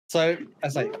So,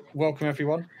 as I say, welcome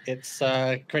everyone. It's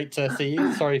great to see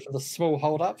you. Sorry for the small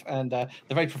hold up and the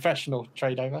very professional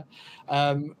trade over.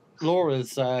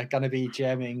 Laura's going to be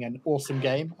GMing an awesome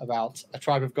game about a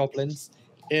tribe of goblins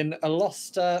in a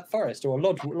lost forest, or a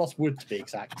lost wood to be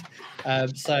exact.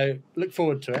 So, look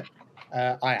forward to it.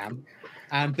 I am.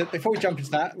 But before we jump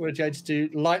into that, we're going to do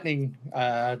lightning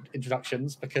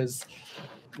introductions because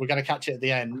we're going to catch it at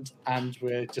the end and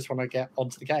we just want to get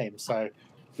onto the game. So,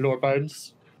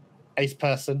 Laurabones, ace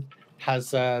person,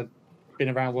 has been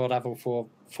around World Anvil for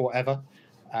forever,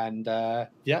 and I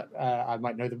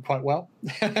might know them quite well.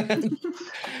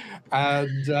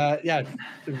 And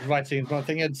writing one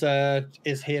thing is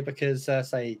here because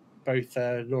both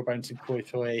Laurabones and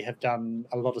Koitoi have done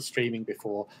a lot of streaming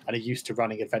before and are used to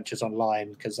running adventures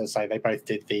online because, as I say, they both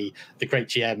did the Great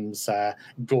GMs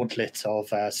gauntlet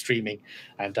of streaming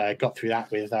and got through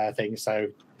that with things. So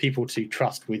people to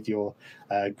trust with your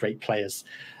great players.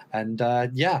 And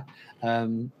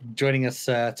joining us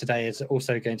today is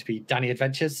also going to be Danny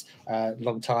Adventures,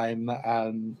 long time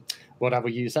World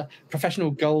Anvil user,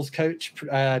 professional goals coach,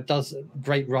 does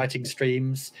great writing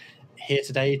streams, here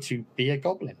today to be a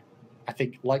goblin. I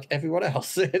think like everyone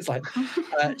else. It's like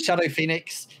Shadow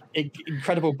Phoenix,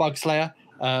 incredible bug slayer,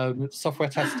 software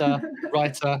tester,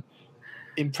 writer,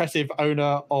 impressive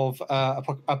owner of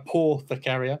a poor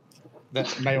Thicaria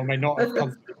that may or may not have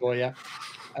come through the door yet.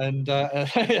 And Ale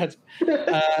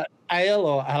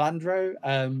or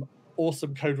Alandro,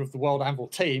 awesome coder of the World Anvil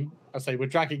team. I say we're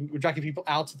dragging people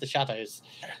out of the shadows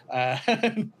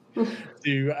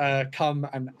to come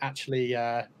and actually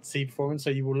see performance. So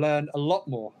you will learn a lot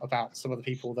more about some of the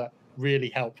people that really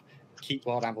help keep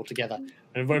World Anvil together,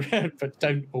 but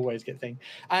don't always get things.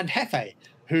 And Hefe,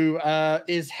 who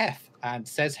is Hef and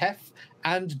says Hef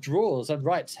and draws and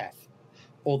writes Hef,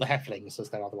 or the Heflings as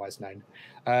they're otherwise known.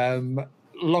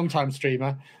 Long-time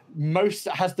streamer,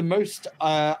 has the most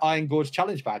Iron Gorge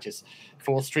challenge badges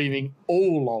for streaming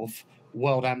all of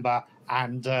World Ember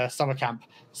and Summer Camp.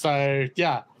 So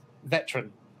yeah,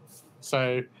 veteran.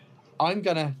 So I'm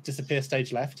gonna disappear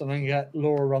stage left and I'm gonna get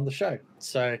Laura on the show.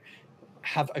 So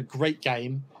have a great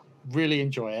game, really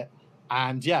enjoy it,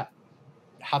 and yeah,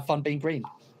 have fun being green.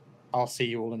 I'll see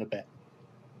you all in a bit.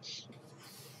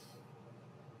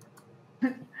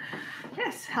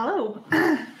 Yes, hello.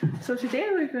 So today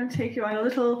we're going to take you on a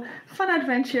little fun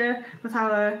adventure with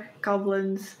our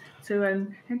goblins to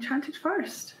an enchanted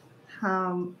forest.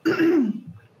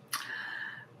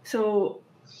 So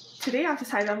today I've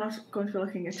decided I'm not going to be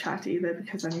looking at chat either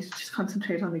because I need to just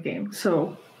concentrate on the game.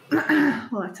 So we'll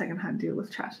let secondhand deal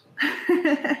with chat.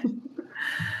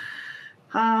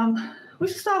 We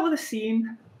should start with a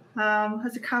scene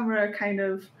as the camera kind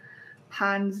of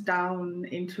pans down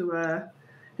into a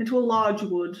large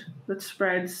wood that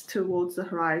spreads towards the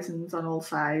horizons on all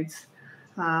sides.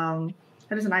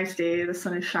 It is a nice day, the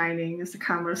sun is shining as the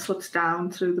camera slips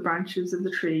down through the branches of the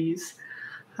trees.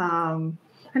 And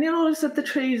you'll notice that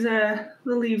the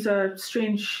leaves are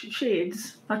strange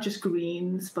shades, not just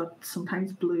greens, but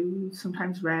sometimes blues,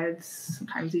 sometimes reds,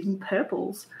 sometimes even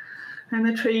purples. And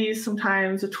the trees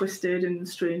sometimes are twisted in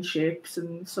strange shapes,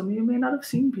 and some you may not have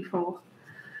seen before.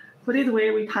 But either way,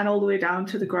 we pan all the way down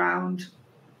to the ground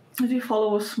as you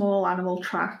follow a small animal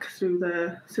track through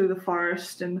the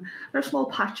forest, and there are small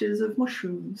patches of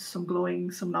mushrooms, some glowing,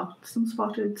 some not, some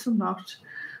spotted, some not,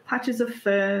 patches of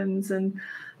ferns, and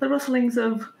the rustlings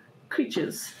of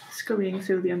creatures scurrying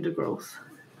through the undergrowth.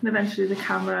 And eventually the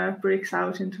camera breaks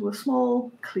out into a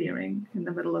small clearing in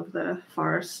the middle of the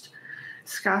forest,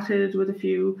 scattered with a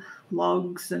few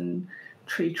logs and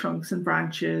tree trunks and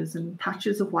branches and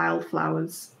patches of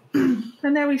wildflowers.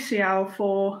 And there we see our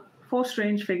four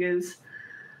strange figures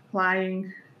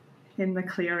lying in the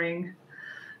clearing,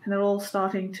 and they're all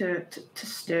starting to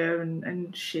stir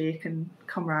and shake and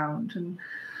come round. And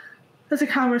as the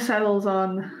camera settles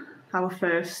on our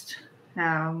first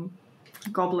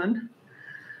goblin,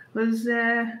 was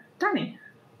Danny.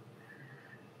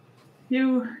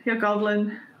 Your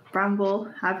goblin,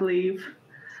 Bramble, I believe.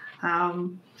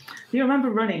 You remember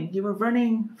running. You were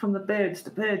running from the birds.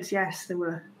 The birds, yes, they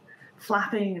were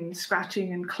flapping and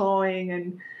scratching and clawing,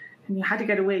 and you had to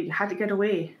get away. You had to get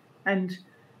away. And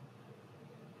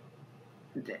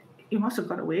you must have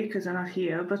got away because they're not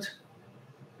here, but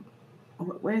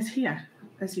where's here?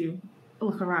 As you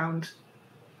look around,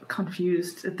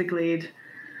 confused at the glade.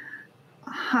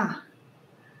 Aha.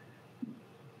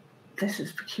 This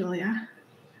is peculiar.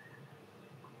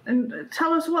 And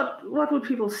tell us, what would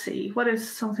people see? What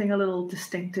is something a little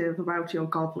distinctive about your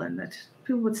goblin that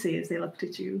people would see as they looked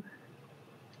at you?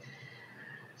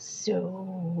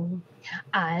 So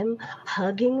I'm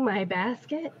hugging my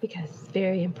basket because it's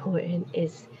very important.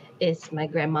 It's my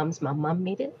grandmom's. My mom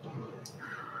made it,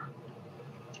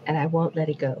 and I won't let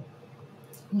it go.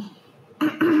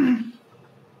 And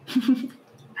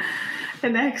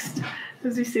next,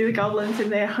 as we see the goblins in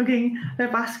there hugging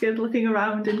their basket, looking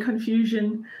around in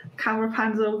confusion, camera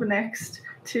pans over next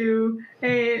to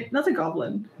another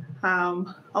goblin.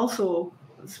 Also,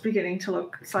 it's beginning to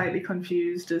look slightly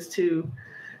confused as to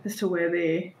where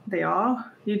they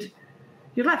are. You'd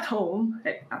left home.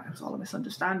 It was all a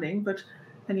misunderstanding, but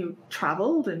then you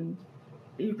travelled and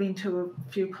you've been to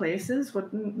a few places,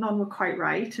 but none were quite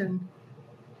right, and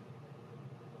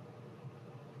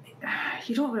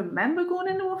you don't remember going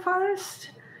into a forest.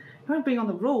 You remember being on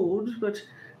the road, but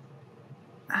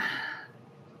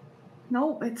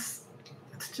no, it's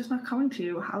just not coming to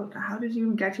you. How did you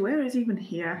even get to where is even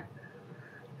here?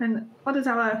 And what does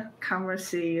our camera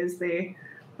see as they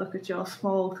look at your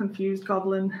small, confused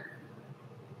goblin?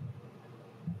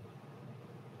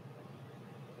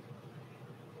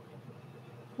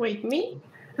 Wait, me?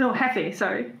 No, Hefe,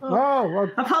 sorry. Oh, well,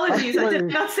 Apologies, I did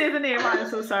not say the name. I'm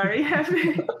so sorry.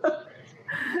 Hefe.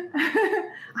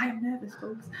 I am nervous,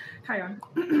 folks. Carry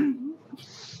on.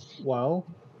 Well,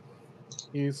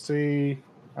 you see,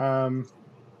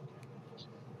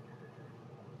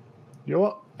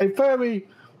 you're a furry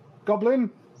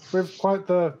goblin with quite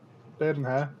the beard and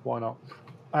hair. Why not?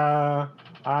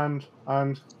 And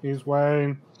he's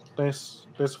wearing this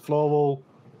floral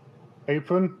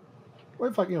apron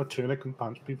with tunic and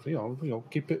pants. People,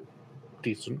 keep it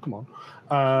decent. Come on.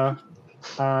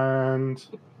 And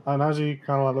as he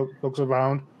kind of looks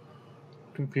around,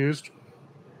 confused,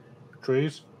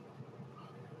 trees.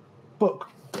 Book.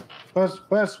 Where's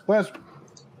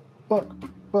book?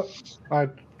 I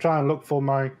try and look for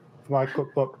my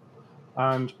cookbook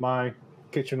and my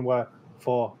kitchenware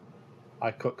for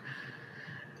I cook.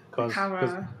 Because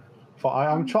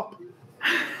I am chop.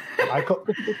 I cook.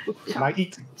 And I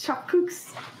eat. Chop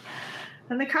cooks.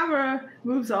 And the camera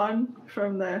moves on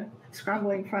from the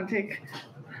scrambling, frantic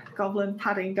goblin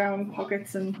patting down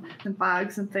pockets and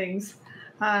bags and things,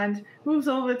 and moves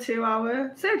over to our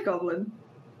third goblin,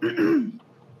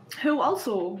 who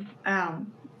also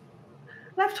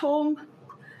left home,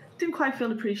 didn't quite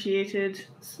feel appreciated,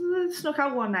 snuck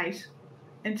out one night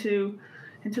into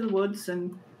the woods,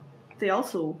 and they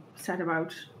also set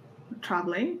about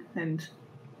traveling. And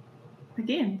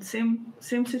again, same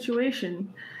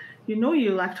situation.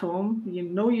 You left home.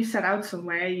 You set out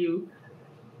somewhere. You're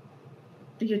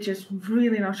just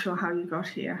really not sure how you got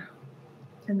here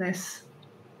in this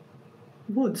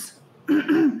woods.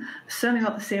 Certainly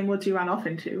not the same woods you ran off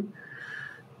into.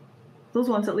 Those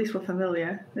ones at least were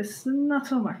familiar. This not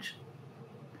so much.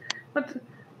 But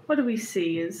what do we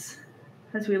see as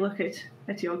we look at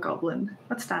your goblin?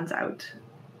 What stands out?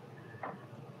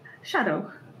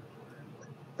 Shadow.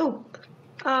 Oh,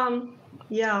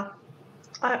 yeah.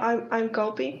 I'm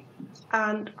Gopi,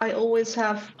 and I always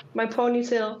have my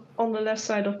ponytail on the left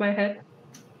side of my head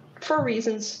for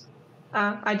reasons.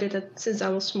 I did it since I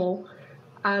was small.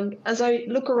 And as I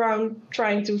look around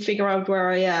trying to figure out where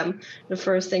I am, the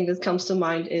first thing that comes to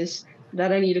mind is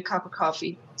that I need a cup of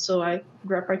coffee. So I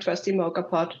grab my trusty mocha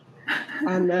pot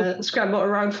and scramble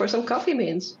around for some coffee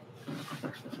beans.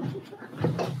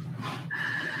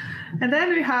 And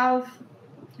then we have,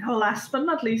 last but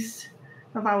not least,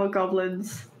 of our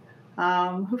goblins,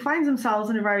 who find themselves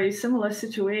in a very similar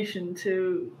situation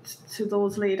to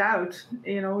those laid out.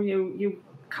 You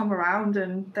come around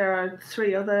and there are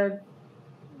three other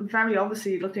very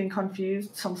obviously looking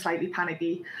confused, some slightly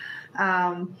panicky,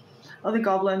 other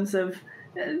goblins of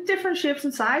different shapes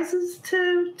and sizes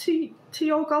to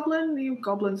your goblin. You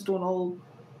goblins don't all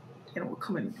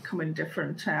come in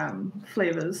different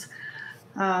flavors,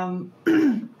 and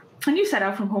you set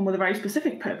out from home with a very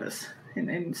specific purpose,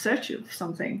 in search of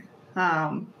something.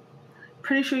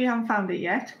 Pretty sure you haven't found it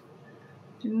yet.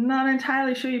 Not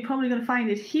entirely sure you're probably going to find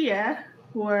it here,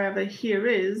 wherever here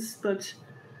is, but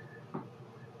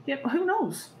who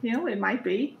knows? It might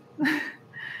be.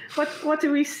 What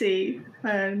do we see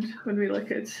when we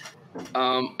look at?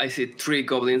 I see three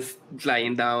goblins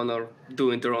lying down or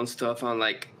doing their own stuff. I'm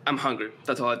like, I'm hungry.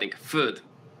 That's all I think. Food,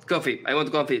 coffee. I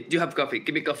want coffee. Do you have coffee?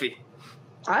 Give me coffee.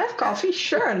 I have coffee.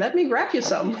 Sure. Let me grab you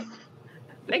some.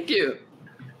 Thank you.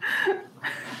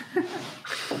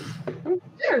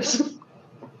 Cheers.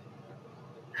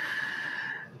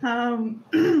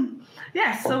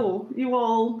 Yeah, so you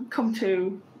all come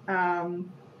to a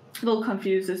little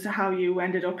confused as to how you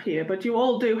ended up here, but you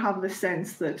all do have the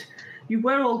sense that you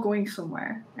were all going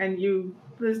somewhere, and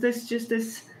there's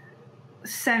this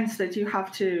sense that you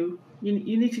have to,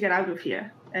 you need to get out of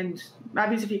here. And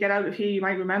maybe if you get out of here, you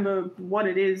might remember what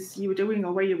it is you were doing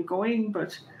or where you were going,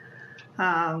 but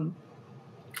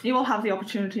you will have the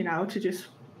opportunity now to just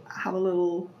have a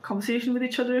little conversation with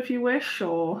each other if you wish,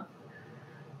 or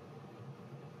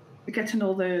get to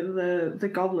know the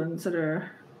goblins that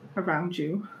are around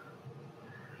you.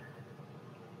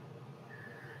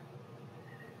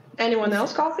 Anyone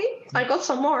else coffee? I got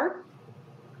some more.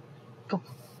 I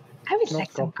would Not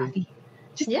like some coffee. coffee.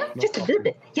 Just Yeah? a little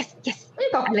bit. Yes. There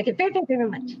you go. I like it very, very, very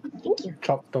much. Thank you.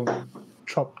 Chop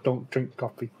don't drink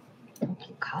coffee.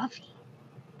 Coffee.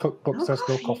 Cookbook No says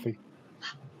no coffee. coffee.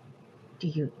 Do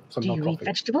you So do no you eat coffee.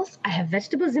 vegetables? I have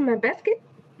vegetables in my basket.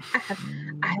 I have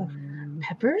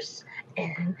peppers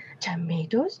and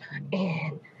tomatoes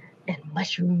and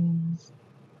mushrooms.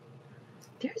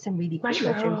 There are some really good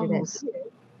mushrooms in Mushrooms.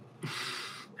 that.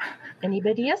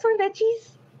 Anybody else want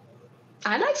veggies?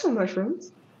 I like some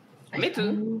mushrooms. Me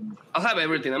too. I'll have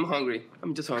everything. I'm hungry.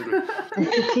 I'm just hungry.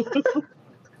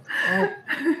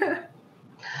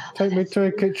 Take me to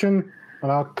the kitchen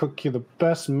and I'll cook you the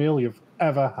best meal you've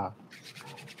ever had.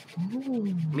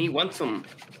 Me want some.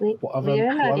 Whatever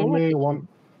We're not in meal the you want.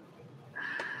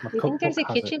 My Do you think there's a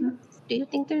cookbook has it. kitchen? Do you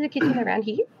think there's a kitchen around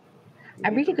here?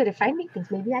 I'm really good at finding things.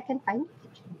 Maybe I can find a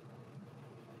kitchen.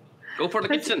 Go for the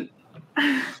kitchen.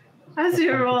 As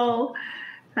you're all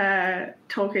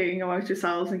talking amongst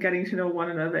yourselves and getting to know one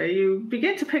another, you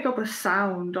begin to pick up a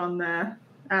sound on the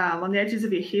edges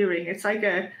of your hearing. It's like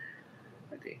a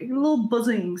little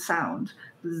buzzing sound,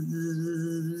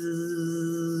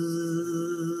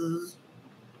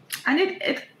 and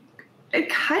it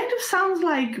kind of sounds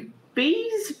like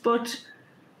bees, but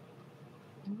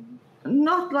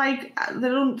not like they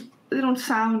don't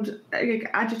sound like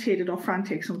agitated or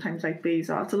frantic sometimes like bees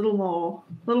are. It's a little more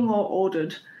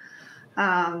ordered.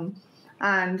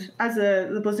 And as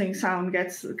the buzzing sound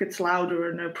gets louder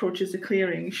and approaches the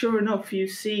clearing, sure enough, you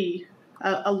see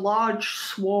a large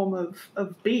swarm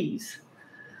of bees.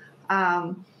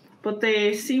 But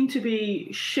they seem to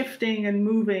be shifting and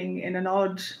moving in an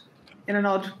odd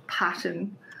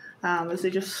pattern as they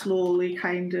just slowly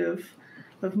kind of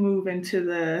move into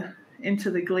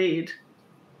the glade.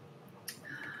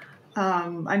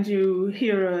 And you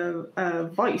hear a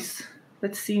voice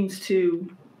that seems to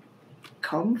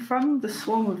come from the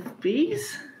swarm of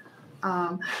bees.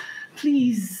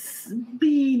 Please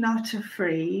be not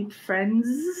afraid,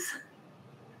 friends.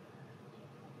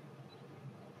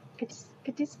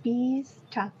 Could this bees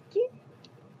talking?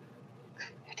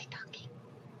 Are they talking?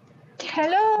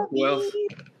 Hello, bees.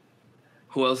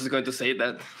 Who else is going to say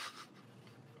that?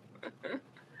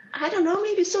 I don't know,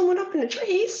 maybe someone up in the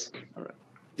trees.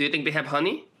 Do you think they have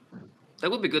honey?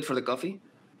 That would be good for the coffee.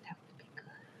 That would be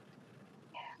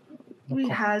good. We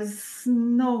has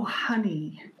no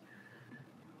honey.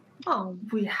 Oh,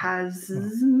 We has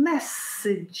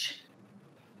message.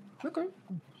 Okay.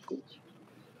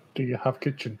 Do you have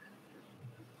kitchen?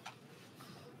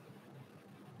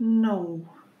 No.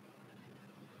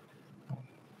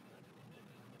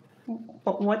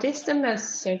 but what is the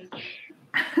message?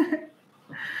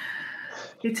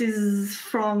 It is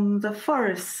from the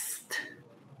forest.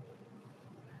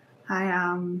 I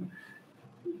am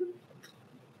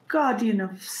guardian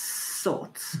of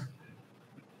sorts.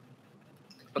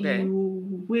 Okay.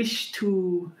 You wish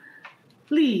to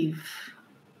leave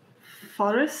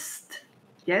forest?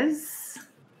 Yes?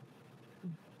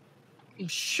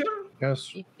 Sure.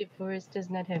 Yes. If the forest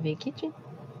does not have a kitchen,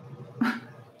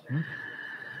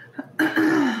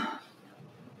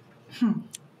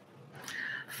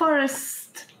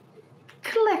 Forest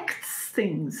collects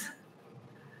things.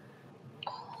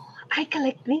 I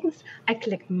collect things. I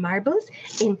collect marbles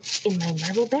in my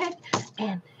marble bag,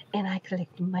 and I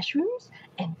collect mushrooms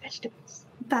and vegetables.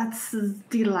 That's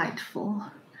delightful.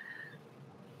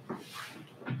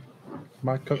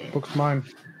 My cookbook's mine.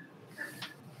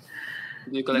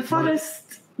 Do you The collect money?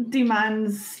 forest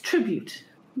demands tribute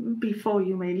before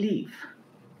you may leave.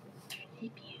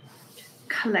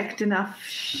 Collect enough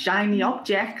shiny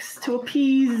objects to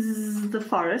appease the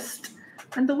forest,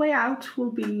 and the way out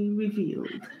will be revealed.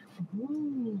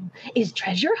 Is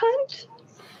treasure hunt?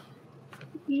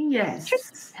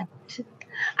 Yes.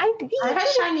 I have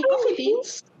shiny coffee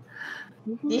beans.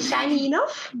 Is shiny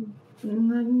enough?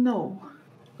 No.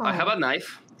 I have a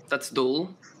knife that's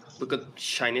dull. We could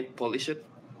shine it, polish it.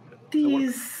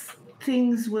 These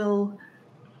things will,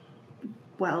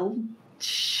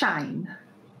 shine.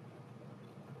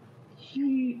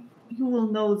 You will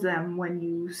know them when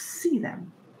you see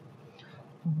them.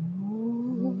 I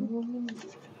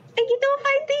get to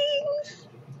find things.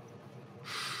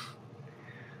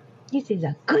 This is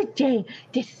a good day.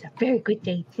 This is a very good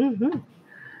day. Mm-hmm.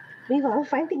 We will all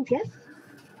find things, yes?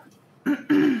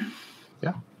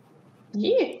 Yeah.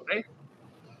 Okay.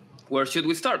 Where should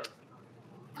we start?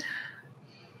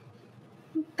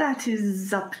 That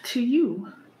is up to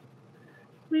you.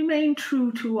 Remain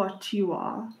true to what you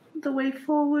are. The way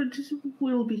forward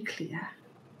will be clear.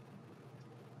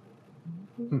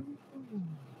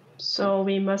 So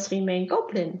we must remain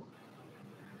goblin.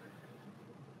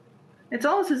 It's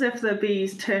almost as if the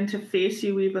bees turn to face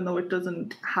you, even though it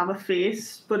doesn't have a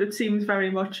face. But it seems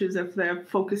very much as if they're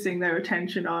focusing their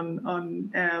attention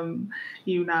on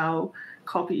you now,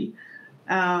 Copy.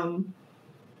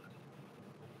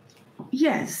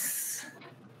 Yes,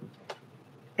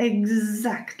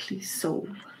 exactly so.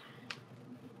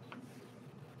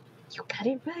 You got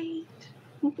it right.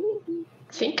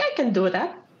 Think I can do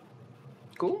that.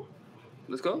 Cool.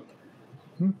 Let's go.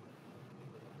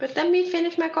 But let me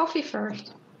finish my coffee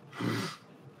first. You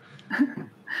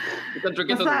can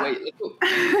drink it on the way. Let's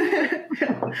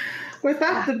go. With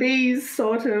that, the bees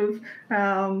sort of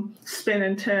spin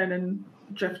and turn and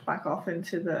drift back off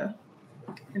into the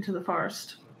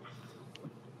forest.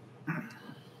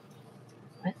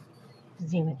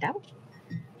 Zero doubt.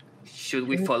 Should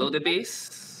we follow the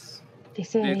bees? They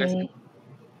Do you guys- say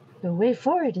the way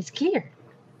forward is clear.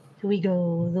 So we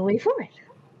go the way forward.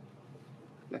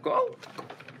 Let's go.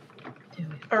 The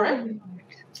way All right.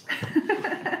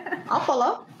 forward. I'll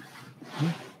follow.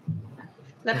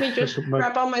 Let me just Pick up my-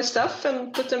 grab all my stuff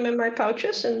and put them in my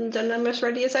pouches, and then I'm as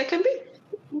ready as I can be.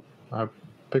 I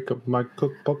pick up my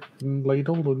cookbook and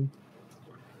ladle and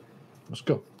let's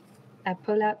go. I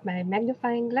pull out my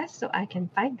magnifying glass so I can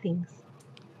find things.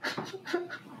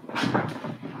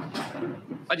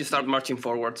 I just start marching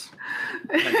forwards.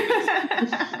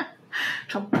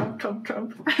 Trump, Trump, Trump,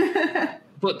 Trump.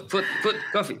 Foot,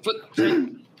 coffee, foot.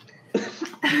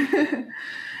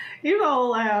 You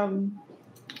all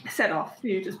set off.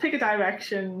 You just pick a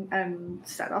direction and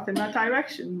set off in that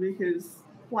direction because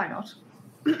why not?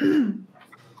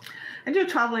 And you're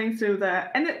traveling through there,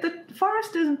 and the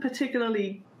forest isn't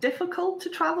particularly difficult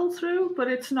to travel through, but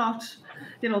it's not,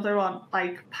 there aren't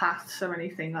like paths or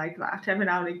anything like that. Every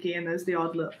now and again there's the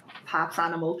odd perhaps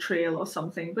animal trail or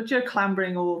something, but you're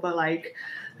clambering over like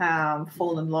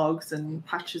fallen logs and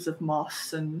patches of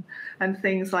moss and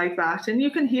things like that, and you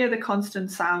can hear the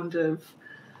constant sound of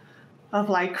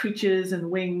like creatures and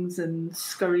wings and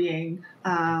scurrying,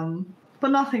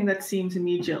 but nothing that seems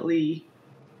immediately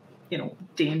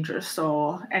dangerous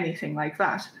or anything like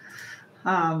that.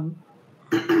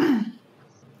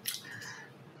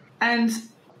 And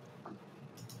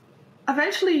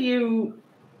eventually you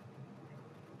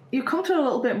come to a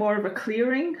little bit more of a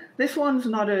clearing. This one's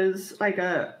not as like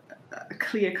a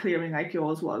clear clearing like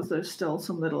yours was. There's still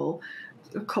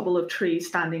a couple of trees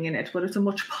standing in it, but it's a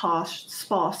much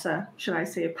sparser, should I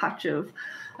say, patch of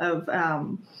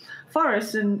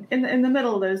forest. And in the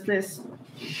middle there's this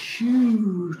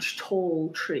huge tall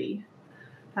tree.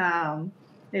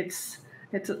 It's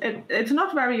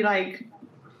not very like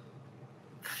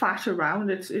fat around,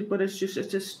 but it's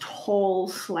just tall,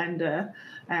 slender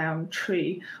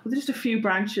tree with just a few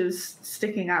branches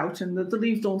sticking out, and the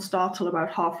leaves don't start till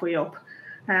about halfway up.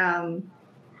 And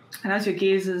as your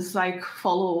gazes like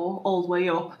follow all the way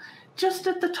up, just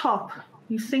at the top,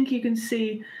 you think you can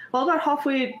see, well, about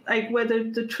halfway, like where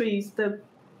the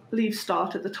leaves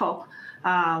start at the top,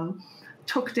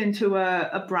 tucked into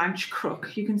a branch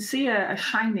crook, you can see a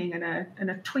shining and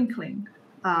a twinkling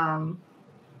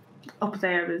up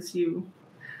there as you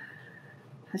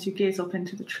gaze up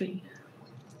into the tree.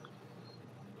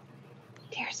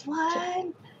 There's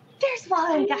one. There's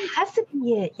one. That has to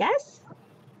be it. Yes.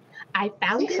 I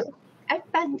found it. I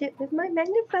found it with my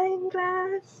magnifying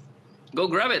glass. Go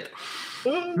grab it.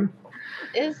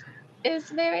 Is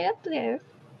very up there.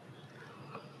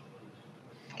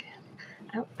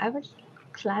 I would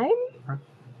climb.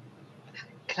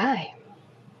 I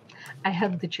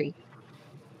hug the tree.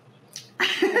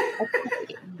 I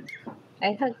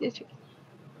hug the tree.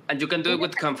 And you can do it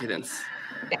with confidence.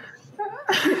 Yes.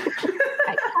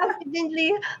 I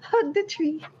confidently hug the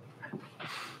tree.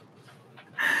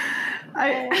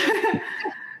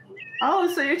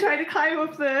 So you're trying to climb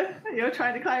up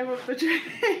the tree.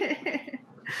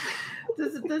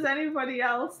 Does anybody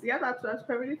else? Yeah, that's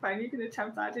perfectly fine. You can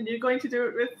attempt that, and you're going to do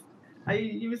it with. Are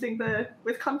you using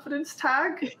with confidence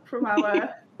tag from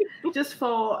our just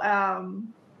for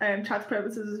chat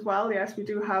purposes as well? Yes, we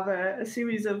do have a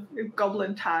series of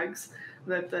goblin tags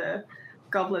that the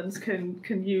goblins can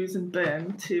use and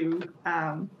burn to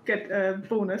get a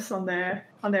bonus on their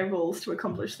rolls to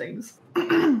accomplish things.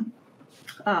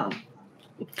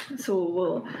 So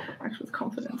we'll act with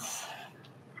confidence.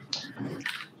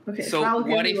 Okay, So I'll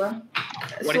what give if- you a...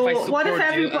 what so if I what if support you?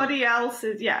 everybody else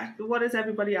is what is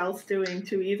everybody else doing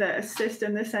to either assist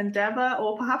in this endeavor,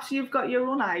 or perhaps you've got your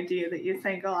own idea that you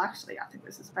think, oh, actually, I think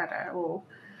this is better, or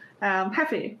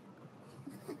Hefe,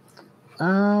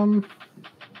 or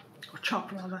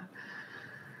Chop rather.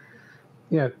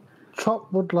 Yeah,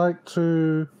 Chop would like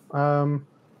to.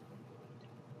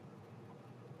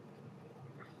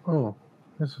 Oh,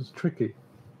 this is tricky.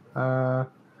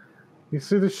 You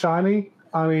see the shiny,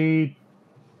 and he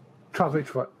tries to reach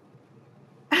for it.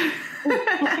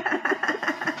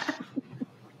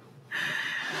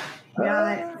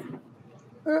 Yeah.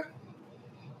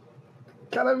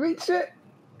 Can I reach it?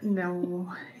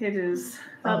 No, it is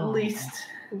at least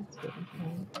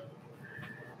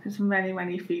it's many,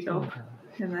 many feet up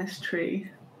in this tree.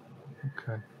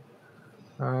 Okay.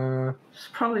 It's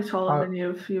probably taller than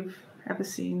you've ever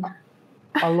seen.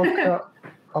 I'll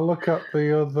look at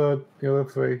the other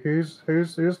three. Who's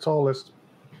tallest?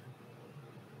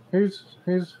 Who's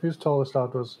tallest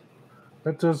out of us?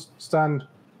 Let's just stand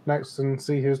next and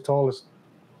see who's tallest.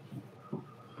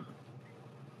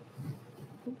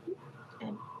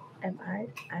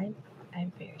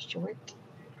 I'm very short.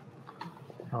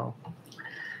 Oh,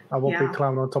 I won't be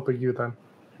climbing on top of you then.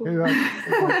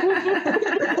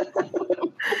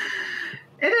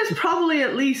 It is probably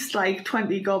at least like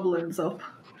 20 goblins up,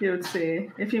 you would say.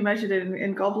 If you measured it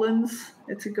in goblins,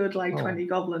 it's a good 20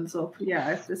 goblins up.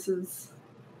 Yeah, this is...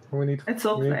 It's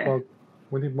up there.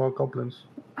 We need more goblins.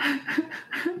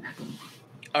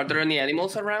 Are there any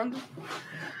animals around?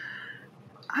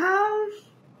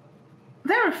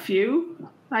 There are a few.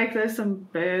 Like, there's some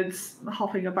birds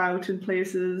hopping about in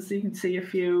places. You can see a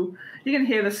few. You can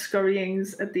hear the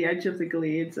scurryings at the edge of the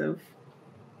glades of...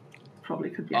 Probably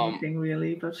could be anything,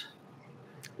 really, but...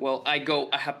 Well, I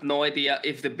have no idea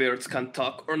if the birds can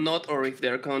talk or not, or if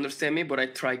they can understand me, but I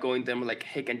try going them like,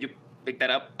 hey, can you pick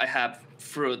that up? I have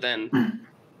fruit and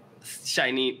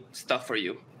shiny stuff for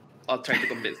you. I'll try to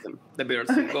convince them. The birds,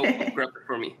 go grab it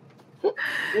for me.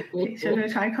 Okay, so I'm going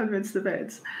to try and convince the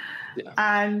birds. Yeah.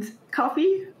 And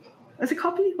Coffee? Was it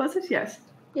Coffee? Was it? Yes.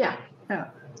 Yeah. Yeah.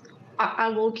 I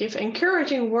will give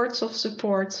encouraging words of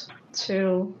support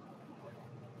to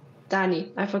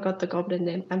Danny. I forgot the goblin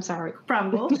name. I'm sorry.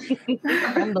 Bramble.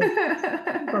 Bramble.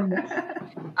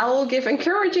 I will give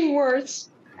encouraging words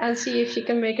and see if she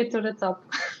can make it to the top.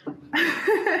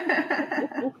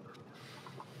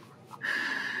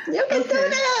 You can do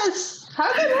this!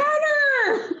 Hug it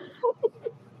harder!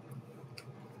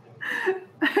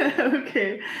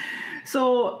 Okay.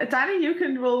 So, Danny, you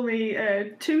can roll me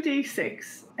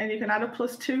 2d6, and you can add a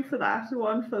 +2 for that.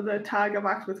 One for the tag of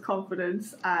act with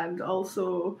confidence, and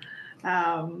also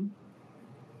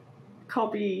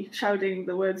Cobby shouting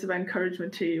the words of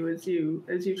encouragement to you as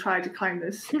you try to climb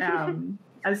this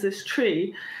as this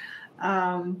tree.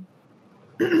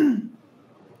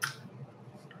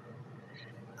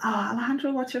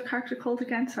 Alejandro, what's your character called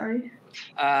again? Sorry.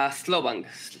 Slowbang.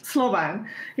 Slowbang.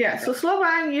 Yeah. So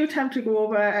Slowbang, you attempt to go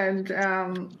over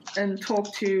and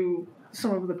talk to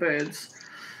some of the birds,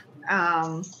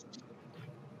 and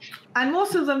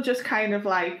most of them just kind of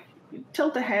like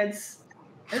tilt their heads.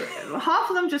 Half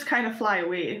of them just kind of fly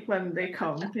away when they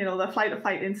come. You know, the flight or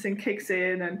fight instinct kicks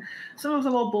in, and some of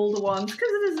them are bolder ones because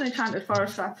it is an enchanted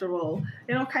forest after all.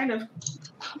 You know, kind of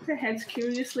put their heads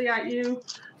curiously at you.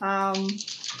 But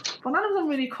none of them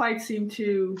really quite seem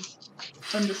to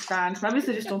understand. Maybe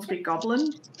they just don't speak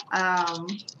Goblin.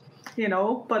 You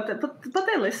know, but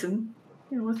they listen.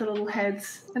 You know, with their little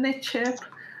heads, and they chirp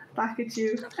back at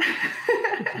you.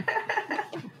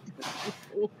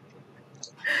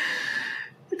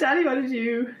 Daddy, what did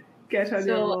you get on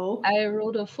your roll? I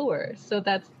rolled a 4, so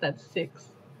that's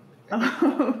 6.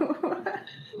 Oh.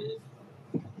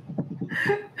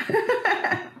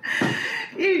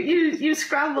 You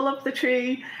scramble up the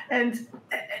tree and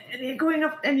you're going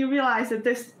up, and you realize that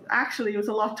this actually was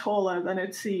a lot taller than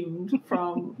it seemed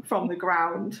from the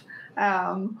ground.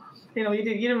 You know, you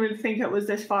didn't really think it was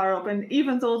this far up, and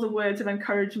even though the words of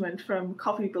encouragement from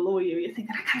Coffee below you, you're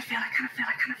thinking, I kind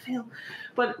of feel.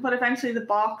 But eventually the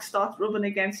bark starts rubbing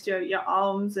against your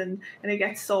arms, and it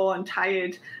gets sore and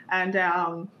tired,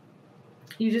 and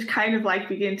you just kind of like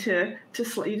begin to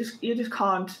you just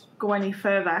can't go any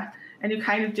further, and you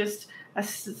kind of just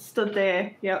stood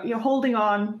there. You're holding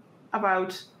on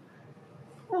about,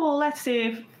 let's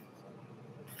say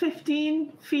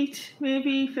 15 feet,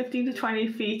 maybe 15 to 20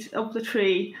 feet up the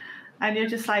tree, and you're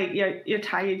just like, you're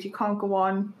tired, you can't go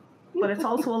on, but it's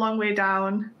also a long way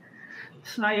down.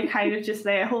 So now you're kind of just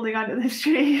there holding onto this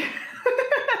tree.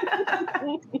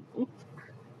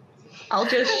 I'll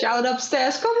just shout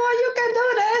upstairs, come on, you can do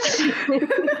this!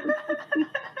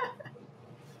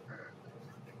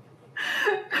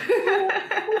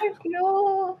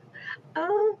 No.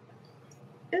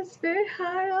 It's very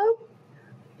high up,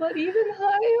 but even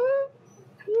higher.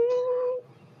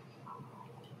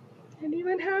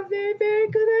 Anyone have a very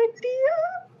good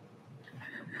idea?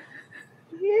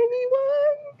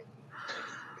 Anyone?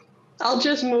 I'll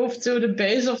just move to the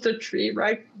base of the tree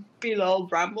right below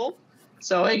Bramble.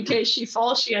 So in case she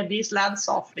falls, she at least lands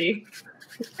softly.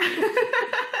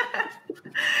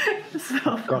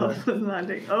 Soft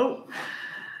landing. Oh.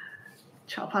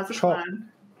 Chop has a plan.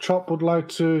 Chop would like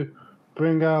to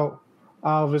bring out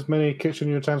of as many kitchen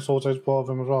utensils as brought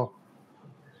them as well.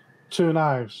 2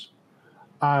 knives.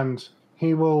 And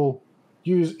he will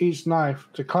use each knife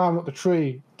to climb up the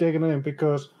tree, digging in,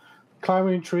 because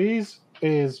climbing trees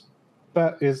is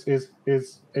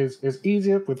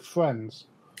easier with friends.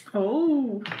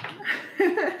 Oh.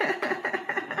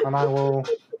 And I will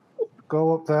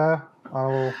go up there. I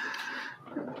will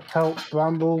help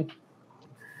Bramble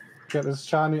get this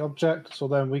shiny object, so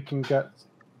then we can get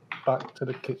back to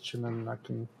the kitchen and I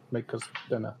can make us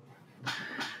dinner.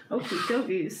 Okay,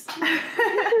 doggies.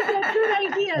 Good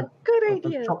idea. Good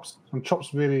idea. And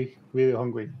Chop's really, really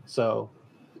hungry, so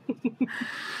he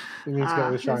needs to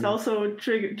get this shiny. He's also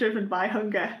driven by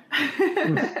hunger.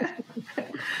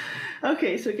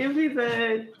 Okay, so give me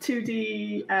the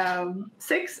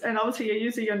 2d6, and obviously you're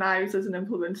using your knives as an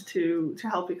implement to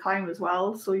help you climb as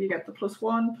well. So you get the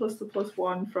 +1 plus the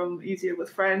 +1 from easier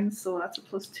with friends, so that's a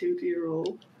 +2 to your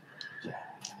roll.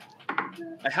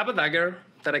 I have a dagger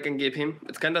that I can give him.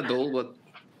 It's kind of dull, but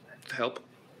to help.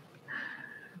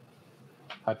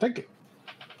 I take it.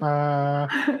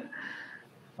 I've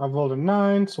rolled a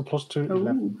 9, so +2,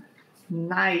 11.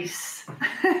 Nice.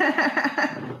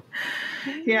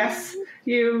 Yes,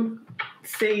 you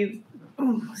see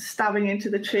stabbing into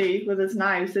the tree with his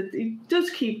knives. It does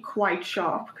keep quite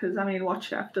sharp, because, I mean, what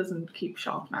chef doesn't keep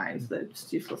sharp knives? They're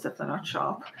just useless if they're not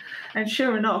sharp. And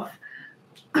sure enough,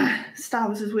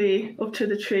 stabs his way up to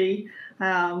the tree,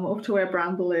 up to where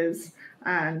Bramble is,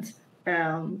 and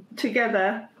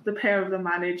together the pair of them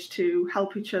manage to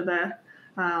help each other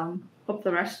up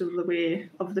the rest of the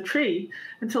way of the tree,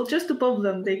 until just above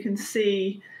them they can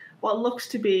see what looks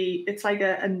to be, it's like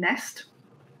a nest,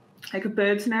 like a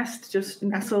bird's nest, just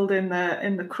nestled in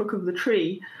the crook of the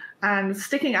tree. And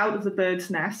sticking out of the bird's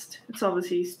nest, it's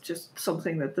obviously just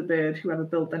something that the bird, whoever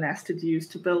built the nest, had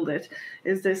used to build it,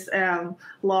 is this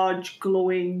large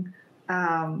glowing,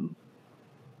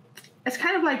 it's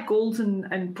kind of like golds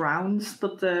and browns,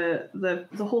 but the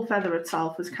whole feather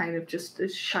itself is kind of just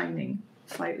is shining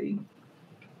slightly.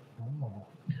 Oh.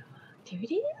 There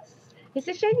it is. It's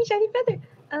a shiny, shiny feather.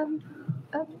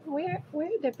 Where are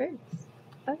the birds?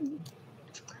 I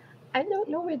don't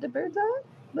know where the birds are,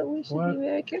 but we should be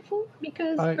very careful,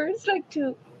 because birds like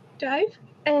to dive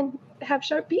and have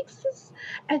sharp beaks,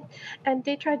 and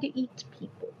they try to eat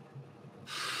people.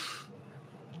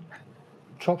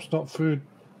 Chop's not food.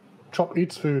 Chop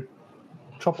eats food.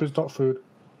 Chop is not food.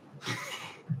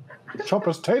 Chop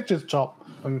has tasted Chop,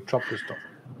 and Chop is not.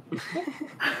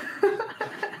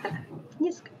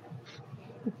 Yes.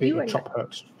 Eating Chop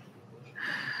hurts.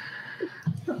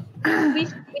 We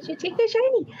should take the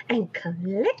shiny and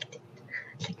collect it.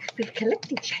 Like we're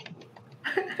collecting shiny.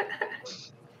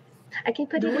 I can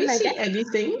put it in my Do we see bag.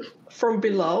 anything from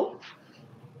below?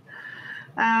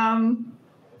 From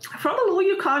below,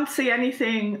 you can't see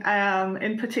anything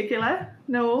in particular.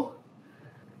 No.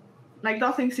 Like,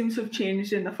 nothing seems to have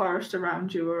changed in the forest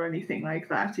around you or anything like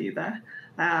that either.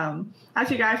 As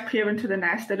you guys peer into the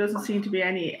nest, there doesn't seem to be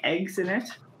any eggs in it.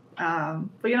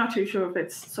 But you're not too sure if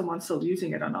it's someone still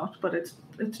using it or not. But it's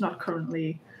not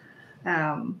currently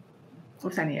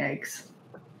with any eggs.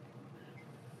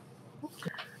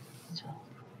 So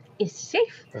it's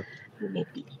safe,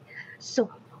 maybe.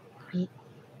 So we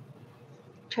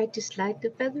try to slide the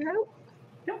feather out.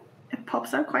 Yep, it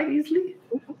pops out quite easily.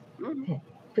 Mm-hmm.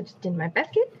 Put it in my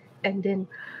basket, and then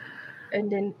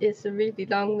it's a really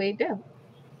long way down.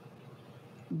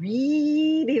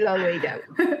 Really long way down.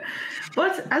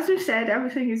 But as we've said,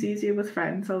 everything is easier with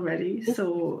friends already.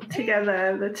 So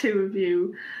together, the two of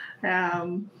you,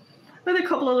 with a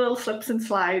couple of little slips and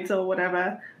slides or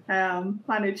whatever,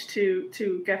 manage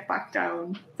to get back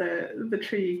down the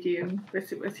tree again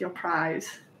with your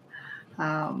prize.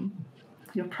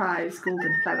 Your prize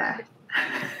golden feather.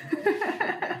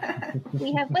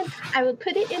 We have one. I will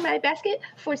put it in my basket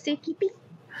for safekeeping.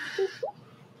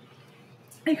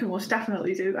 You can most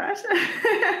definitely do that.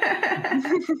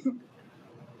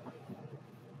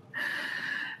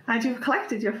 And you've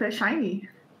collected your first shiny.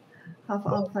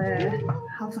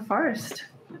 the forest.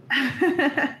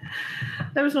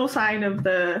 There was no sign of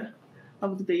the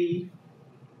bee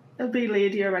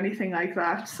lady or anything like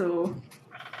that, so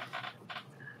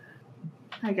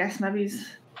I guess maybe it's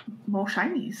more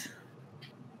shinies.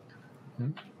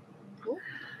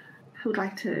 Who'd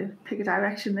like to pick a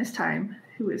direction this time?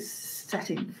 Who is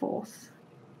setting forth?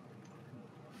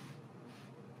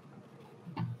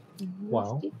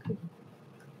 Well,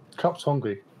 Chop's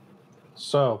hungry,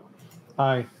 so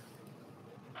Chop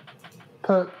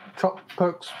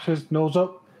perks his nose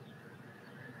up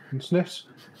and sniffs.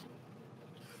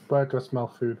 Where do I smell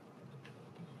food?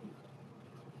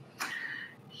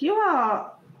 You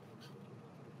are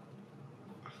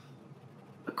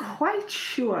quite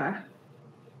sure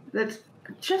that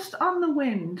just on the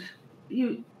wind,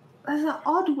 there's an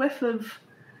odd whiff of.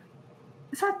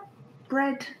 Is that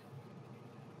bread?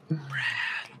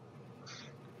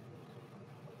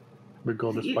 We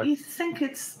go this way. You think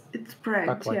it's bread,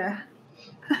 That way. yeah.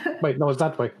 Wait, no, it's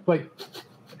that way. Wait.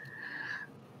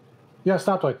 Yes,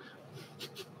 that way.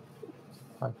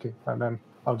 Okay, and then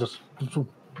I'll just.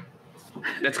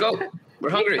 Let's go.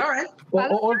 We're hungry. All right.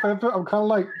 I'm kind of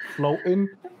like floating.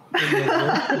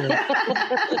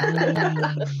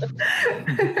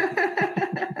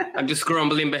 I'm just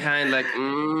grumbling behind, like,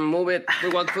 move it. We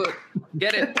want food.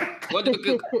 Get it. What do we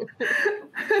cook?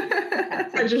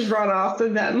 I just run after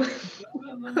them.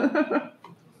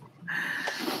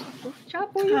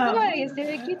 Chop, where you going? Is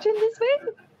there a kitchen this way?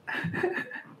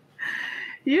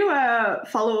 You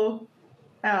follow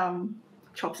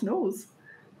Chop's nose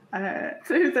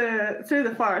through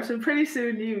the forest, and pretty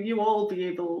soon you all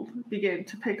begin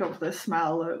to pick up the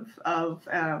smell of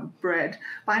bread.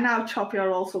 By now, Chop,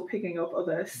 you're also picking up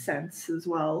other scents as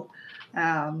well,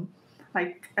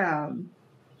 like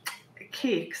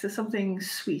cakes. There's something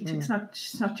sweet. It's not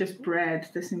just bread.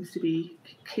 There seems to be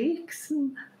cakes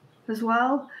as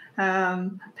well.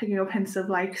 Picking up hints of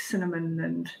like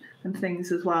cinnamon and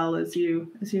things as well as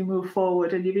you move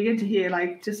forward, and you begin to hear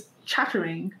like just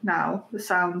chattering now, the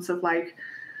sounds of like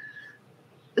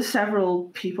several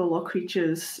people or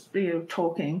creatures,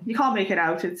 talking. You can't make it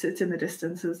out. It's in the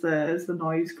distance as the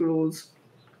noise grows,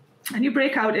 and you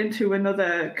break out into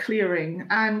another clearing.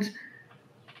 And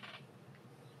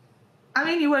I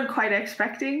mean, you weren't quite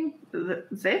expecting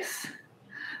this.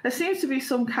 There seems to be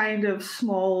some kind of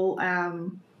small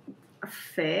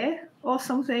fair or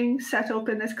something set up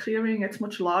in this clearing. It's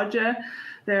much larger.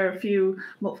 There are a few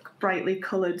brightly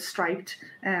coloured striped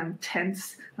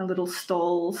tents and little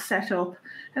stalls set up.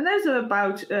 And there's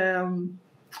about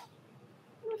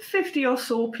 50 or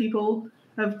so people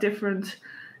of different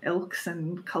ilks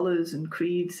and colours and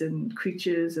creeds and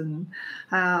creatures, and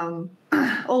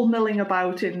all milling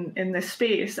about in this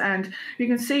space. And you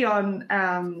can see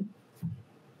on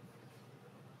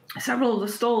several of the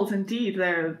stalls, indeed,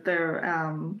 they're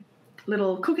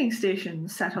little cooking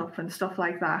stations set up and stuff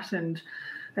like that. And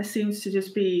there seems to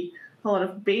just be a lot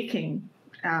of baking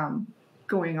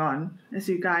going on as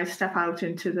you guys step out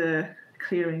into the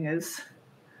clearing, as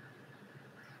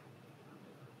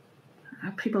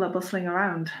people are bustling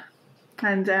around.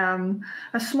 And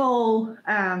a small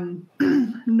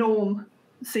gnome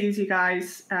sees you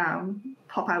guys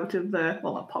pop out of the,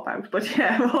 well, not pop out, but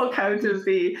yeah, walk out of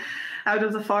the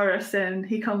forest, and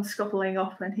he comes scuffling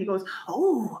up and he goes,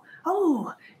 oh,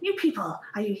 new people,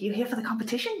 are you here for the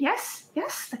competition? Yes,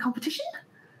 the competition.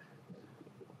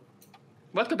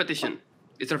 What competition?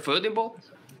 Is there food involved?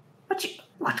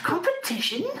 What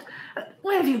competition?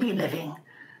 Where have you been living?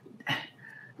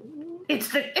 It's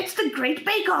the Great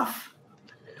Bake Off.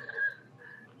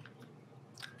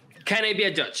 Can I be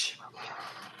a judge?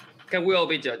 Can we all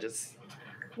be judges?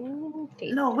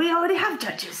 No, we already have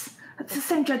judges. It's the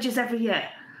same judges every year.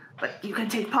 But you can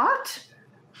take part.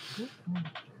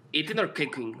 Eating or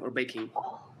cooking or baking?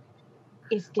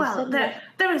 Well,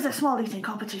 there is a small eating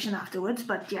competition afterwards,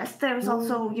 but yes, there is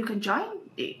also, you can join.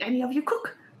 Any of you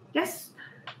cook? Yes?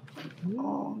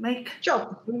 Or make...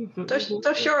 Job,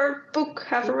 does your book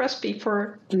have a recipe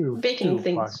for baking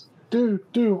things?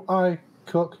 Do I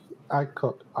cook? I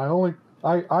cook.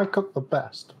 I cook the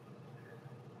best.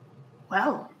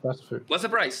 Well... Best food. What's the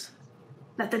price?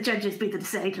 Let the judges be the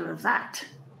decider of that.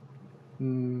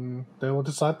 They will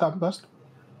decide that best.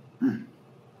 And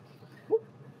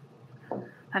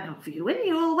if you win,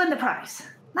 you will win the prize.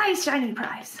 Nice shiny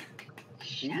prize.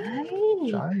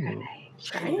 Shiny.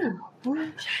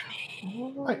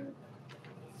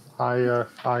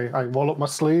 I roll up my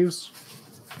sleeves,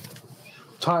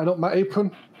 tighten up my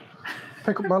apron,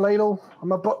 pick up my ladle and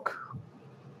my book,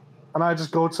 and I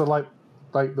just go to like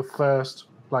the first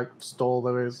stall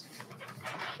there is.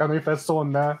 And if there's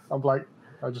someone there, I'm like,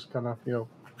 I just kind of,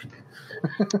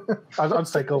 I'll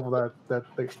just take over that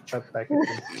kitchen.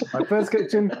 My first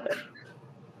kitchen.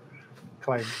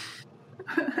 Claim.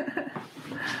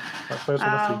 That first one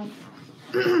I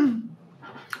see.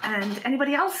 And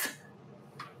anybody else?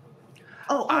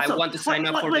 Oh, also, I want to sign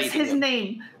up for what was his leading.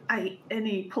 name? And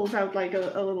he pulls out like a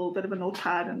little bit of a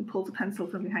notepad and pulls a pencil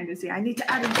from behind his ear. I need to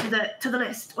add him to the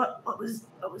list. What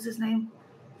was his name?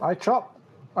 I chop.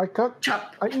 I cook.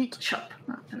 Chop. I eat. Chop.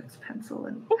 And it's pencil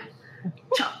and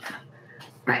chop.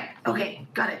 Right. Okay.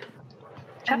 Got it.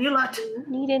 And you lot. Do you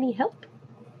need any help?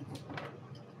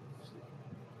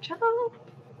 Chop.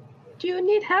 Do you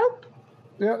need help?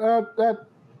 Yeah.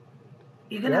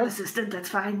 You can have assistant. That's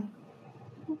fine.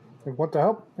 If you want to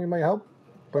help, you may help.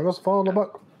 But you must follow the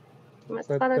book. You must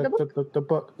follow the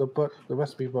book. The book, the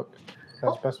recipe book.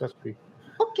 That's the best recipe.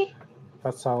 Okay.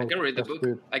 That's how. I can read the book.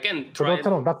 Good. I can So try. don't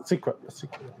tell them. That's the secret. The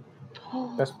secret.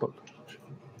 Best book.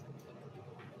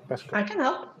 Best book. I can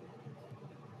help.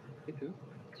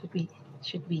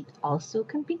 Should we also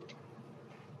compete?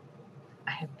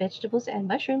 I have vegetables and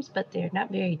mushrooms, but they're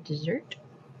not very dessert.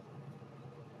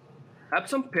 I have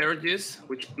some pear juice,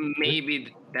 which may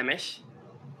be damaged.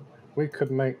 We could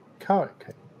make carrot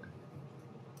cake.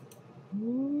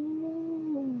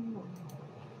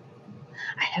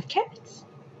 I have carrots.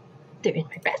 They're in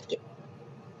my basket.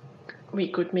 We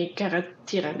could make carrot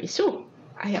tiramisu.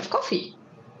 I have coffee.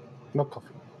 No coffee.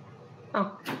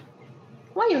 Oh.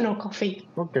 Why you no coffee?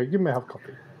 Okay, you may have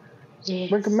coffee. Yes.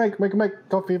 We can make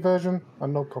coffee version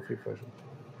and no coffee version.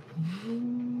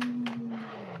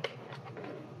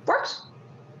 Works.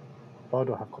 But I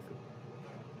don't have coffee.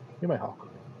 You may have coffee.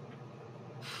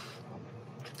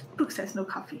 Book says no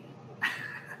coffee.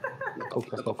 Oh,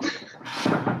 that's no coffee.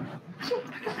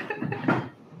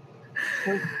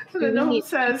 The note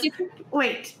says,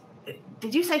 "Wait,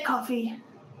 did you say coffee?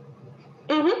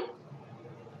 Mm-hmm.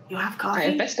 You have I coffee?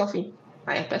 have best coffee.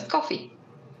 I have best coffee.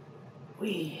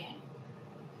 We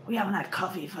haven't had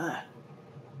coffee for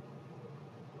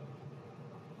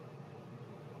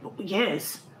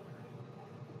years.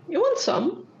 You want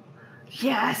some?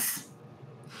 Yes,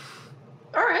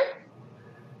 All right.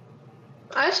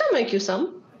 I shall make you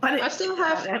some. but I still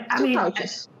have two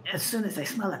pouches. As soon as they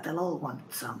smell it, they'll all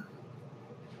want some.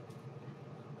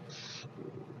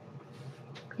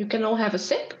 You can all have a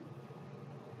sip.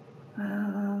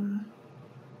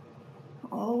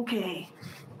 Okay.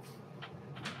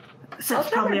 So I'll it's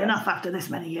try probably my best. enough after this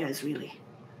many years, really.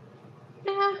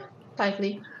 Yeah,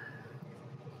 likely.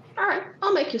 All right,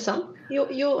 I'll make you some.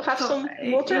 You have So, some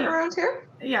water around here?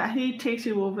 Yeah, he takes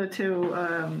you over to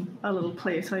a little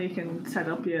place where you can set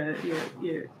up your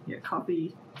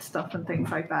coffee stuff and things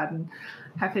like that, and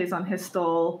Hefe's on his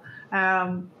stall.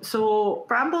 So,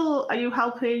 Bramble, are you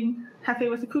helping Hefe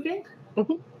with the cooking?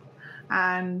 Mhm.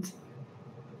 And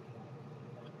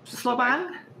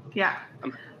Sloban? Yeah.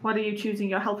 What are you choosing?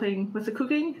 You're helping with the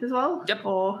cooking as well? Yep.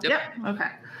 Or Yep. Okay.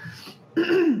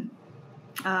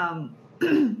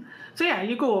 So yeah,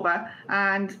 you go over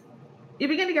and you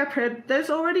begin to get prepared. There's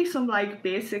already some like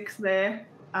basics there,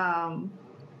 kind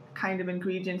of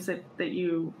ingredients that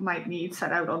you might need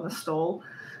set out on the stall.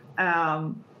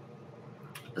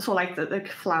 So like the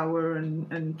flour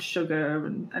and sugar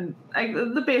and like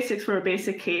the basics for a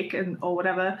basic cake or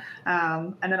whatever.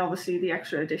 And then obviously the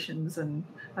extra additions and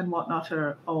whatnot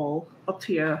are all up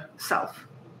to yourself.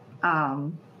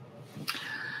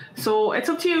 So it's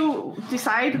up to you.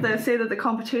 Decide. They say that the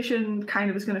competition kind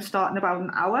of is going to start in about an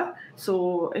hour.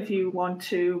 So if you want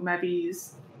to maybe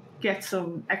get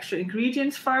some extra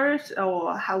ingredients for it,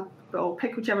 or help, or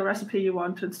pick whichever recipe you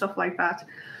want and stuff like that,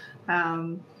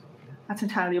 that's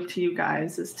entirely up to you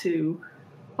guys as to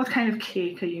what kind of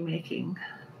cake are you making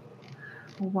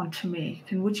or want to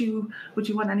make, and would you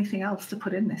want anything else to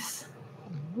put in this?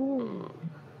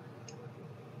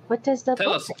 What does the Tell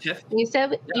book us, say? Chef. You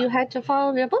said you had to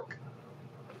follow your book?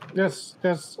 Yes.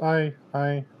 I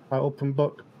open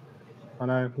book,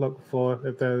 and I look for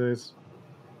if there is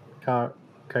carrot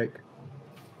cake.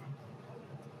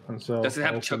 And so Does it I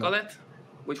have open chocolate?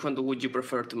 Which one would you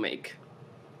prefer to make?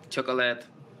 Chocolate,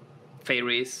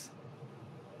 fairies,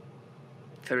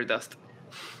 fairy dust.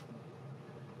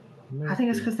 I think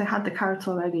it's because they had the carrots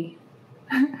already.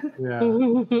 Yeah,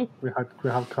 we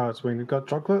have carrots. When you've got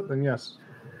chocolate, then yes.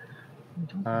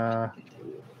 Does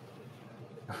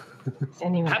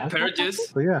anyone Have else pear have juice.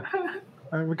 So yeah,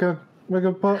 we could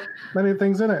put many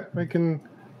things in it. We can,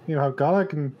 have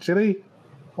garlic and chili.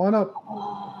 Why not?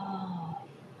 Oh.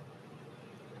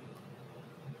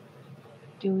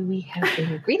 Do we have the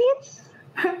ingredients?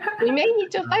 We may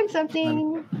need to find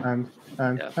something. And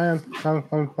Yeah.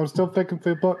 I'm still thinking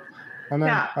through the book. And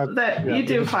then you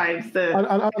do find the.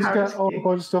 I just carrot get all a cake.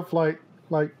 bunch of stuff like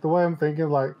the way I'm thinking,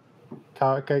 like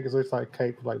carrot cake is it's like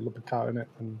cake with like a little bit of carrot in it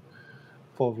and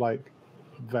full of like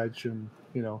veg and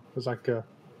there's like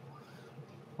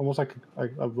almost like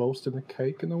a roast in a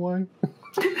cake in a way.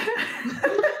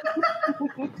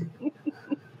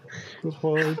 That's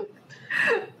what I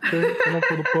think. And I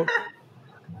put a book.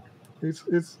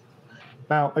 It's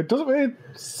now it doesn't really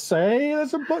say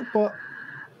there's a book, but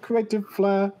creative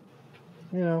flair,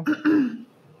 There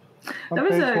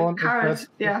was a carrot.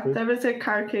 Yeah, there was a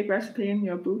carrot cake recipe in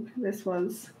your book. This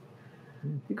was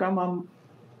your grandma.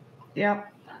 Yeah.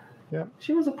 Yeah.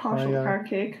 She was a partial carrot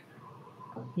cake.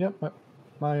 Yep.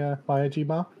 My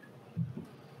Gma.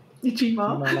 Your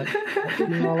Gma.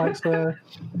 Likes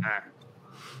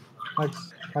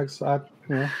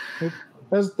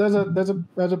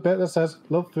there's a bit that says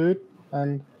love food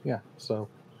and so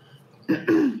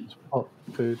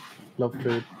food, love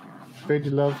food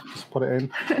you love, just put it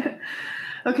in.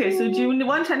 Okay, so do you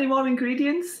want any more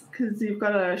ingredients? Because you've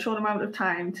got a short amount of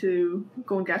time to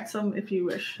go and get some if you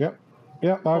wish. Yep,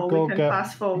 I'll go get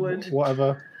fast forward.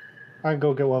 whatever. I can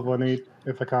go get whatever I need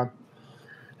if I can.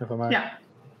 If I may. Yeah.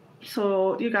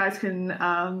 So you guys can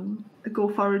go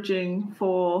foraging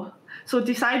for. So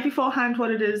decide beforehand what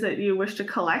it is that you wish to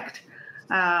collect.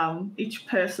 Each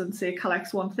person, say,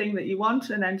 collects one thing that you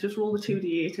want, and then just roll the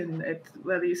 2d8, and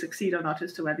whether you succeed or not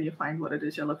as to whether you find what it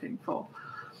is you're looking for.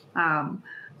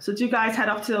 So do you guys head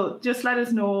up to? Just let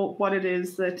us know what it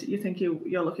is that you think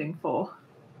you're looking for.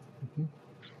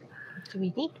 Do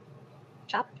we need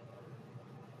chop?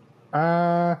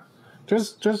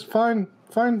 Just find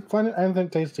anything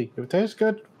tasty. If it tastes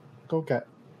good, go get.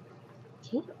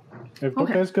 Okay. If it don't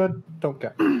taste good, don't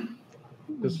get.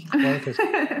 Just let it taste.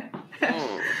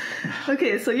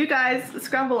 Okay, so you guys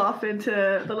scramble off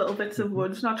into the little bits of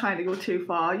woods, not trying to go too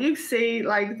far. You see,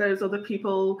 like, there's other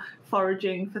people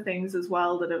foraging for things as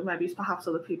well, that are maybe perhaps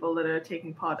other people that are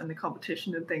taking part in the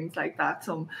competition and things like that.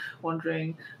 Some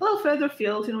wandering a little further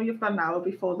afield. You've got an hour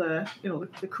before the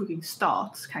cooking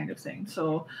starts, kind of thing.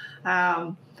 So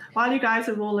while you guys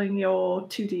are rolling your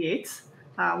 2d8s,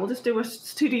 we'll just do a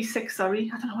 2d6.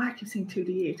 Sorry, I don't know why I keep saying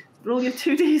 2d8. Roll your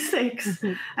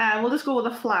 2d6. We'll just go with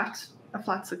a flat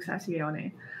success here on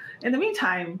it. In the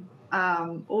meantime,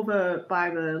 over by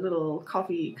the little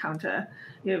coffee counter,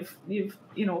 you've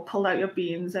pulled out your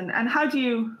beans, and how do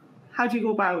you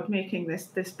go about making this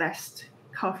best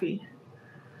coffee?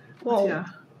 Well,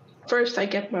 first I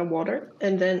get my water,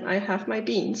 and then I have my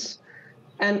beans,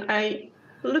 and I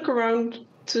look around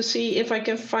to see if I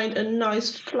can find a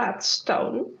nice flat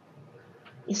stone.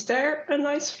 Is there a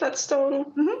nice flat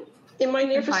stone in my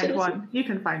near vicinity? You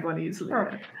can find one easily. Oh.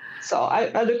 So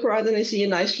I look around and I see a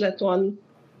nice flat one,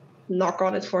 knock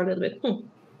on it for a little bit.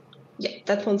 Yeah,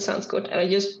 that one sounds good. And I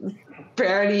just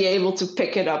barely able to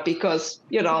pick it up because,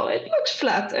 it looks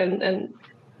flat and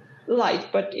light,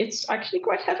 but it's actually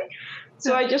quite heavy.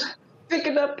 So I just pick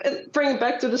it up and bring it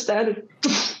back to the stand.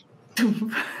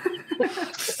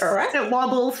 All right. It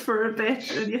wobbles for a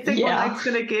bit, and you think what light's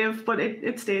going to give, but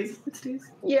it stays. It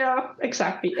stays. Yeah,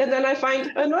 exactly. And then I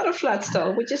find another flat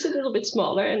stone, which is a little bit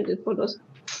smaller, and it was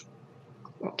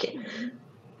okay.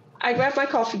 I grab my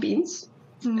coffee beans,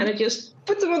 and I just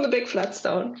put them on the big flat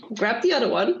stone, grab the other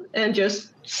one, and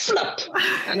just flop.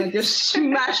 And I just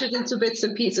smash it into bits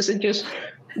and pieces and just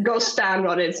go stand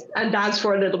on it and dance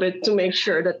for a little bit to make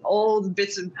sure that all the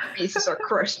bits and pieces are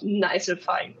crushed nice and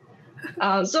fine.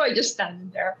 So I just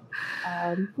stand there.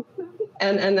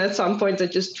 And at some point I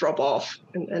just drop off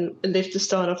and lift the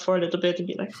stone up for a little bit and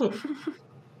be like,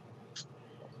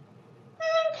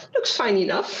 looks fine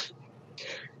enough.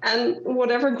 And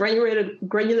whatever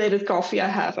granulated coffee I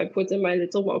have, I put in my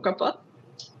little mocha pot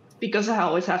because I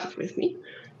always have it with me.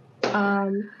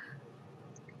 And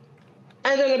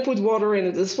then I put water in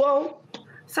it as well.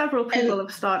 Several people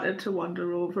have started to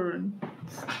wander over and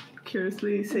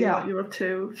curiously see what you're up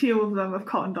to. A few of them have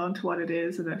cottoned on to what it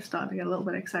is and they're starting to get a little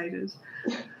bit excited.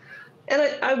 And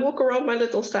I walk around my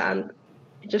little stand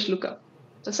and just look up.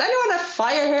 Does anyone have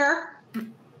fire here?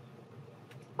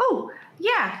 Oh,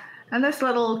 yeah. And this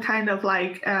little kind of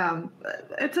like,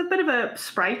 it's a bit of a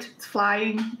sprite. It's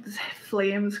flying. There's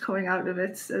flames coming out of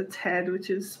its head, which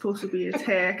is supposed to be its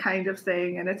hair kind of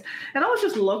thing. And it always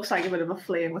just looks like a bit of a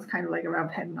flame with kind of like around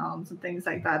head and arms and things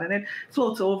like that. And it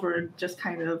floats over and just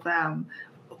kind of, where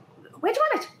do you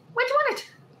want it? Where do you want it?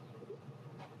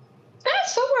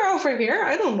 Somewhere over here.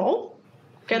 I don't know.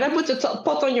 Can I put the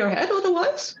pot on your head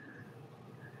otherwise?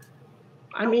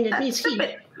 I mean, it needs heat.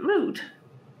 That's a bit rude.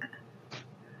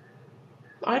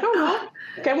 I don't know.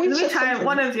 Can we In the just meantime,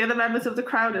 one of the other members of the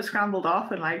crowd has scrambled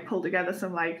off and like pulled together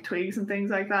some like twigs and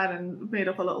things like that and made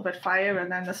up a little bit of fire.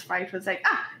 And then the sprite was like,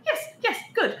 yes,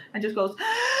 good, and just goes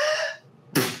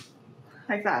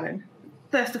like that, and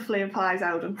burst of flame flies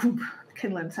out, and whoop, the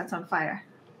kindling sets on fire.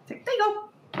 It's like, there you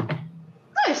go.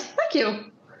 Nice, thank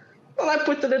you. Well, I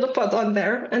put the little pot on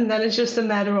there, and then it's just a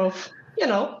matter of,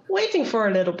 waiting for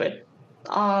a little bit.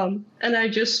 And I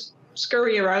just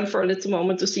scurry around for a little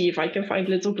moment to see if I can find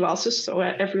little glasses so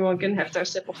everyone can have their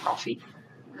sip of coffee.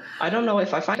 I don't know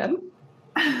if I find them.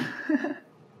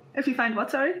 If you find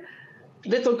what, sorry?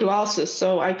 Little glasses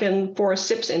so I can pour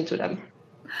sips into them.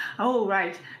 Oh,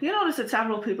 right. You notice that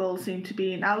several people seem to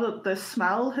be, now that the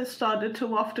smell has started to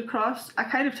waft across, are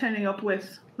kind of turning up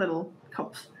with little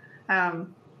cups. Back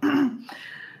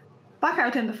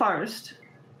out in the forest,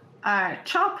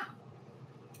 Chop,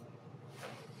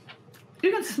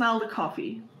 you can smell the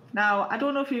coffee. Now, I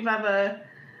don't know if you've ever,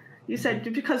 you said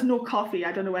because no coffee,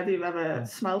 I don't know whether you've ever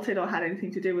smelt it or had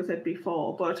anything to do with it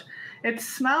before, but it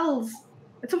smells,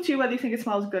 it's up to you whether you think it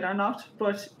smells good or not,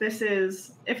 but this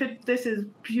is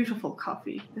beautiful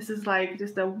coffee. This is like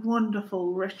just a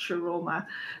wonderful, rich aroma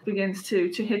begins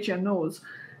to hit your nose.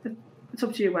 It's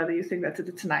up to you whether you think that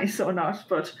it's nice or not,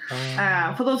 but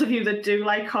for those of you that do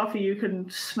like coffee, you can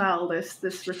smell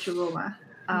this rich aroma.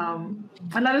 And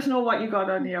let us know what you got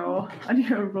on your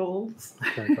rolls.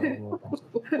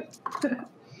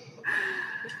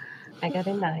 I got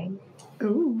a 9.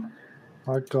 Ooh.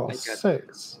 I got a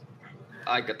 6.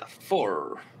 I got a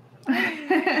 4.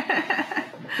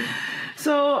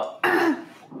 So,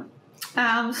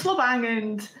 Slowbang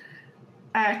and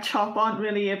Chop aren't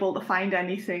really able to find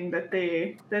anything that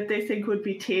they think would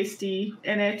be tasty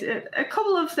in it. A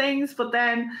couple of things, but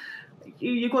then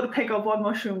you go to pick up one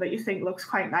mushroom that you think looks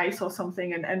quite nice or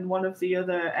something, and one of the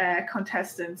other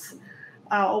contestants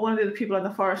or one of the other people in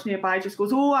the forest nearby just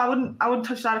goes, "Oh, I wouldn't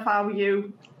touch that if I were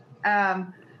you."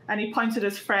 And he points at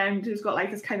his friend who's got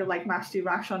like this kind of like nasty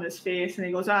rash on his face, and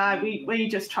he goes, we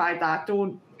just tried that.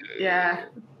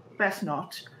 Best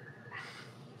not.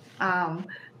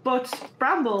 But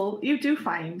Bramble, you do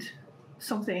find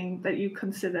something that you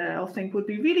consider or think would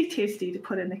be really tasty to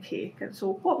put in a cake. And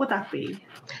so what would that be?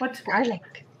 What?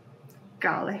 Garlic.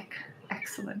 Garlic.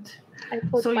 Excellent. I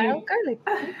put wild garlic.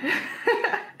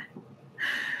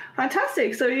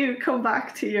 Fantastic. So you come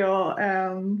back to your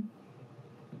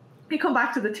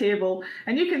the table,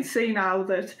 and you can see now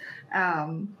that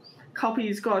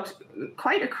Copy's got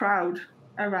quite a crowd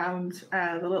around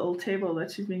the little table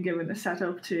that she's been given to set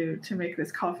up to make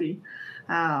this coffee.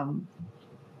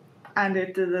 And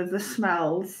the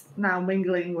smells now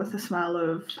mingling with the smell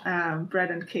of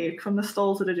bread and cake from the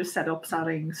stalls that are just set up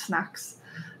selling snacks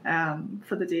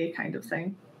for the day kind of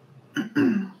thing.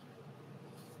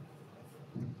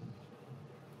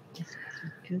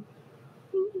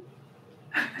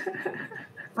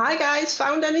 Hi guys,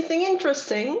 found anything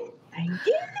interesting? I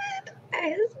did.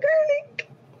 It's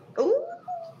garlic. Ooh.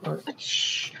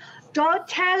 Shh. Don't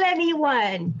tell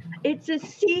anyone. It's a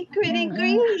secret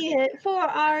ingredient for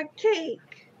our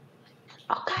cake.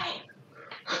 Okay.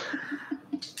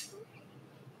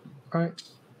 Right.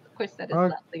 Of course, that is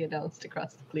loudly announced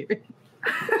across the clearing.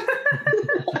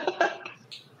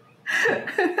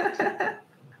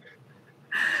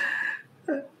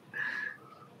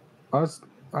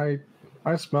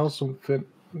 I smell something.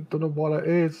 Don't know what it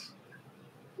is.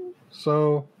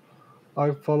 So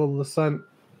I follow the scent,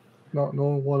 not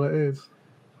knowing what it is.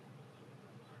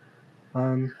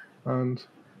 And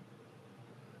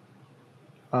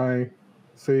I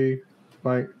see,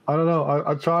 like, I don't know.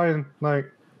 I try and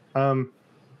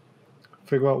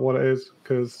figure out what it is,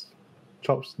 because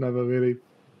Chop's never really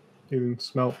even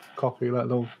smelt coffee, let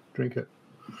alone drink it.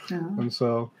 Oh. And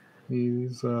so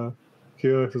he's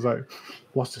curious. He's like,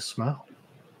 "What's the smell?"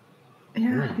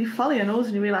 Yeah, you follow your nose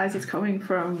and you realise it's coming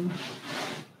from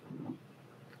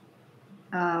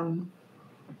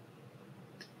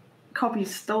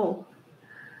Copy's stall.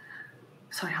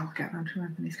 Sorry, I'll get around to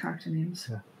remembering these character names.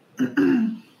 Yeah.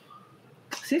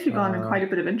 Seems to be gone in quite a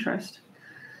bit of interest.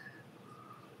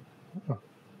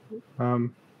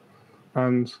 And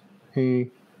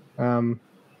he not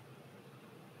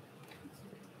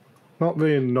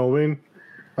really knowing.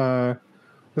 They're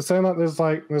saying that there's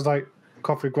like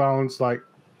coffee grounds like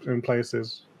in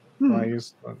places.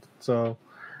 So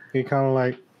he kind of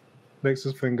like licks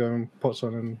his finger and puts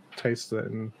on and tastes it,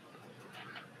 and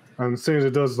as soon as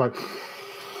it does, like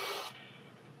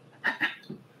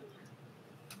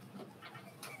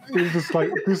he's just like,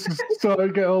 this is starting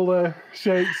to get all the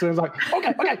shakes, and it's like,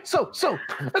 okay, so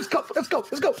let's go. And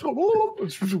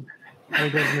he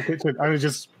goes in the kitchen and he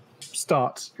just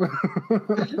starts.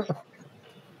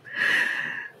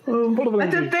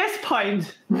 At this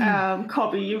point,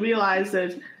 Cobby, you realise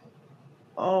that,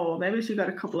 maybe she got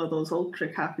a couple of those ultra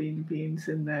caffeine beans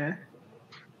in there.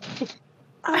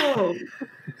 Oh,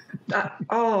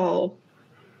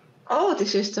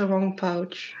 this is the wrong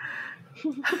pouch.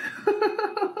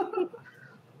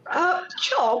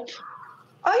 Chop,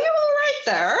 are you all right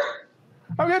there?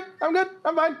 I'm good.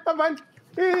 I'm fine.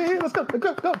 Hey, let's go.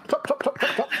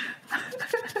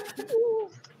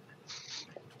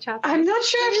 Chop. I'm not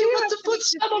sure if you want to put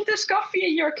some of this coffee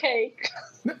in your cake.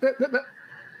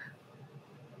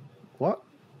 What?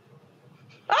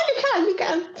 Oh, you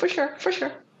can, for sure.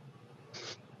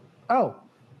 Oh,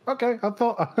 okay. I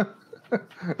thought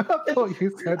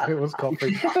you said it was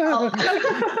coffee.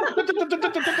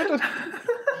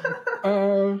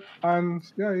 And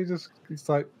yeah, he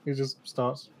just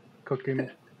starts cooking.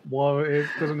 What it is,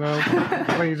 doesn't know.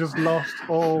 I mean, he just lost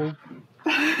all.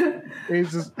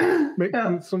 He's just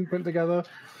mixing something together.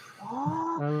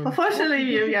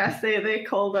 Unfortunately, they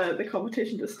call the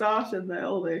competition to start, and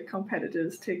all the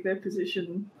competitors take their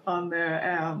position on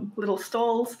their little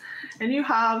stalls, and you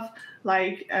have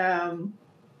like a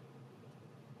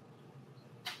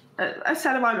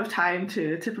set amount of time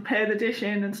to prepare the dish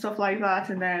in and stuff like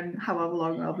that, and then however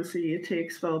long obviously it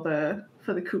takes for the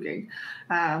cooking.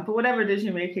 But whatever it is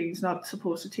you're making is not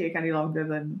supposed to take any longer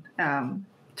than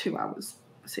 2 hours.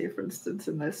 Say, for instance,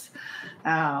 in this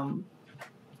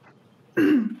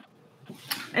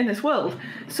in this world.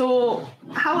 So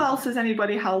how else is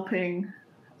anybody helping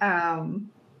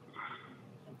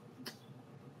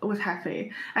with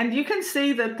Hefe? And you can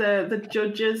see that the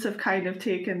judges have kind of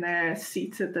taken their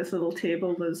seats at this little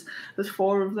table. There's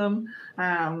 4 of them.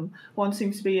 One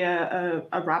seems to be a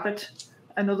rabbit.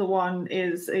 Another one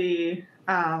is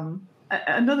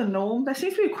another gnome. There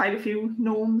seems to be quite a few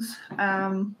gnomes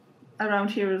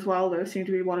around here as well. There seem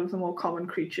to be one of the more common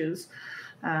creatures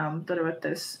that are at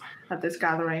this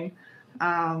gathering.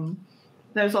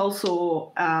 There's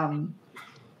also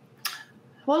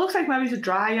what looks like maybe it's a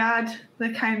dryad.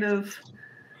 They're kind of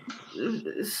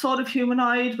sort of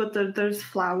humanoid, but there's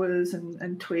flowers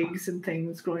and twigs and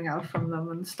things growing out from them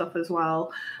and stuff as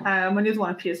well. And the other one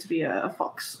appears to be a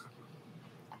fox.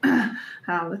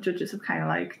 The judges have kind of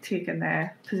like taken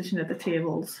their position at the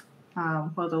tables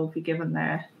where they'll be given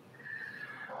their.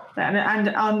 And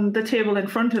on the table in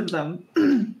front of them,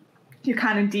 you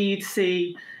can indeed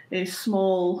see a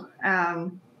small.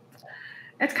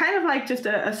 It's kind of like just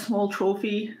a small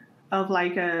trophy of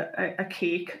like a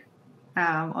cake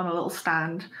on a little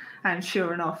stand, and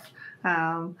sure enough,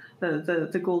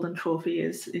 the golden trophy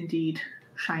is indeed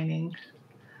shining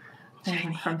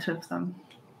in front of them.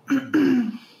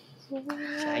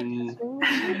 Shiny.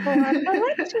 I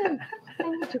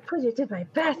need to put it in my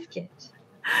basket.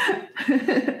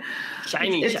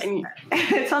 Shiny.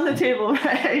 It's on the table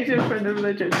right in front of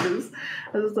the judges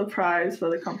as the prize for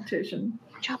the competition.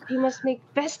 Chop, you must make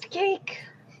best cake.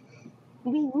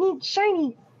 We need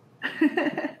shiny.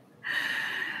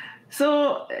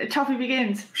 So Choppy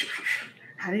begins,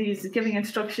 and he's giving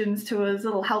instructions to his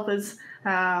little helpers.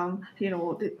 Beat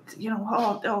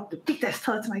this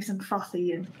till it's nice and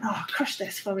frothy, and crush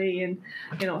this for me, and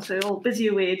so they're all busy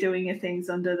away doing your things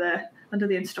under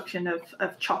the instruction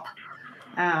of Chop.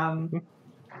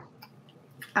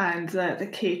 And the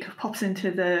cake pops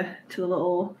into the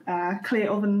little clay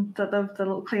oven the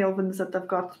little clay ovens that they've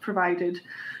got provided,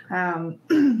 and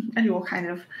you all kind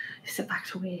of sit back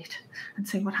to wait and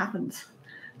see what happens.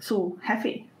 So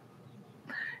Hefe,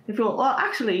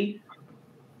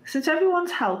 since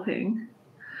everyone's helping,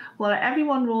 will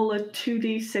everyone roll a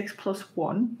 2d6 plus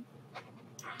 1?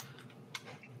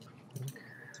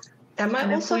 Am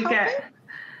I also helping?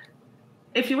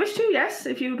 If you wish to, yes.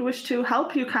 If you wish to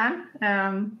help, you can.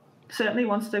 Certainly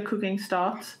once the cooking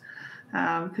starts,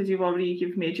 because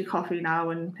you've made your coffee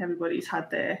now and everybody's had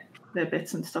their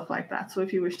bits and stuff like that. So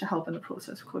if you wish to help in the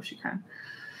process, of course you can.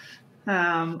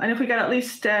 And if we get at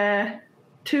least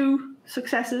 2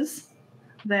 successes,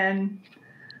 then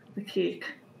the cake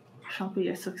shall be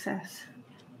a success.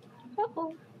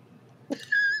 Uh-oh.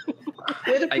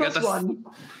 With a +1.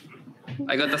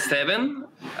 I got a 7,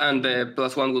 and the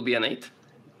 +1 will be an 8.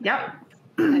 Yep.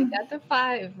 I got the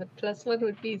 5, but +1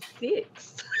 would be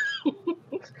 6.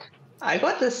 I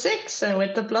got the 6, and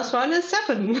with the +1 is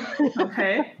 7.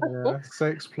 Okay. Yeah,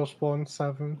 6 + 1,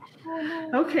 7. Oh,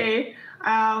 no. Okay.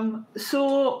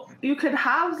 So you could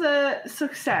have the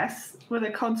success with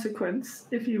a consequence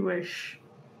if you wish.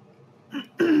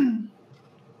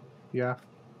 Yeah.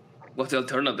 What's the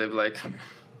alternative like?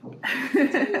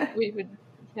 We would,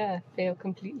 fail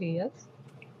completely, yes.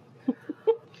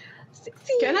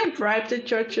 Can I bribe the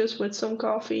judges with some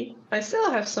coffee? I still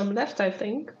have some left, I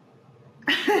think.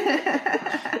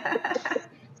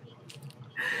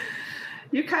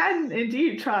 You can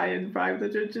indeed try and bribe the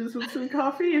judges with some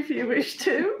coffee if you wish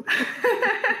to.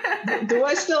 Do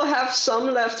I still have some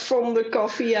left from the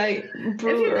coffee I brewed If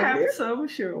you earlier? have some,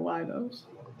 sure, why not?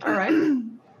 All right.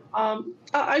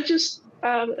 I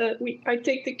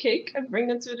take the cake and bring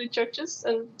it to the judges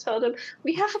and tell them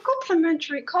we have a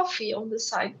complimentary coffee on the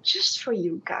side just for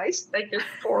you guys. They just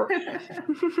pour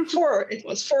four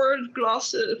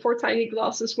tiny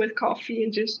glasses with coffee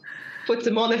and just put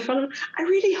them on in front of them. I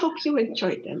really hope you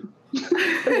enjoyed them.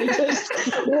 And I just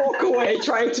walk away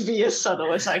trying to be as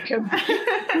subtle as I can be.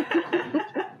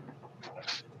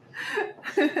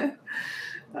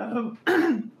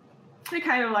 They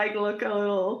kind of like look a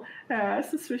little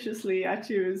suspiciously at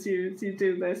you as you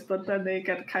do this, but then they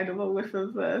get kind of a whiff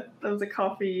of the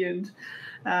coffee, and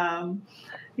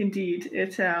indeed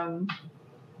it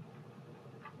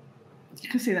you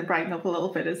can see them brighten up a little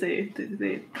bit as they get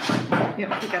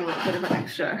a little bit of an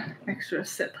extra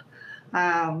sip.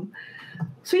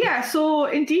 So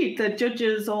indeed the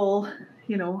judges all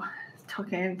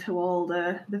tuck into all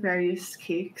the various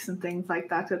cakes and things like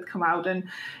that come out, and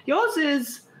yours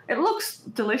it looks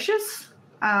delicious.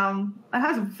 It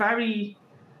has a very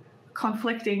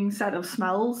conflicting set of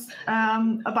smells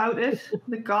about it.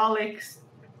 The garlic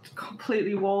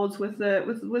completely wards with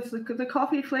the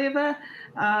coffee flavor,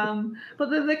 but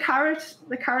the carrot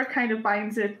kind of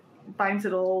binds it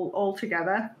all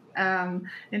together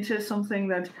into something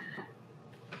that.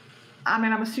 I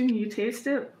mean, I'm assuming you taste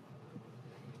it.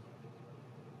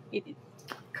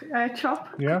 Chop?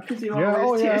 Yeah. Because you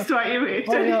always taste what you eat.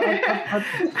 I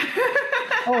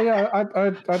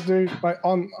do. Like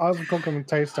as I'm cooking and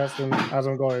taste testing as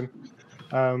I'm going.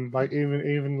 Like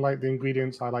even like the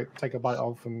ingredients, I like take a bite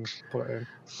of and put it in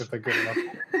if they're good enough.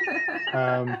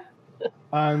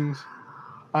 And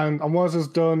once it's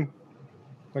done,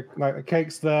 like the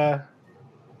cake's there,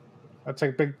 I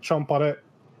take a big chomp on it.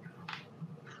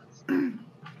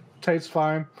 Tastes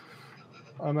fine,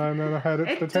 and then I head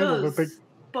it to the table with a big.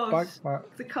 But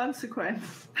the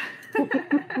consequence.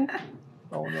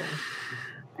 Oh no.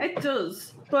 It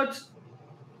does, but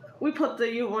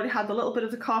you already had a little bit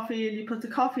of the coffee, and you put the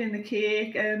coffee in the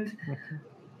cake, and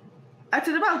it's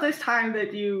at about this time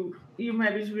that you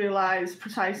maybe realise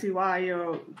precisely why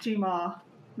your Gmar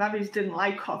maybe didn't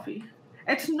like coffee.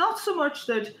 It's not so much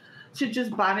that she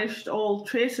just banished all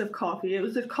trace of coffee, it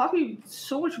was that coffee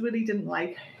so much really didn't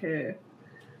like her.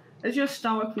 As your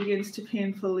stomach begins to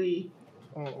painfully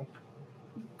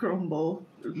grumble.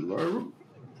 As you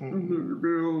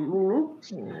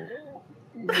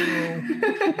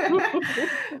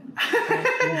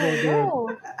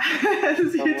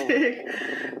take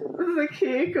the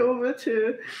cake over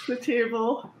to the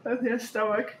table with your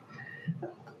stomach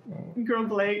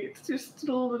grumbling, it's just a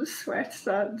little bit of sweat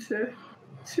starting to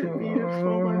bead and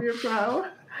form on your brow.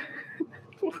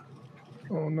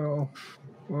 Oh no.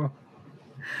 Well,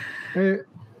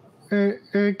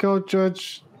 hey, go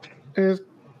judge. Is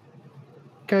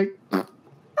cake.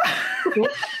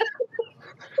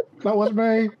 That was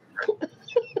me.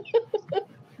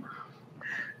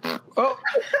 Oh.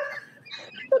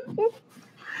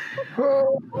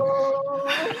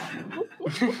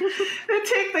 They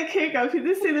take the cake out. You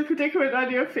just see the predicament on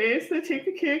your face. They take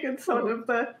the cake and sort of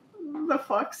the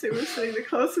fox who was sitting the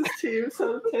closest to you,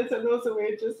 so it turns out those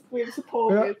away, just waves a paw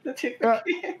with. They take the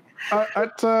cake. I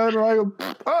turn and I go,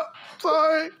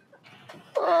 sorry.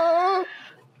 I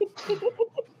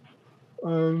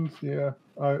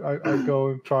go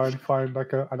and try and find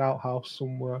like an outhouse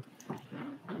somewhere.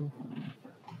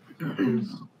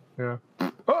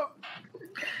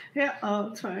 Yeah,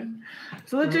 that's fine.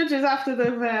 So the judges, after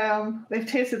they've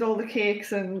tasted all the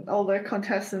cakes and all the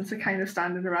contestants are kind of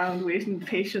standing around waiting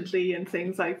patiently and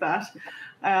things like that.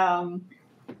 And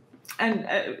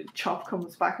Chop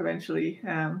comes back eventually,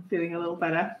 feeling a little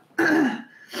better. And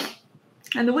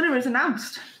the winner is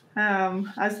announced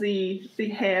as the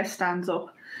hare stands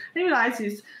up. And he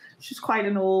realizes she's quite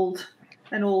an old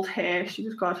hare.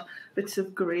 She's got bits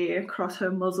of grey across her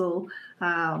muzzle,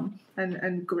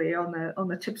 and grey on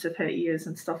the tips of her ears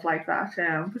and stuff like that.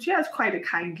 But she has quite a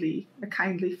kindly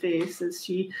face as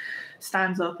she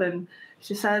stands up and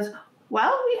she says,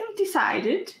 "Well, we have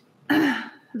decided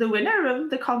the winner of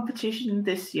the competition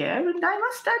this year, and I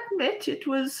must admit it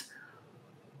was.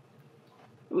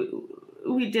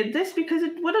 We did this because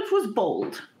it was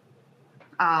bold.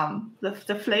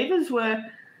 The flavors were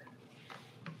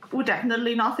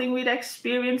definitely nothing we'd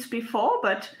experienced before,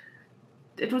 but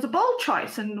it was a bold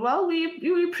choice, and well,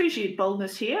 we appreciate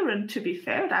boldness here. And to be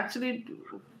fair, it actually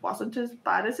wasn't as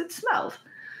bad as it smelled.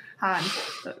 And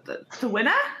the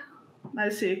winner,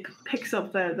 as she picks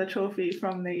up the trophy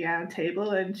from the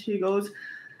table, and she goes,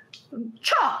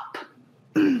 Chop.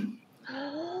 Good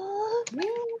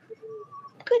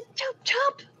job,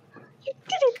 Chop. You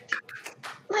did it.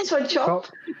 Nice one, Chop.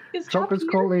 Chop is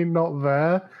currently not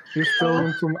there. He's still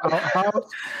in some outhouse.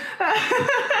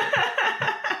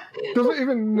 Doesn't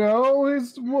even know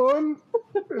he's won.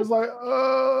 He's like,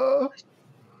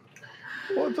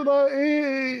 what did I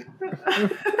eat?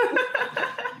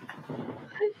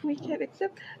 We can't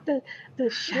accept the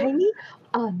shiny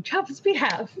on Chop's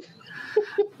behalf.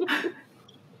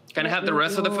 Can I have the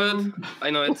rest of the food? I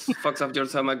know it fucks up your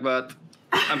stomach, but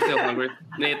I'm still hungry.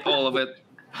 Need all of it.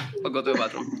 I'll go to the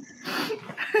bathroom.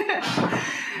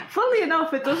 Funnily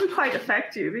enough, it doesn't quite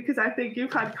affect you because I think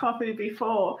you've had coffee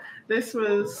before. This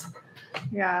is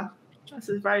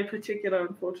very particular,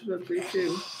 unfortunately,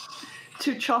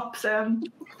 to Chop's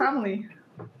family.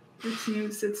 It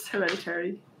seems it's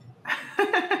hereditary.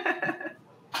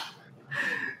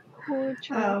 Poor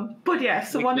Chop. But yeah,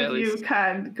 so one of you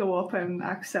can go up and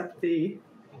accept the.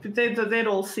 They'd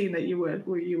all seen that you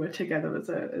were together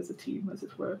as a team, as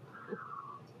it were.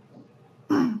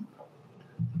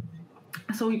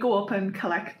 So we go up and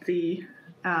collect the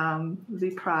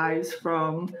prize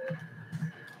from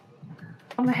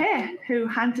the hare, who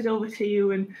hands it over to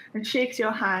you and shakes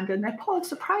your hand, and their paw is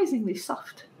surprisingly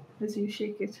soft as you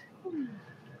shake it.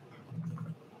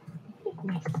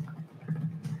 Nice.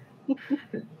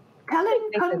 Tell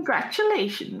him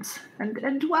congratulations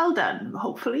and well done.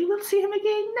 Hopefully we'll see him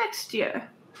again next year.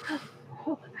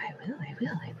 Oh, I will.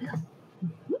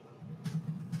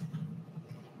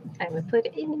 I will put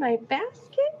it in my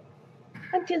basket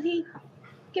until he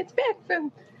gets back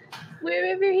from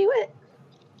wherever he went.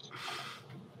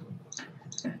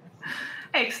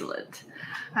 Excellent.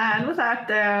 And with that,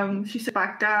 she sits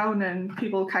back down and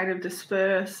people kind of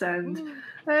disperse, and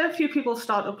a few people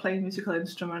start up playing musical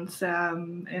instruments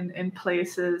in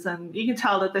places, and you can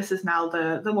tell that this is now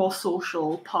the more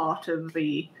social part of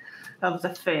the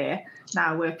fair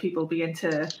now, where people begin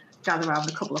to gather around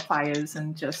a couple of fires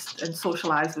and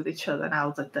socialize with each other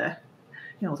now that the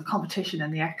competition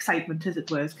and the excitement, as it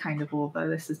were, is kind of over.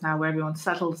 This is now where everyone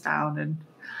settles down and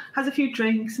has a few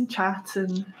drinks and chats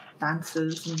and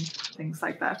dances and things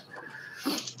like that.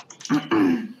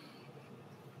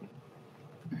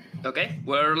 Okay,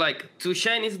 we're like 2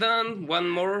 shinies done, 1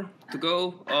 more to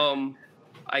go.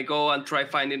 I go and try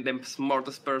finding the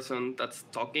smartest person that's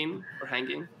talking or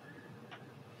hanging.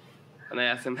 And I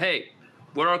ask him, hey,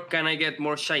 where can I get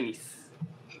more shinies?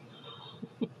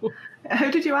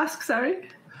 How did you ask, sorry?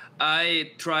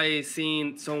 I try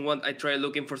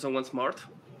looking for someone smart.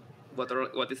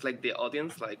 What is like the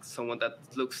audience, like someone that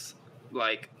looks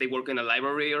like they work in a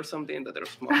library or something, that they're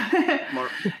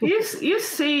smart. You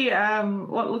see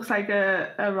what looks like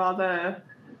a rather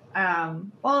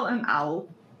an owl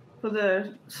with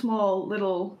a small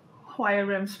little wire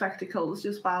rim spectacles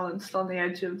just balanced on the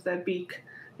edge of their beak.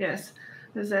 Yes,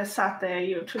 as they're sat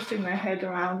there, twisting their head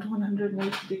around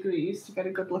 180 degrees to get a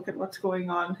good look at what's going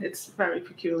on. It's very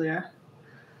peculiar.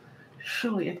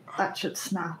 Surely that should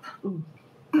snap. Ooh.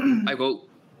 I go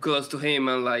close to him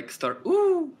and like start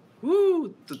ooh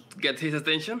to get his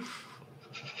attention.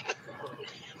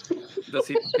 Does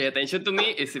he pay attention to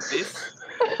me? Is it this?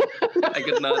 I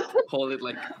could not hold it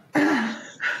like.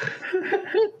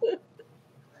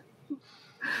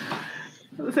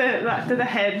 The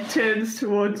head turns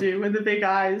towards you and the big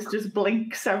eyes just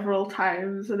blink several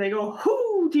times and they go,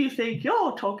 who do you think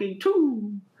you're talking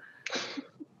to?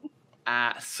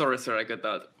 Sorry, sir, I could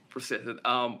not process it.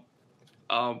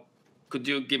 Could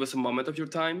you give us a moment of your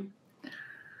time?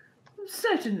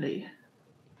 Certainly.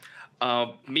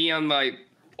 Me and my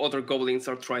other goblins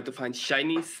are trying to find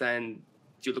shinies, and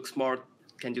you look smart.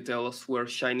 Can you tell us where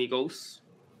shiny goes?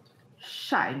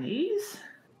 Shinies?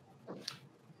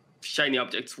 Shiny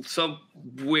objects. Some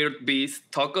weird beast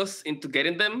talk us into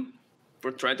getting them.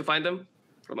 We're trying to find them.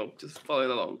 I don't know, just following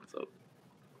along. So.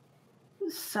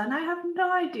 Son, I have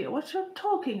no idea what you're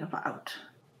talking about.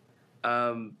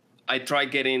 I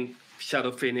tried getting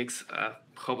Shadow Phoenix,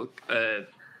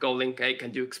 goblin.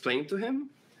 Can you explain to him?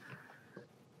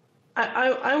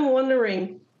 I'm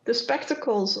wondering, the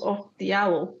spectacles of the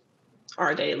owl,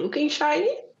 are they looking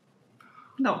shiny?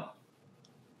 No.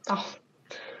 Oh.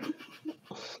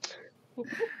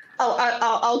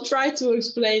 I'll try to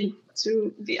explain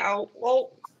to the owl.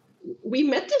 Well, we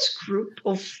met this group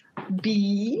of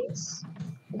bees.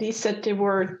 They said they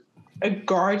were a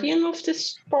guardian of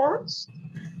this forest,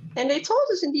 and they told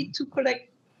us indeed to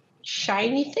collect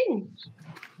shiny things,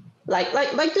 like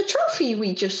the trophy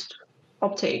we just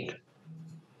obtained.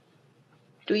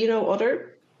 Do you know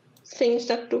other things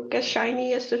that look as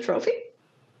shiny as the trophy?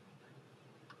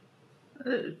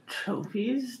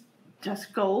 Trophies,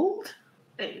 just gold.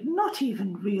 Not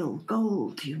even real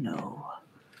gold, you know.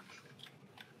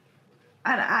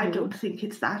 And I don't think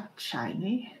it's that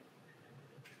shiny.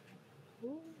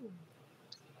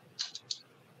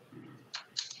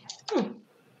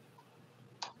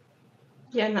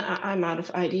 Yeah, no, I'm out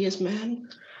of ideas, man.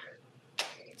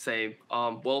 Same.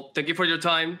 Well, thank you for your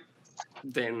time.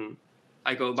 Then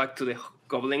I go back to the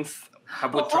goblins.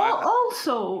 Have we tried?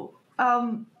 Also,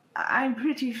 I'm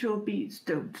pretty sure bees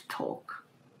don't talk.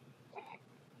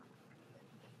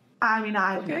 I mean,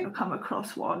 I've never come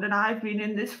across one, and I've been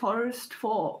in this forest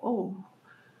for,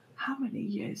 how many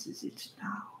years is it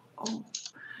now? Oh.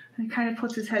 And he kind of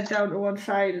puts his head down to one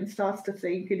side and starts to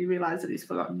think, and he realizes that he's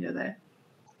forgotten you're there.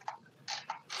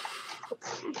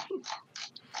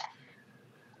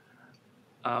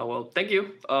 Well, thank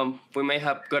you. We may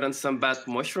have gotten some bad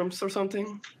mushrooms or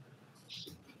something.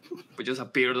 We just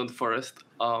appeared on the forest.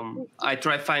 I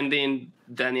tried finding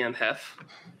Danny and Hef.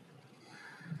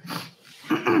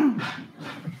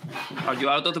 Are you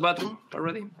out of the bathroom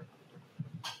already?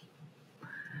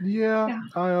 Yeah,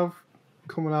 I have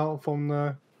coming out from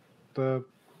the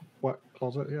wet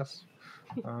closet, yes.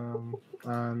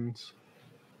 And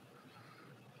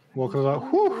walking out,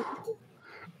 whew,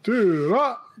 do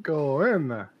not go in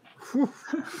there. Whew.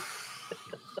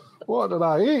 What did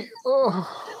I eat?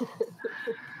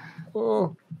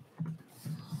 Oh,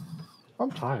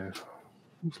 I'm tired.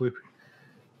 I'm sleepy.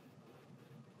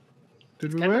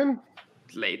 Did we win?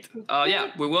 Late.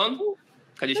 Yeah, we won.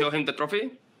 Can you show him the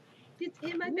trophy? It's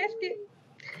in my basket.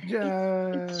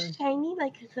 Yeah. It's shiny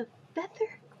like a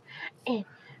feather. And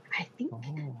I think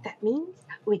that means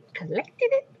we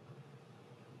collected it.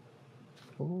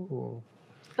 Oh.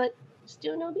 But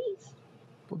still no bees.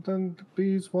 But then the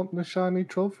bees want the shiny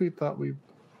trophy that we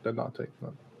did not take.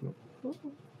 No.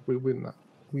 We win that.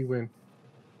 We win.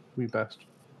 We best.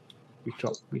 We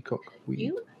chop. We cook.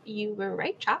 You were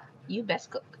right, Chop. You best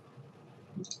cook.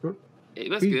 Good. It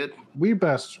was good. We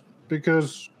best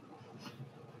because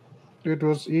it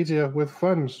was easier with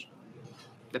friends.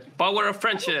 The power of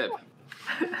friendship.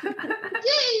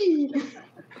 Yay!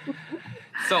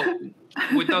 So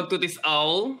we talked to this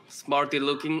owl,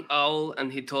 smarty-looking owl,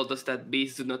 and he told us that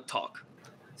bees do not talk.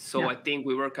 So I think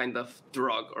we were kind of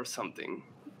drugged or something,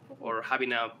 or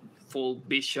having a full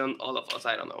vision, all of us.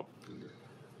 I don't know.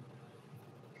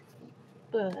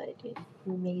 But it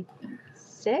made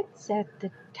sense at the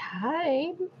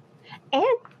time.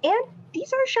 And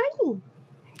these are shiny.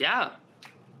 Yeah.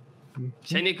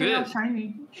 Shiny They are good.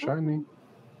 shiny. Shiny.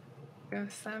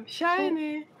 Yes, I'm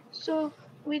shiny. So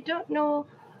we don't know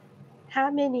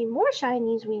how many more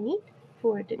shinies we need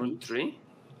for the Or bees. 3?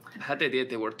 I had the idea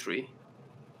there were 3.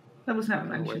 That was never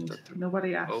Oh, wait, mentioned. that's-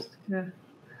 Nobody asked. Oh. Yeah.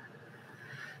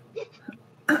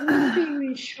 Maybe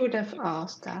we should have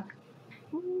asked that.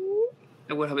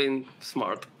 That would have been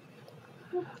smart.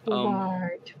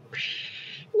 Smart.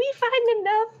 We find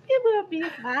enough. It will be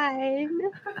fine.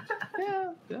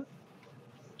 Yeah.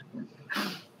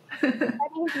 That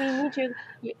means we need to.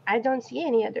 I don't see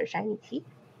any other shiny teeth,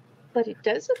 but it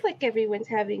does look like everyone's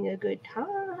having a good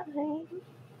time.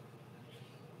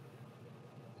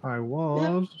 I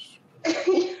was.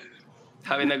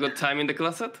 Having a good time in the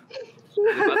closet?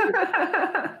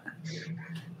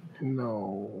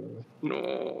 No.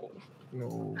 No.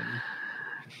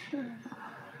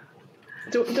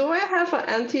 Do I have an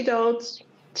antidote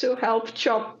to help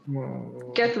Chop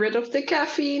No. get rid of the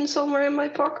caffeine somewhere in my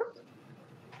pocket?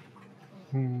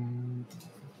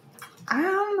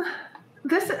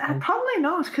 This probably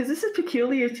not, because this is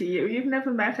peculiar to you. You've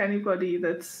never met anybody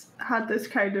that's had this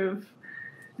kind of.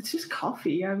 It's just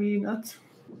coffee. I mean, that's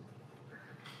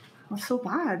so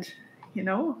bad, you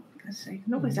know. It's like,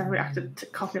 nobody's ever reacted to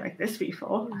coffee like this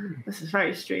before. This is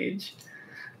very strange.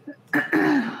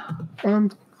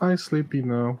 And I sleepy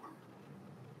now.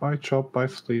 I chop, I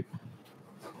sleep.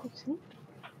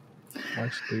 I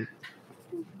sleep.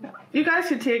 You guys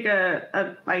could take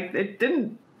a like. It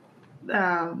didn't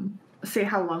say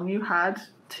how long you had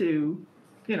to.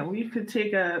 You know, you could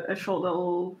take a short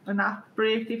little nap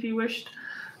break if you wished,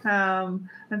 and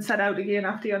set out again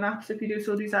after your naps if you do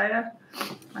so desire.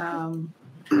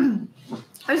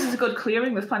 This is a good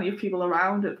clearing. There's plenty of people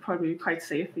around. It'd probably be quite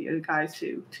safe for you guys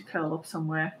to curl up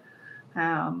somewhere,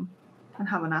 and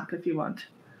have a nap if you want.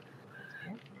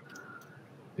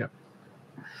 Yep.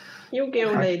 You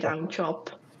go lay down, Chop.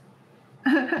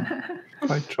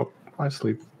 I chop, I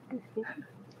sleep.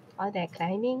 all that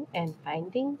climbing and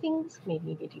finding things made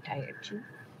me really tired too.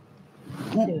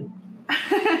 So,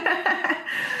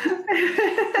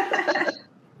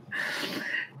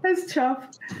 As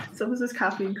Chop suffers his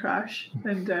caffeine crash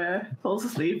and falls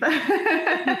asleep.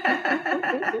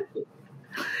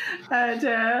 And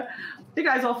you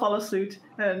guys all follow suit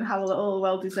and have a little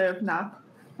well-deserved nap.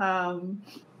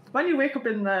 When you wake up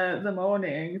in the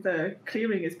morning, the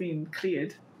clearing has been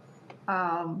cleared.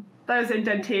 There's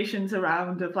indentations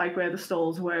around of like where the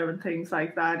stalls were and things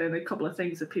like that, and a couple of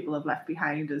things that people have left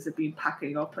behind as they've been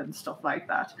packing up and stuff like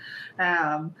that.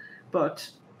 But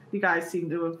you guys seem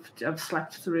to have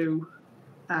slept through,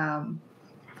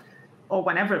 or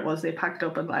whenever it was they packed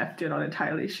up and left. You're not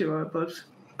entirely sure, but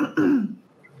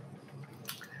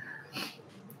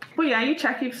but yeah, you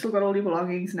check you've still got all your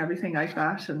belongings and everything like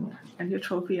that, and your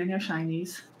trophy and your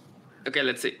shinies. Okay,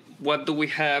 let's see. What do we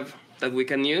have that we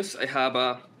can use? I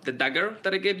have the dagger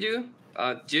that I gave you,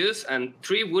 juice, and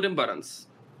 3 wooden buttons.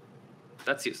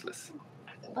 That's useless.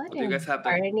 what Do you guys have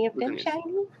are them? any of We them can use.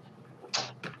 shiny?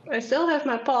 I still have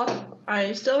my pot.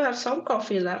 I still have some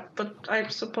coffee left, but I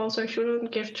suppose I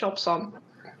shouldn't give Chop some.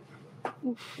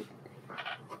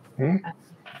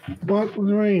 What do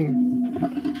you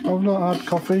mean? I've not had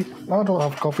coffee. I don't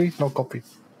have coffee. No coffee.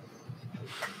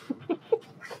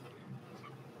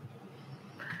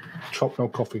 Chop, no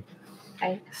coffee.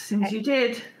 Since you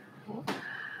did.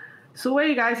 So where are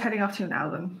you guys heading off to now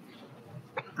then?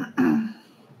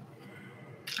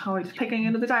 Are we just picking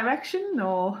another direction,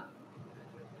 or?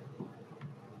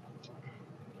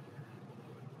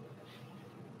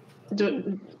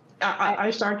 I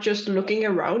start just looking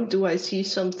around. Do I see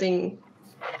something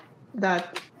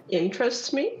that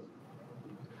interests me?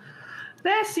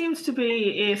 There seems to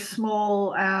be a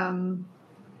small,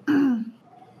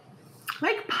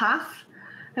 like path,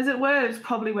 as it were. It's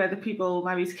probably where the people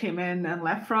maybe came in and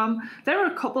left from. There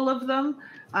are a couple of them,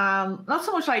 not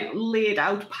so much like laid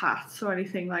out paths or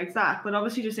anything like that, but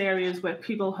obviously just areas where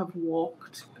people have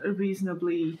walked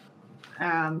reasonably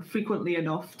frequently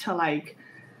enough to like,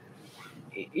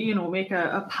 you know, make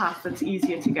a path that's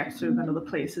easier to get through than other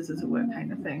places, as it were,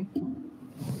 kind of thing.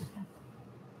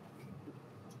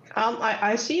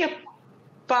 I see a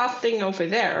path thing over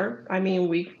there. I mean,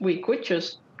 we could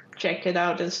just check it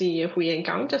out and see if we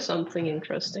encounter something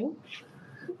interesting.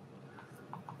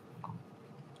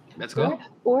 Let's go.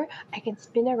 Or I can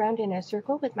spin around in a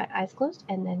circle with my eyes closed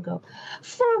and then go,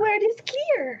 forward is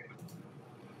clear.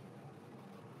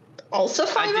 Also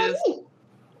fine on just- me.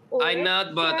 I Or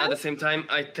nod, but at the down. same time,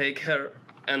 I take her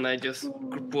and I just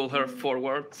pull her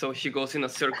forward, so she goes in a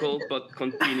circle but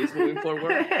continues moving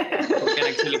forward. So we can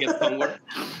actually get somewhere.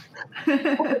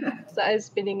 So I'm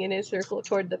spinning in a circle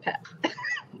toward the path.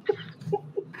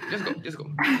 Just go.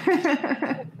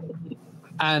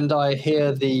 And I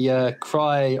hear the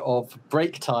cry of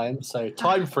break time, so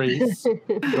time freeze.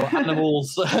 Your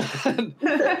animals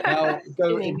now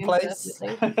go Spinning in and place.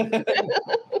 stuff,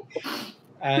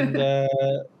 And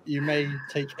you may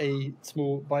take a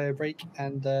small bio break,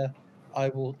 and I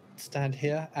will stand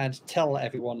here and tell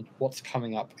everyone what's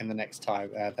coming up in the next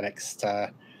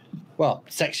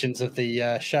sections of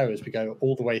the show as we go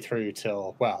all the way through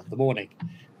till, the morning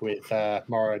with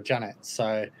Mara and Janet.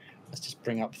 So let's just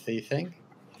bring up the thing.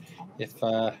 If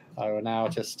I will now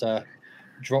just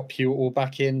drop you all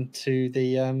back into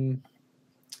the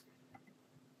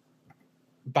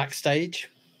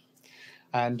backstage.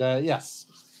 And yes,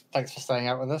 thanks for staying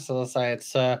out with us. As I say,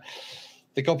 it's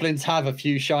the goblins have a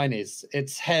few shinies.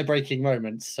 It's hair-breaking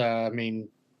moments. I mean,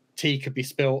 tea could be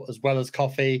spilt as well as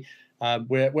coffee.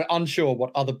 We're unsure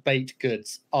what other baked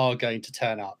goods are going to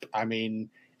turn up. I mean,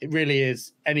 it really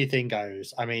is anything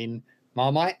goes. I mean,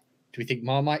 Marmite. Do we think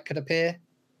Marmite could appear?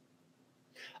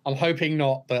 I'm hoping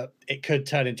not, but it could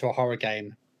turn into a horror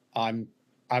game. I'm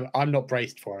not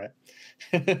braced for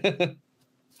it.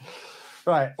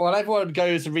 Right. Well, everyone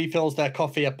goes and refills their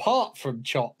coffee apart from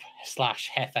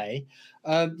Chop/Hefe.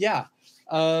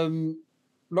 Lawrence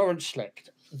Schlicht.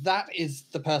 That is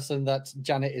the person that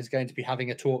Janet is going to be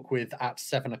having a talk with at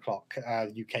 7 o'clock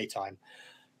UK time.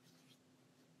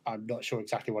 I'm not sure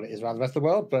exactly what it is around the rest of the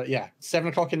world, but yeah, 7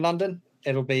 o'clock in London.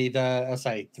 It'll be the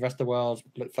rest of the world.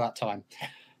 Look for that time.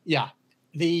 Yeah.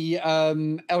 The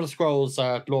Elder Scrolls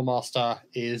Lawmaster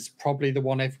is probably the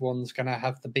one everyone's going to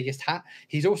have the biggest hat.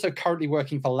 He's also currently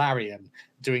working for Larian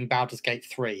doing Baldur's Gate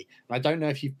 3. And I don't know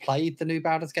if you've played the new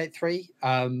Baldur's Gate 3.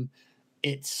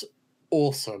 It's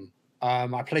awesome.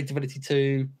 I played Divinity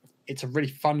 2. It's a really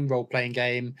fun role-playing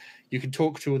game. You can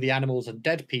talk to all the animals and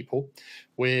dead people,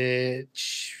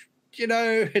 which,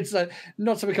 it's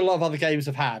not something a lot of other games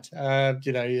have had.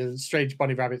 Strange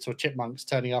bunny rabbits or chipmunks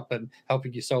turning up and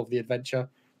helping you solve the adventure.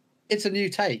 it's a new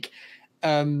take.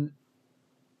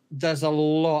 There's a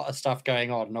lot of stuff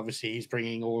going on, and obviously he's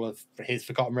bringing all of his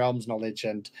Forgotten Realms knowledge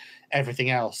and everything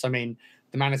else. I mean,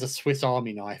 the man is a Swiss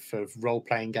Army knife of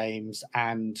role-playing games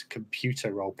and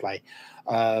computer roleplay.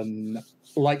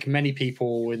 Like many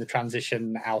people in the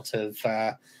transition out of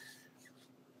the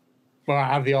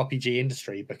RPG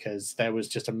industry, because there was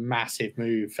just a massive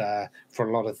move for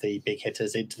a lot of the big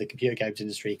hitters into the computer games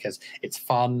industry, because it's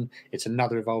fun, it's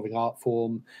another evolving art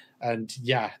form, and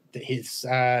yeah, his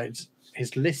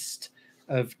list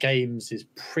of games is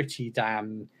pretty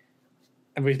damn,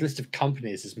 and his list of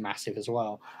companies is massive as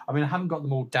well. I mean, I haven't got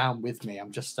them all down with me.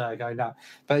 I'm just going down.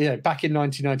 But yeah, back in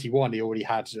 1991, he already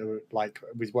had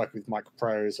was working with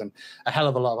Microprose and a hell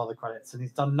of a lot of other credits, and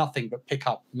he's done nothing but pick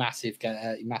up massive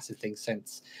things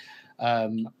since.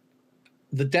 The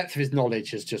depth of his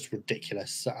knowledge is just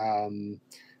ridiculous. As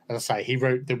I say, he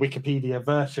wrote the Wikipedia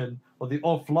version, or the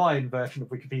offline version of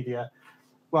Wikipedia.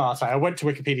 Well, I went to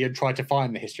Wikipedia and tried to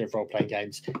find the history of role-playing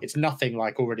games. It's nothing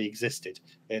like already existed.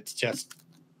 It's just,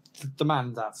 the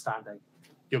man's outstanding.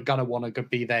 You're going to want to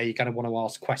be there. You're going to want to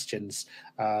ask questions.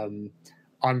 I'm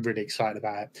really excited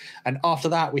about it. And after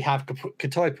that, we have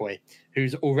Katoipoi,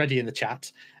 who's already in the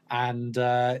chat. And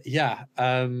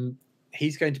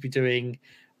he's going to be doing,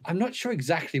 I'm not sure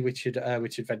exactly which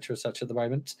adventure as such at the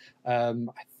moment. I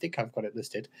think I've got it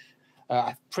listed.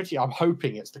 I'm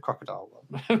hoping it's the crocodile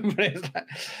one,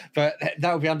 but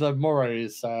that will be under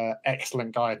Morrow's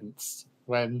excellent guidance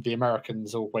when the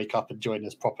Americans all wake up and join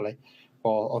us properly.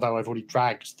 Although I've already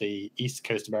dragged the East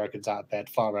Coast Americans out of bed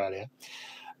far earlier.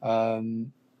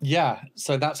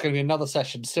 So that's going to be another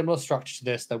session, similar structure to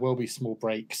this. There will be small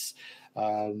breaks,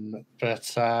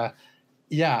 that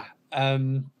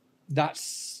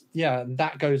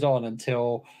goes on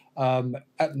until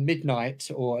at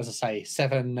midnight, or as I say,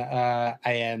 7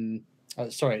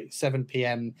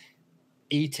 p.m.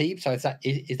 ET. So is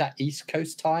that East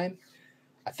Coast time?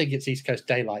 I think it's East Coast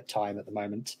Daylight Time at the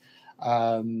moment.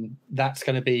 That's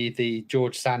going to be the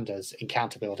George Sanders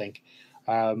encounter building,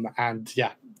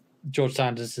 George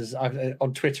Sanders is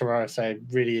on Twitter. I say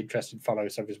really interested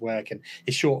follows of his work and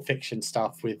his short fiction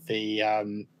stuff with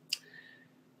the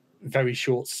very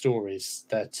short stories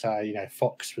that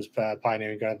Fox was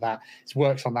pioneering. Going that his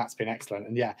works on that's been excellent,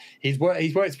 and he's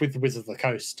worked with the Wizards of the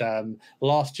Coast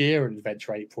last year in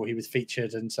Adventure April. He was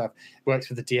featured and stuff. Works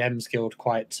with the DMs Guild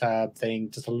quite thing.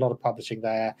 Does a lot of publishing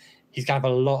there. He's got a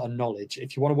lot of knowledge.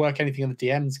 If you want to work anything in the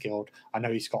DMs Guild, I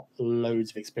know he's got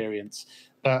loads of experience.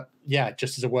 But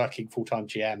just as a working full-time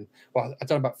GM, well, I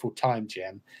don't know about full-time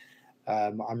GM.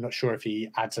 I'm not sure if he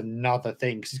adds another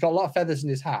thing because he's got a lot of feathers in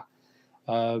his hat.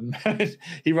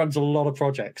 He runs a lot of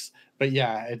projects, but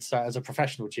it's as a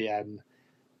professional GM,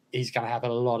 he's going to have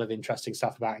a lot of interesting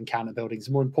stuff about encounter buildings.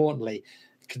 More importantly,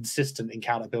 consistent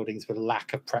encounter buildings with a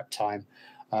lack of prep time,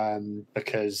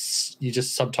 because you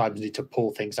just sometimes need to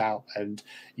pull things out. And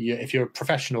if you're a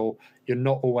professional, you're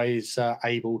not always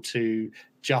able to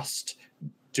just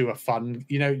do a fun,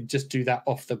 just do that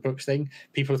off the books thing.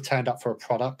 People have turned up for a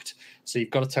product, so you've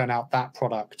got to turn out that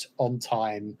product on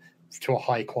time to a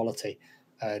high quality.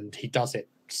 And he does it,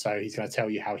 so he's going to tell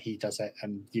you how he does it,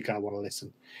 and you're going to want to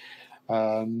listen.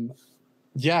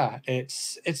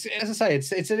 It's as I say,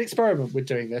 it's an experiment with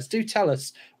doing this. Do tell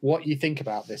us what you think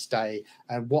about this day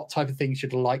and what type of things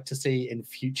you'd like to see in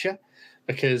future,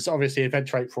 because obviously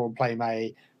Adventure April and Play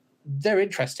May, they're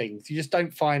interesting. You just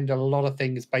don't find a lot of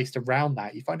things based around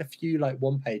that. You find a few like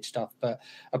one-page stuff, but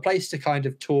a place to kind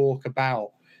of talk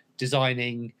about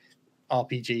designing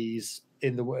RPGs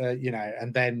in the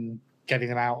and then getting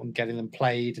them out and getting them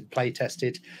played and play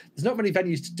tested. There's not many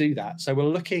venues to do that, so we're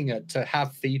looking to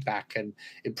have feedback and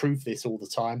improve this all the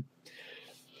time.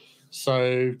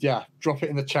 So drop it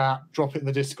in the chat, drop it in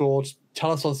the Discord,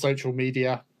 tell us on social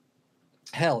media.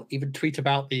 Hell, even tweet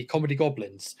about the comedy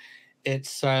goblins.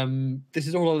 It's this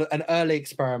is all an early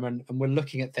experiment, and we're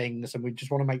looking at things, and we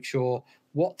just want to make sure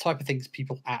what type of things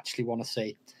people actually want to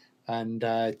see. And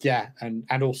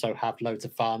and also have loads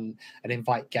of fun and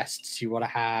invite guests you want to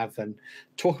have and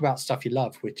talk about stuff you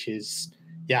love, which is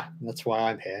that's why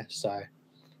I'm here. So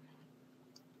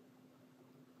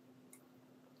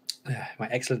my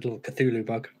excellent little Cthulhu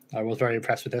mug. I was very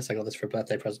impressed with this. I got this for a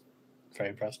birthday present.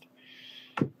 Very impressed.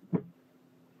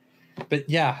 But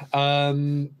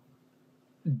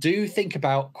do think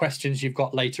about questions you've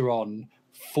got later on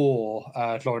for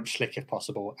Lawrence Schlick if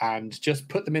possible, and just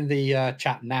put them in the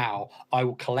chat now. I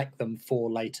will collect them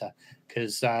for later,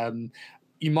 because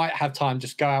you might have time.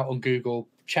 Just go out on Google,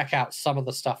 check out some of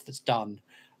the stuff that's done,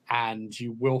 and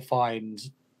you will find,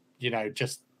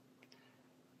 just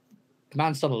the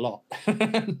man's done a lot.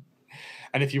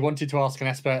 And if you wanted to ask an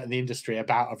expert in the industry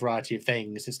about a variety of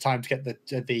things, it's time to get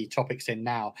the topics in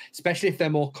now, especially if they're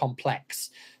more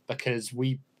complex, because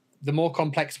the more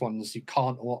complex ones you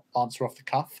can't answer off the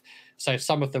cuff. So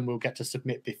some of them we'll get to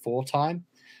submit before time.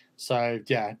 So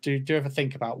yeah, do ever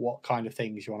think about what kind of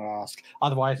things you want to ask.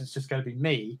 Otherwise, it's just going to be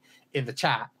me in the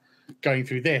chat going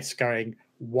through this, going,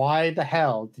 why the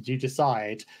hell did you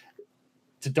decide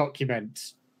to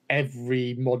document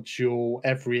every module,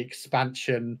 every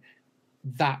expansion?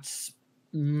 That's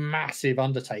massive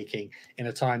undertaking in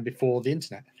a time before the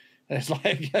internet. It's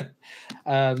like,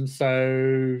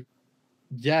 so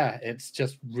yeah, it's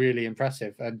just really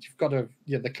impressive, and you've got to,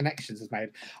 the connections is made.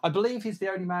 I believe he's the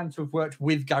only man to have worked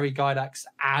with Gary Gygax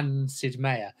and Sid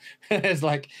Meier. It's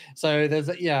like, so there's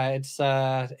it's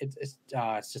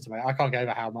just amazing. I can't go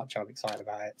over how much I'm excited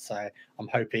about it. So I'm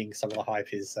hoping some of the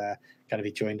hype is going to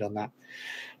be joined on that.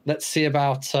 Let's see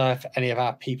about if any of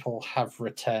our people have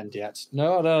returned yet.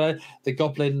 No. The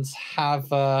goblins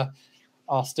are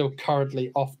still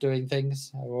currently off doing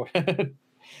things.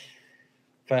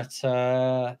 But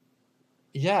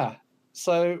yeah,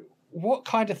 so what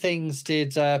kind of things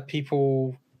did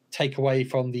people take away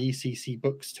from the ECC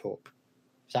books talk?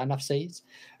 Is that enough C's?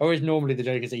 Or is normally the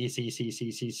joke is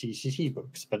ECC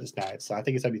books, but it's no, I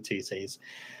think it's only 2 C's.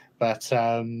 But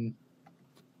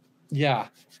yeah,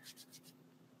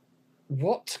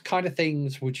 what kind of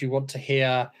things would you want to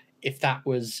hear if that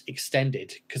was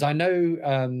extended? Because I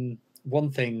know one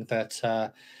thing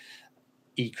that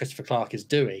Christopher Clark is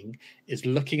doing is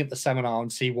looking at the seminar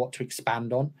and see what to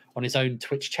expand on his own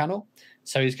Twitch channel.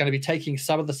 So he's going to be taking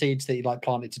some of the seeds that he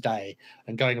planted today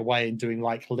and going away and doing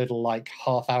little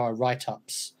half-hour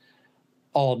write-ups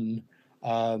on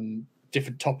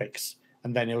different topics,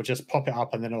 and then he'll just pop it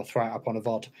up and then he'll throw it up on a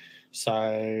VOD.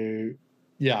 So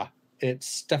yeah,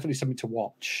 it's definitely something to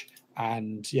watch,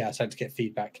 and yeah, so to get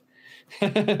feedback.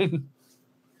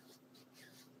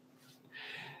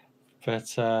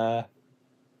 But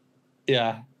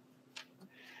yeah,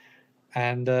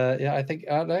 and yeah, I think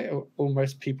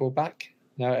almost people back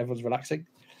now. Everyone's relaxing.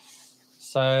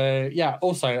 So yeah,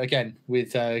 also again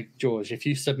with George, if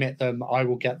you submit them, I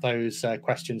will get those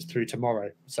questions through tomorrow.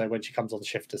 So when she comes on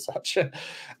shift as such,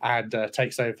 and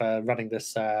takes over running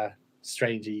this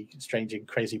strange and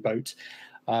crazy boat.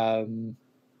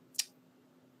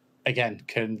 Again,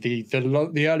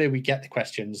 the earlier we get the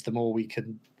questions, the more we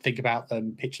can think about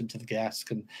them, pitch them to the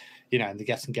guest, and and the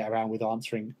guest can get around with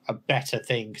answering a better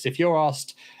thing. Because if you're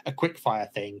asked a quick fire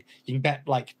thing, you can bet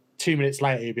 2 minutes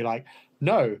later you'll be like,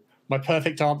 no, my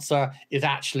perfect answer is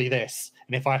actually this.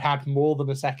 And if I'd had more than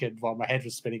a second while my head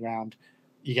was spinning around,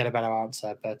 you get a better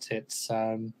answer. But it's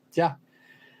yeah.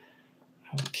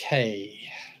 Okay,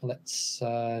 let's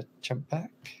jump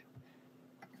back.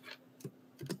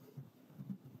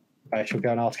 I shall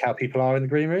go and ask how people are in the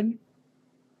green room.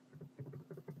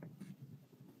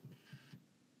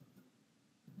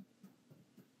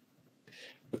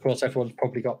 Of course, everyone's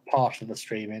probably got part of the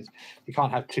stream in. You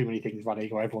can't have too many things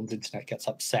running or everyone's internet gets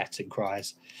upset and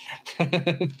cries.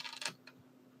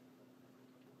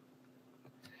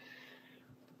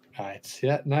 Right,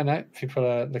 yeah, no. People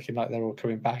are looking like they're all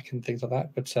coming back and things like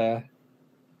that. But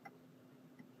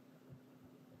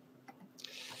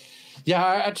yeah,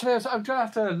 actually, I'm going to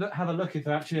have to have a look if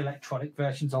they're actually electronic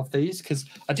versions of these, because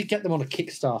I did get them on a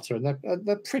Kickstarter, and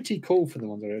they're pretty cool for the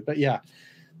ones that are. But yeah,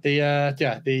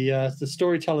 the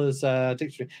Storyteller's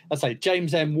Dictionary. I'd say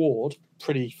James M. Ward,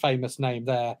 pretty famous name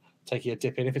there, taking a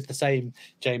dip in. If it's the same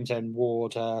James M.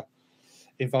 Ward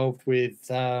involved with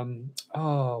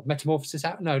Metamorphosis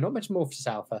Alpha. No, not Metamorphosis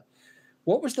Alpha.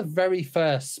 What was the very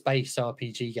first space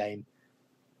RPG game?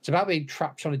 It's about being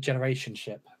trapped on a generation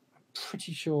ship.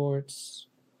 Pretty sure it's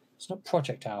not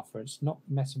Project Alpha, it's not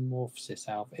Metamorphosis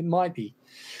Alpha, it might be,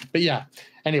 but yeah,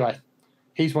 anyway,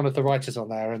 he's one of the writers on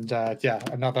there, and yeah,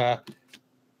 another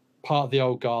part of the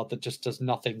old guard that just does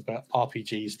nothing but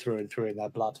RPGs through and through in their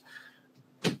blood.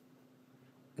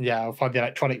 Yeah, I'll find the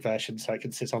electronic version so it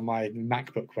can sit on my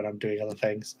MacBook when I'm doing other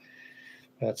things,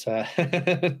 but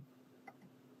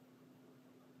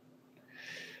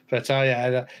But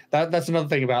yeah, that's another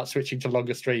thing about switching to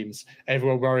longer streams.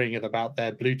 Everyone worrying about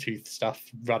their Bluetooth stuff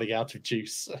running out of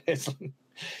juice. I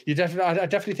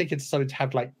definitely think it's something to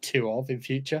have 2 of in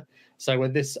future. So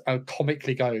when this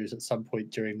comically goes at some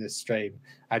point during this stream,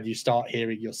 and you start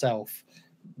hearing yourself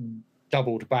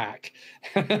doubled back,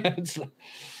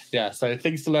 yeah. So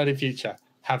things to learn in future: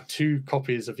 have 2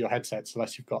 copies of your headsets,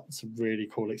 unless you've got some really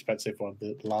cool, expensive one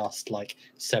that last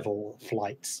several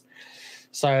flights.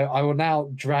 So I will now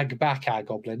drag back our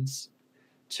goblins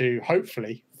to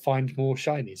hopefully find more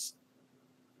shinies.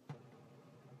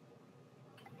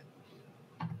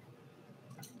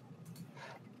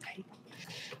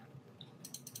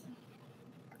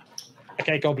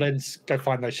 Okay, goblins, go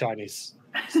find those shinies.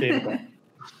 See you in a bit.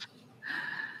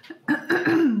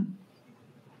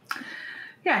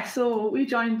 Yeah, so we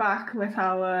join back with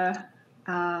our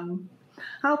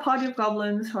party of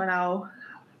goblins who are now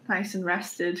nice and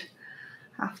rested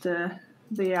after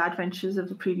the adventures of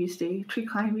the previous day, tree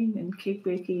climbing and cake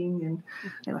baking, and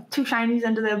they have 2 shinies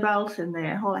under their belt, and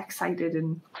they're all excited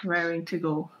and raring to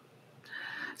go.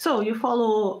 So you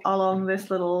follow along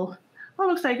this little, what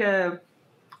looks like an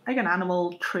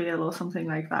animal trail or something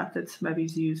like that. That's maybe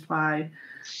used by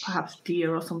perhaps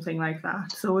deer or something like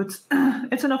that. So it's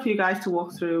it's enough for you guys to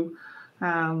walk through,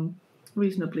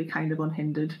 reasonably kind of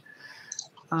unhindered.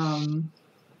 And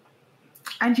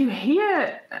you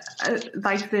hear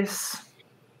like this.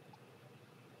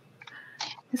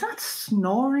 Is that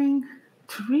snoring?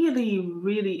 It's really,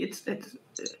 really. It's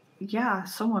yeah.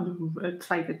 Someone. It's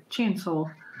like a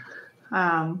chainsaw.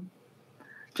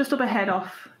 Just up ahead,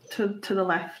 off to the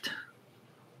left.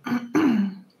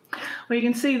 Well, you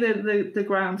can see the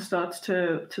ground starts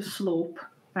to slope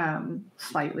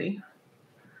slightly.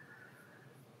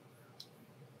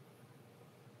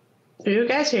 Do you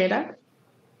guys hear that?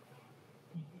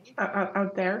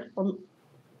 Out there?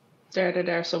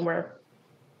 There somewhere.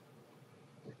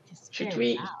 Should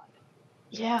we? Loud.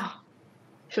 Yeah.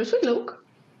 Should we look?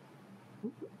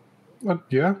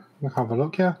 Yeah, we'll have a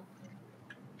look, yeah.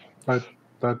 I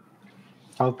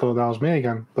thought that was me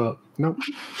again, but nope.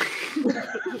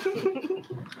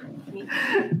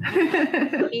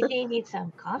 Maybe they need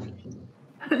some coffee.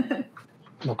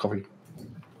 No coffee.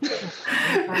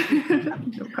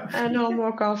 And no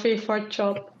more coffee for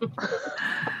Chop. So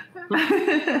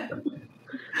I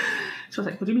was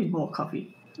like, what do you mean more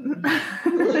coffee?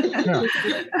 Yeah.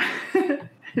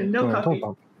 No coffee.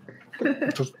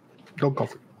 Just no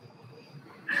coffee.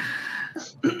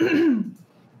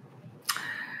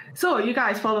 So you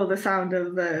guys follow the sound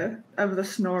of the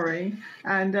snoring,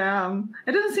 and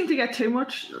it doesn't seem to get too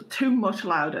much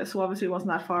louder. So obviously it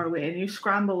wasn't that far away, and you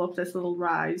scramble up this little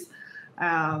rise,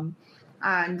 and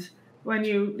when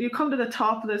you come to the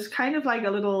top, there's kind of like a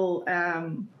little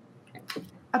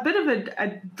a bit of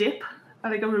a dip,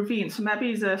 like a ravine. So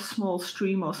maybe it's a small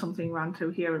stream or something ran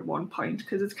through here at one point,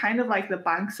 because it's kind of like the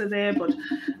banks are there, but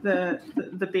the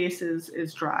base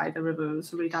is dry. The river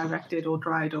was redirected or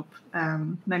dried up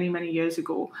many years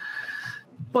ago.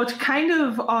 But kind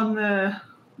of on the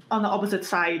opposite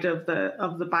side of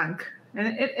the bank,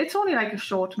 and it's only like a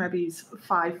short, maybe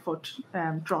 5 foot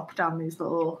drop down these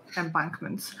little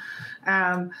embankments.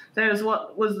 There's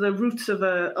what was the roots of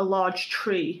a large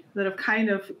tree that have kind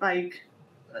of like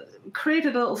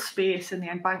created a little space in the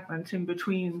embankment in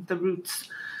between the roots,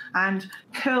 and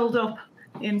curled up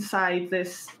inside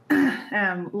this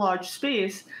large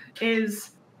space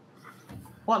is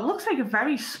what looks like a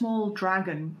very small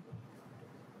dragon.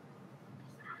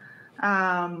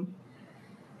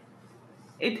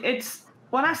 It's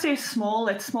when I say small,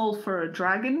 it's small for a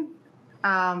dragon.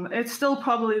 It's still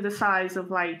probably the size of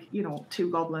 2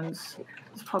 goblins.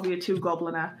 It's probably a 2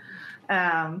 gobliner.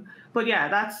 But yeah,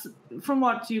 that's from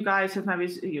what you guys have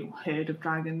maybe heard of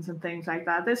dragons and things like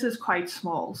that. This is quite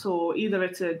small, so either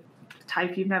it's a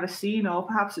type you've never seen, or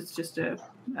perhaps it's just a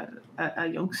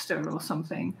youngster or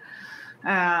something.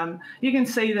 You can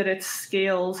see that its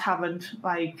scales haven't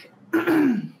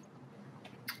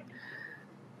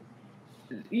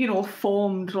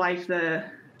formed like the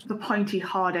pointy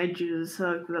hard edges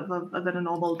that a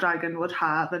normal dragon would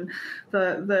have, and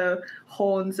the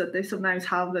horns that they sometimes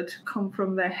have that come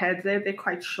from their head, they're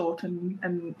quite short and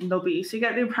nubby. So you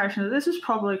get the impression that this is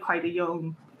probably quite a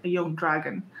young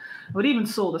dragon. But even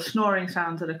so, the snoring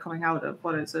sounds that are coming out of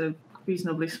what is a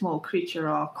reasonably small creature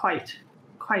are quite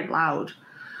loud.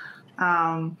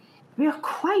 We are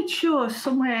quite sure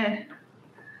somewhere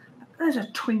there's a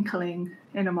twinkling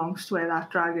in amongst where that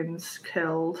dragon's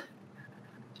killed.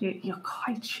 You're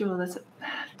quite sure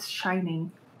it's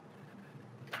shining.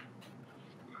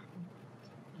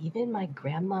 Even my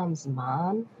grandmom's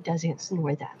mom doesn't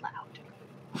snore that loud.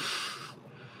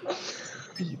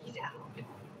 Really loud.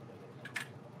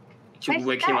 Should we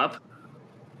wake him up?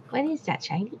 What is that,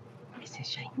 shiny? Is it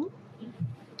shiny?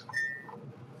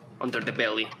 Under the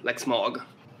belly, like Smog.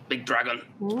 Big dragon.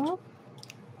 Hmm?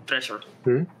 Treasure.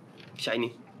 Hmm?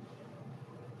 Shiny.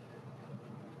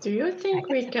 Do you think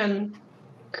we can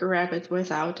grab it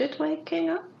without it waking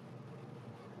up?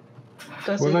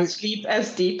 Does it sleep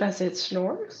as deep as it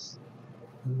snores?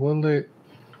 Will it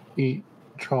eat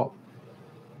Chop?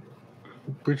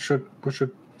 We should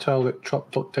tell it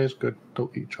Chop don't taste good.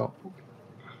 Don't eat Chop.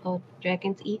 Oh,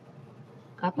 dragons eat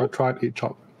I goblins? tried to eat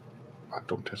Chop. I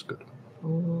don't taste good.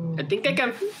 Ooh. I think I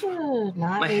can.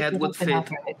 Not My head would fit.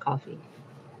 Coffee.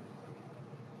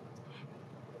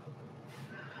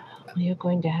 You're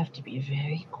going to have to be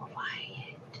very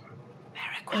quiet.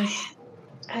 Very quiet.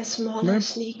 As small Maybe- and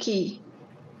sneaky.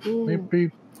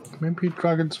 Maybe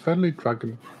dragon's friendly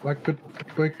dragon. I could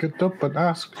wake it up and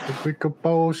ask if we could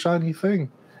borrow a shiny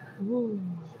thing.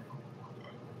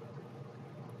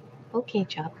 Okay,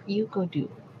 Chop, you go do.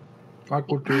 I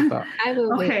could do that. I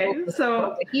will wait Okay,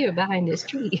 over here behind this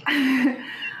tree.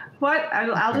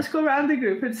 I'll just go around the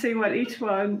group and see what each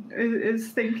one is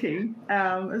thinking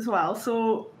as well.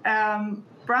 So,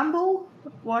 Bramble,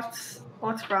 what's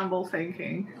Bramble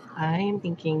thinking? I am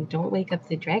thinking, don't wake up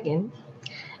the dragon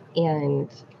and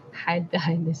hide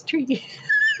behind this tree.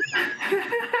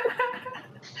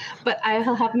 But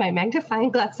I'll have my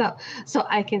magnifying glass up so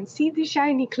I can see the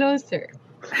shiny closer.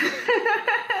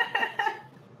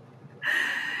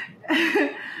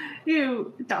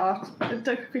 You duck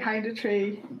behind a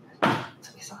tree.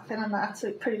 Tuck yourself in on that,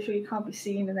 so pretty sure you can't be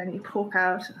seen, and then you poke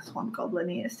out. There's one goblin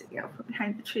here sticking out from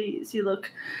behind the trees. You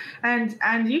look, and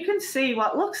you can see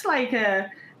what looks like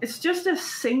it's just a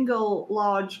single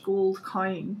large gold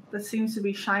coin that seems to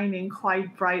be shining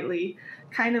quite brightly,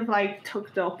 kind of like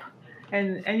tucked up.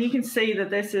 And you can see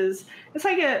that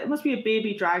it must be a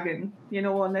baby dragon,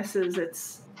 and this is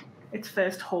its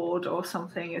first hoard or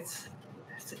something. It's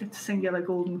a singular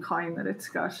golden coin that it's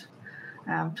got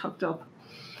tucked up.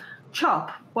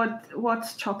 Chop,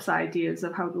 what's Chop's ideas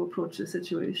of how to approach the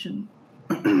situation?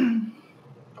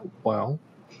 Well,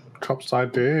 Chop's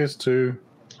idea is to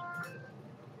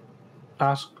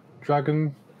ask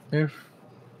Dragon if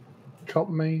Chop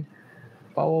may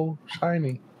borrow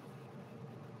shiny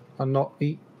and not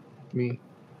eat me,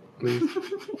 please.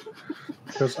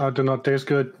 Because I do not taste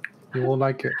good. You won't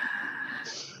like it.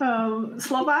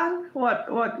 Slovan, what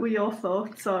were your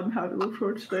thoughts on how to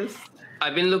approach this?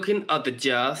 I've been looking at the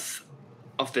jaws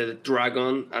of the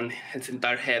dragon and its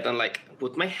entire head, and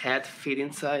would my head fit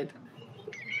inside?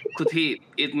 Could he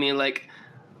eat me?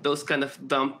 Those kind of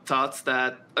dumb thoughts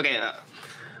that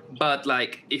but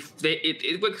if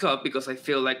it wakes up, because I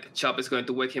feel like Chop is going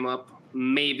to wake him up,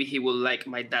 maybe he will like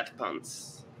my dad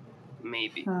puns.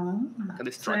 Maybe. Can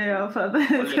distract him. For the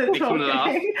Make him laugh.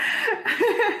 talking.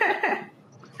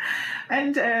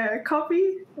 And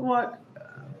Copy, what?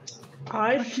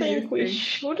 I do you think we think?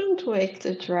 shouldn't wake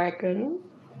the dragon.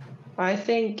 I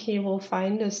think he will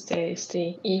find us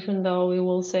tasty, even though we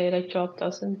will say that Chop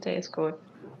doesn't taste good.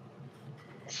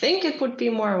 I think it would be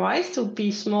more wise to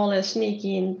be small and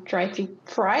sneaky and try to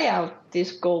pry out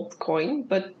this gold coin.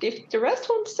 But if the rest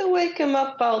wants to wake him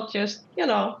up, I'll just,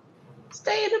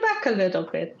 stay in the back a little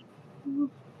bit.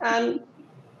 And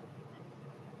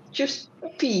just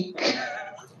peek.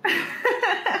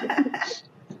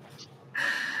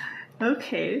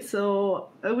 Okay, so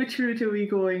which route are we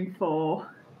going for?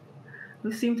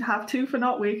 We seem to have 2 for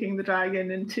not waking the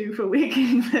dragon and 2 for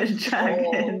waking the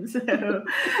dragon. So.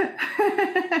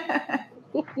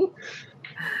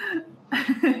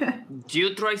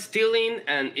 You try stealing,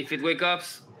 and if it wakes up,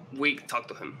 we talk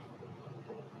to him.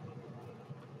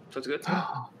 Sounds good?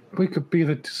 We could be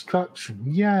the distraction.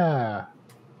 Yeah.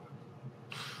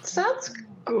 Sounds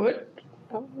good.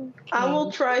 I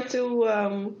will try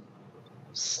to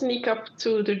sneak up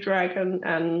to the dragon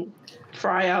and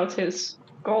pry out his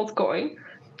gold coin,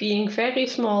 being very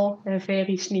small and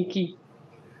very sneaky.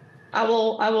 I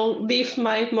will leave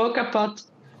my mocha pot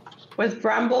with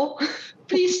Bramble.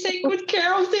 Please take good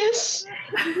care of this.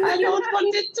 I don't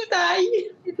want it to die.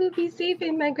 It will be safe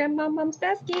in my grandmom's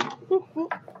basket.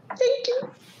 Thank you.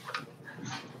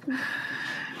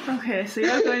 Okay, so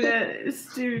you're going to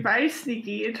do very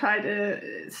sneaky and try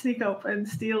to sneak up and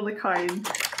steal the coin,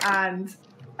 and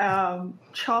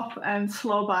Chop and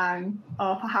Slowbang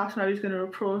are perhaps now he's going to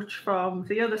approach from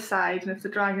the other side, and if the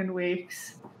dragon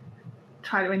wakes,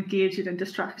 try to engage it and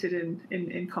distract it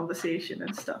in conversation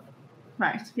and stuff.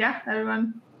 Right, yeah,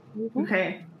 everyone? Mhm.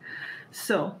 Okay,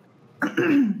 so,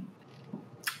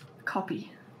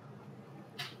 Copy.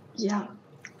 Yeah.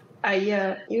 I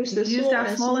use the Use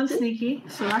that small and sneaky,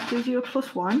 so that gives you a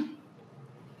 +1.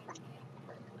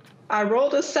 I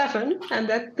rolled a 7, and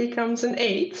that becomes an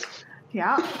 8.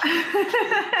 Yeah.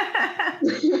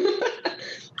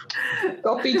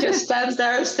 Goppy just stands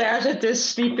there and stares at this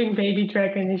sleeping baby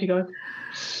dragon, and she goes,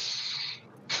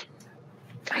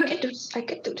 I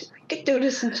can do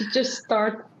this, and she just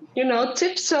start,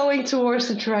 tiptoeing towards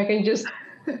the dragon, just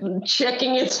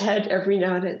checking its head every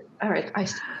now and then. All right,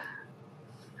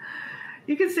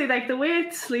 You can see the way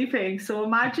it's sleeping, so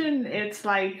imagine it's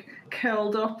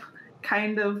curled up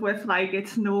kind of with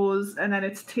its nose, and then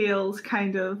its tail's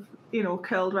kind of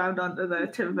curled round onto the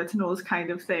tip of its nose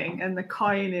kind of thing, and the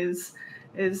coin is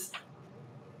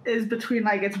is between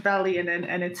like its belly and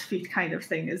its feet kind of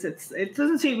thing. It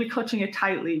doesn't seem to be clutching it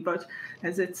tightly, but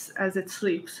as it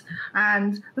sleeps,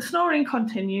 and the snoring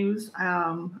continues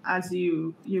as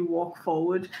you walk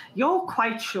forward. You're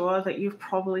quite sure that you've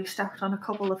probably stepped on a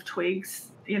couple of twigs.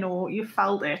 You know, you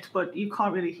felt it, but you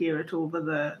can't really hear it over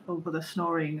the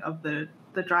snoring of the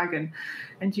dragon,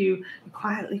 and you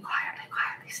quietly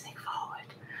sneak forward,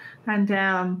 and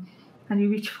you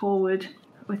reach forward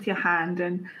with your hand,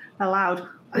 and a loud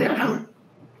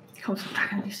comes from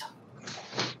dragon beast.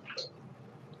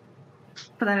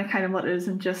 But then it kind of mutters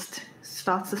and just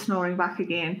starts the snoring back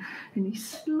again, and you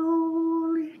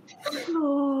slowly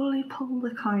pull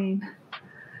the coin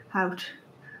out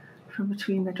from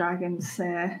between the dragon's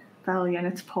belly and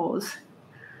its paws.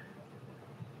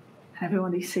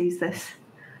 Everybody sees this.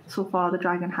 So far, the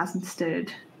dragon hasn't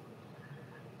stirred.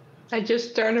 I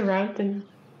just turn around and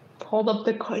hold up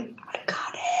the coin. I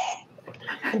got it!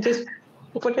 And just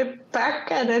put it back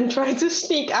and then try to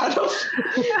sneak out of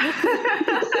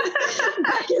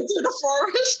back into the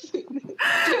forest.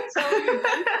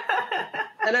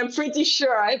 And I'm pretty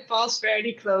sure I pass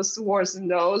fairly close towards the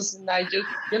nose, and I just,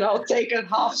 take a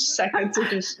half second to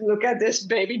just look at this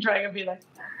baby dragon and be like,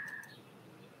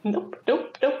 nope.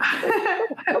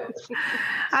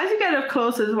 As you get up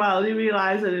close as well, you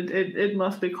realise that it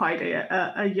must be quite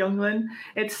a youngling.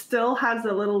 It still has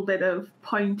a little bit of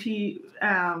pointy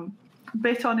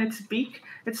bit on its beak.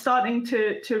 It's starting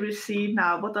to recede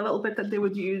now, but the little bit that they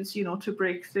would use, to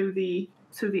break through the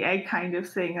egg kind of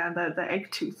thing, and the egg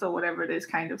tooth or whatever it is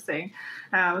kind of thing,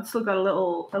 it's still got a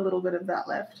little bit of that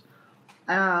left.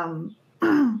 And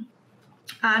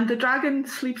the dragon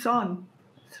sleeps on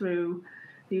through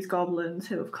these goblins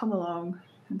who have come along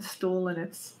and stolen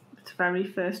its very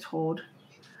first hoard.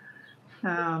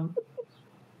 I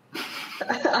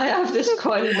have this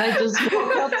coin and I just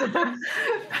walk up to them.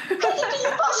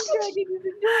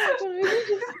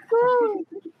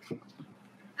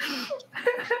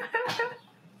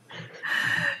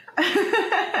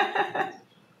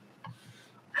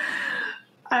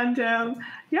 And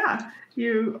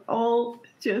you all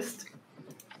just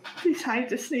decide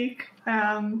to sneak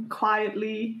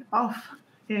quietly off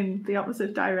in the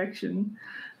opposite direction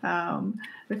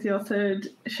with your third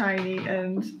shiny,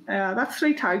 and that's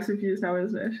 3 tags we've used now,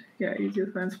 isn't it? Yeah, easier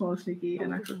friend, small, sneaky,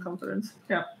 and actual confidence.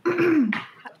 Yeah.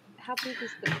 How big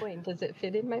is the coin? Does it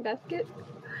fit in my basket?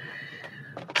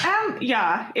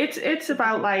 Yeah, it's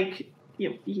about like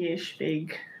ish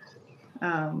big,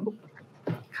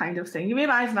 kind of thing. You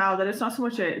realise now that it's not so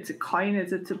much it's a coin,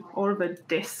 it's more of a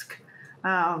disc.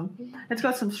 It's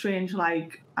got some strange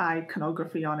like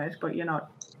iconography on it, but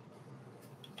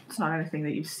it's not anything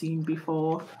that you've seen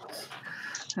before.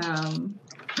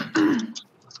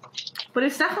 But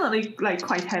it's definitely like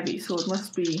quite heavy, so it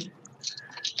must be,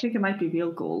 I think it might be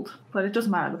real gold, but it doesn't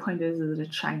matter. The point is that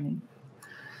it's shining.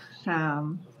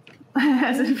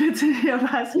 As it fits in your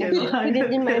basket. Put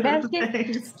it in my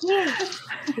basket. Yes.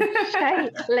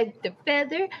 Shine like the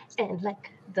feather and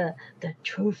like the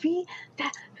trophy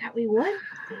that we won.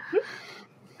 Mm-hmm.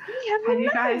 We have and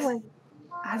you guys, one.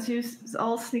 As you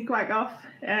all sneak back off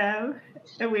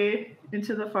away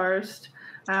into the forest,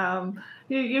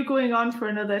 you're going on for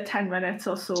another 10 minutes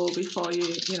or so before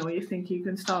you think you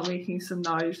can start making some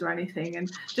noise or anything. And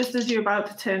just as you're about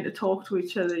to turn to talk to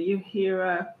each other, you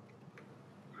hear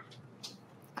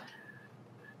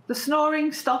the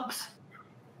snoring stops,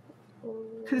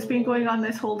 because it's been going on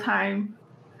this whole time.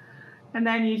 And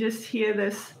then you just hear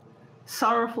this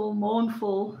sorrowful,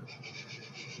 mournful,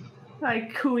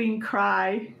 like cooing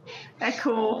cry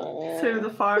echo through the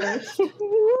forest,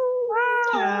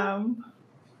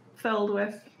 filled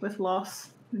with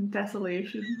loss and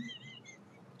desolation.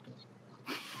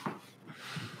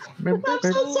 I'm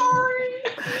so sorry.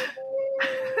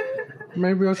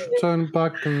 Maybe I should turn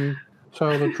back and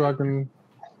tell the dragon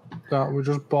that we're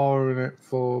just borrowing it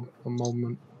for a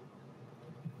moment.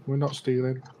 We're not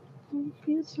stealing. I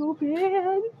feel so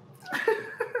bad.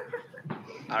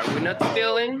 Are we not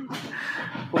stealing?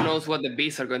 Who knows what the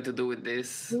bees are going to do with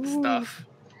this stuff?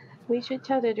 We should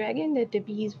tell the dragon that the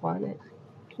bees want it.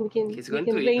 We can to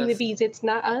blame the bees. It's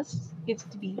not us. It's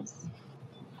the bees.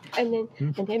 And then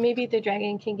maybe the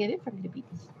dragon can get it from the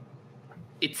bees.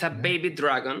 It's a baby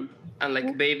dragon, and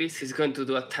like babies, he's going to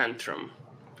do a tantrum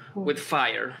with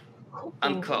fire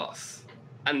and claws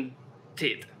and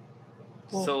teeth.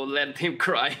 So let him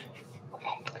cry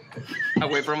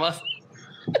away from us.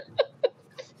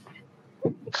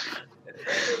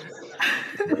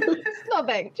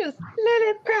 Snowbank, just let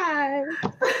it cry.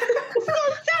 It's so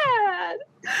sad.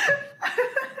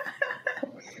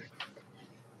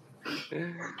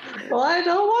 Well, I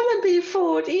don't want to be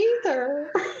fooled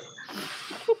either.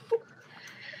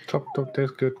 Chop don't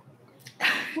taste good.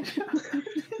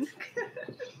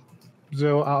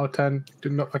 0 out of 10. Do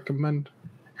not recommend.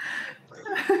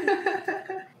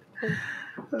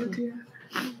 Oh dear.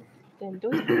 Then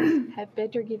those bees had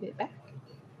better give it back.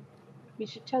 We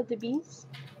should tell the bees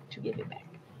to give it back.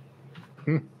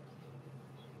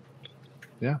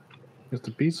 Yeah, it's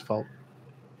the bees' fault.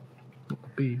 Not the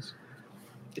bees.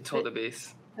 It's all the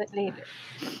bees. But later.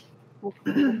 We'll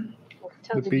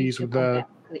tell The the bees to with come their- back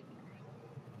later.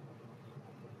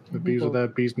 The bees are their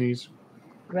bees' knees.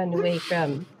 Run away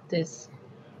from this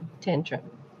tantrum.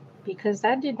 Because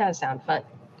that did not sound fun.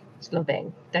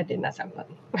 Slovang, that did not sound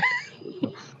funny.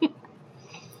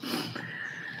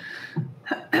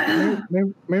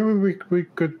 Maybe we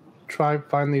could try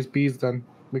find these bees then.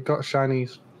 We got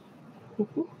shinies.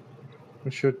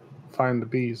 We should find the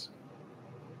bees.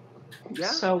 Yeah.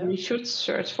 So we should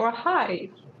search for a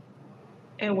hive.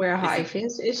 And where a hive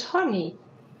is honey.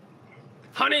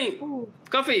 Honey! Ooh.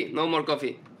 Coffee! No more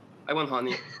coffee. I want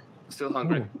honey. Still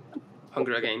hungry.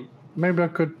 Hungry again. Maybe I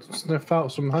could sniff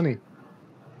out some honey.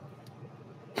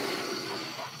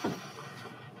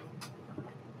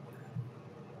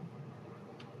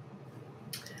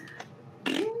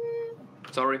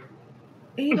 Sorry.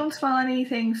 You don't smell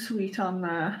anything sweet on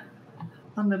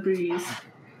the breeze.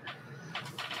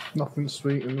 Nothing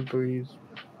sweet in the breeze.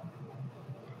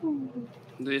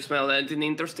 Do you smell anything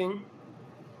interesting?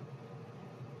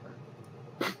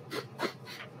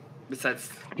 Besides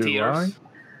Do tears?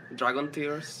 Dragon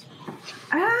tears?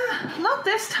 Not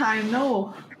this time,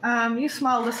 no. You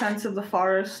smell the sense of the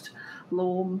forest,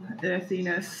 loam,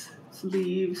 earthiness,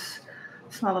 leaves,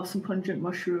 smell of some pungent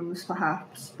mushrooms,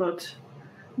 perhaps, but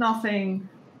nothing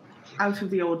out of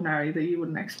the ordinary that you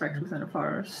wouldn't expect within a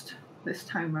forest this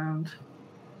time round.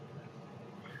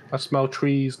 I smell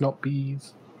trees, not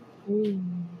bees.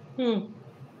 Well,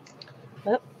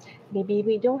 maybe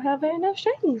we don't have enough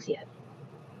shinies yet.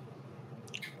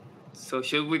 So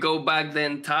should we go back the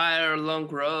entire long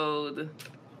road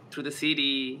through the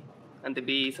city and the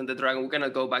bees and the dragon? We're gonna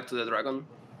go back to the dragon.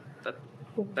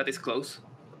 That is close.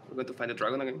 We're going to find the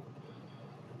dragon again.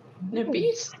 The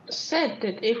bees said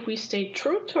that if we stay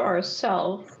true to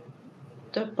ourselves,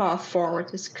 the path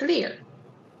forward is clear.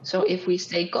 So if we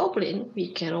stay goblin,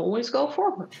 we can always go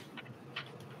forward.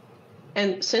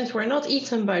 And since we're not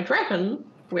eaten by dragon,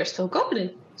 we're still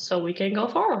goblin, so we can go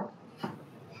forward.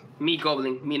 Me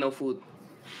goblin, me no food.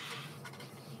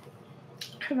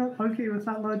 Cannot argue with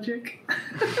that logic.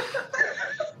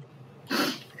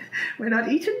 We're not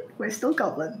eaten, we're still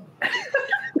goblin.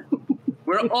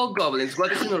 We're all goblins.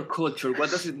 What is in our culture? What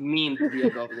does it mean to be a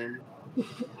goblin?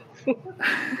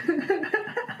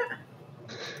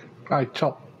 I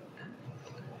chop.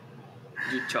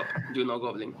 You chop. You know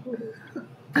goblin.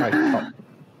 I chop.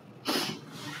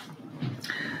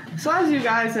 So as you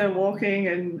guys are walking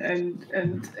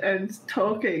and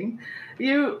talking,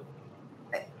 you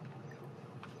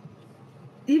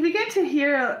begin to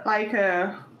hear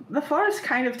the forest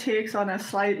kind of takes on a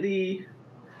slightly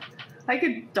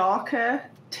a darker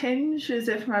tinge, as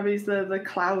if maybe the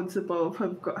clouds above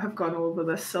have gone over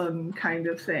the sun, kind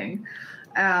of thing.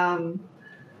 And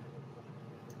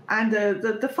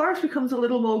the forest becomes a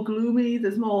little more gloomy.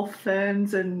 There's more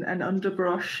ferns and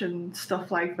underbrush and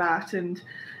stuff like that. And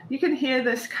you can hear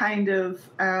this kind of...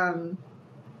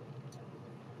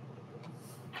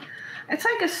 it's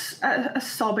like a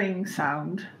sobbing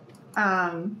sound.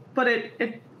 But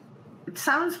it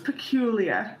sounds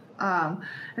peculiar.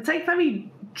 It's like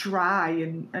very dry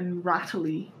and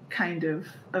rattly kind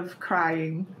of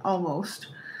crying, almost.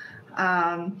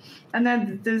 And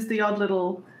then there's the odd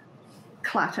little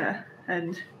clatter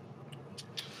and...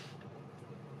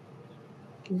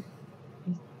 Is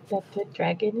that the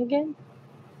dragon again?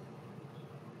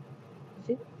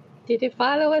 Did it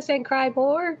follow us and cry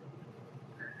more?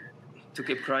 To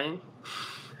keep crying?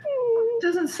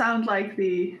 Doesn't sound like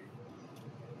the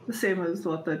same as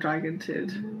what the dragon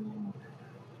did.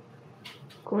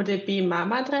 Could it be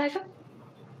Mama Dragon?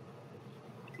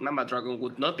 Mama Dragon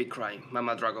would not be crying.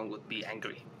 Mama Dragon would be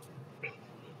angry.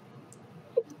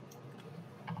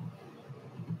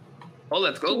 Oh,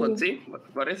 let's go. Let's see.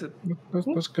 What is it?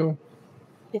 Let's go.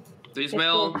 Do you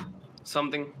smell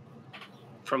something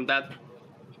from that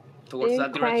towards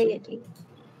that direction?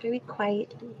 Very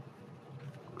quietly.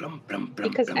 Blum, blum, blum,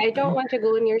 Because blum, I don't blum. want to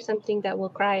go near something that will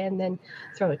cry and then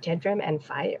throw a tantrum and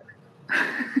fire.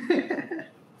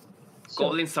 So,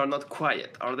 Goblins are not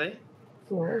quiet, are they?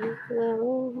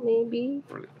 well, maybe.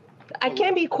 Really? I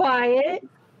can be quiet.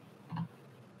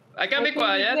 I can be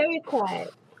quiet. Very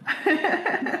quiet.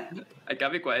 I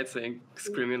can be quiet, saying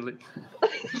screamingly.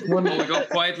 When we go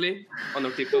quietly on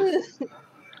our tiptoes.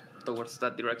 towards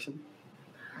that direction.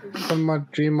 When my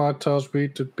GMR tells me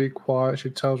to be quiet, she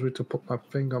tells me to put my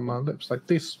finger on my lips like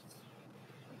this.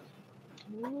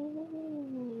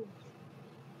 Ooh.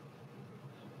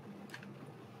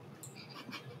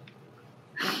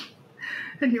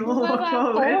 And you all Well, walk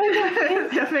oh forward my God.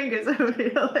 with your fingers over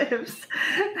your lips.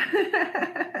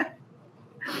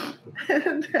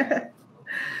 And,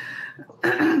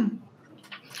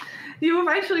 you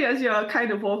eventually, as you're kind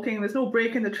of walking, there's no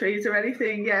break in the trees or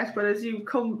anything yet, but as you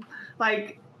come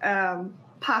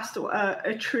past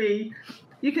a tree,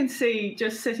 you can see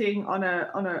just sitting on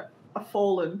an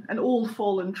old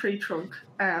fallen tree trunk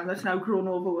that's now grown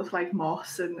over with like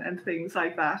moss and things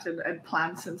like that and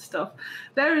plants and stuff.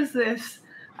 There is this,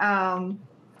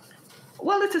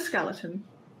 it's a skeleton.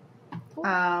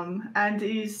 And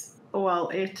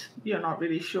you're not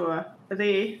really sure.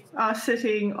 They are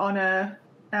sitting on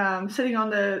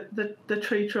the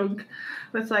tree trunk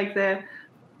with like their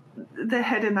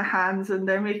head in their hands, and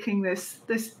they're making this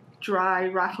dry,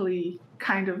 rattly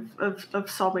kind of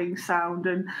sobbing sound.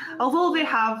 And although they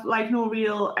have like no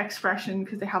real expression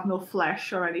because they have no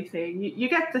flesh or anything, you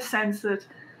get the sense that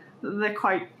they're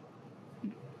quite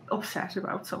upset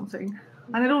about something,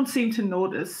 and they don't seem to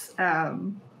notice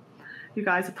you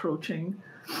guys approaching.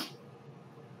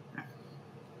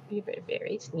 We were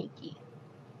very sneaky.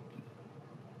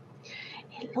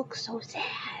 It looks so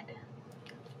sad.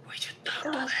 We should talk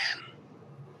to them.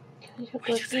 We should We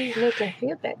go should see, say make hi. it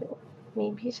feel better.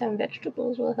 Maybe some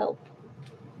vegetables will help.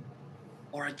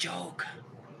 Or a joke.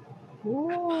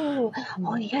 Ooh.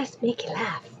 Oh yes, make it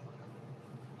laugh.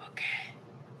 Okay.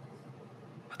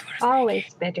 But where's Always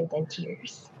Mickey? better than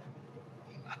tears.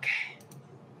 Okay.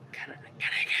 Can I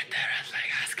get there and like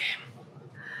ask him?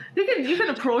 You can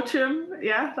approach him.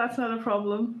 Yeah, that's not a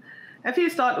problem. If you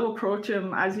start to approach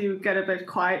him as you get a bit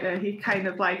quieter, he kind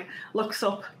of like looks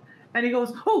up and he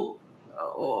goes, "Oh,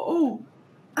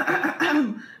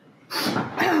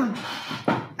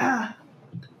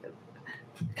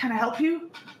 can I help you?"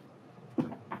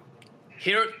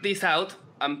 Hear this out.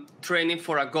 I'm training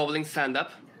for a goblin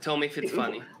stand-up. Tell me if it's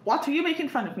funny. What, are you making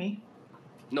fun of me?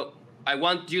 No, I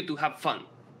want you to have fun.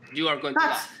 You are going to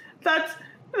laugh. That's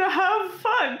have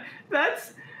fun.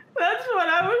 That's what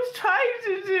I was trying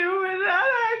to do, and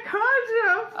I can't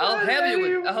have fun I'll help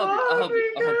you with- I'll help you, I'll help you, I'll help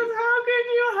you. because how can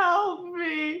you help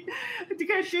me?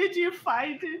 Did you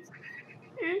find it?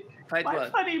 Fight My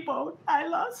what? funny bone. I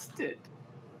lost it.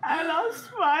 I lost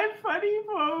my funny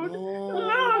bone.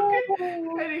 No. Look!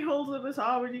 And he holds up his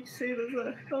arm, and you can see there's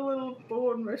a little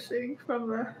bone missing from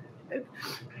the. And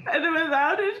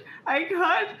without it, I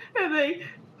can't. And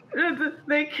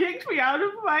they kicked me out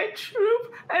of my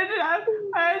troop, and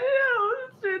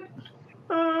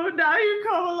now you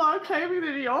come along claiming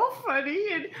that you're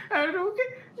funny, and I don't get.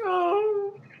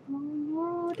 Oh.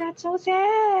 Oh, that's so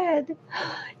sad.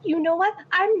 You know what?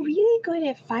 I'm really good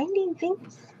at finding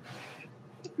things.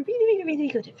 Really, really, really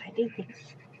good at finding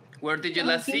things. Where did you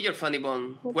last see your funny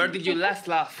bone? Where did you last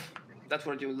laugh? That's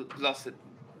where you lost it.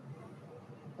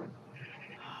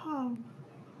 Oh.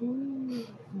 Mm.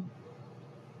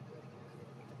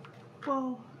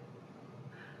 Well,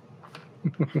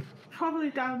 probably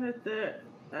down at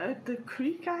the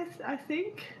creek, I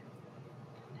think.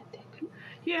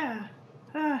 Yeah.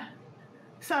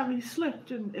 Sammy slipped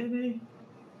and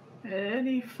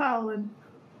he fell, and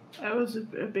it was a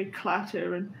big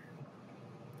clatter, and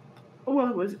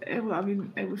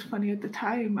it was funny at the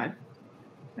time. I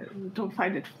don't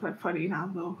find it funny now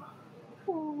though.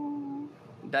 Oh.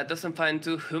 That doesn't find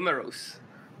too humorous.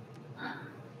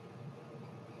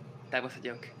 That was a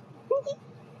joke.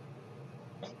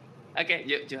 Okay,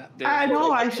 you I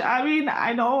know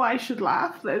I know I should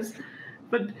laugh.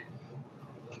 But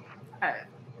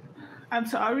I'm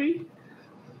sorry.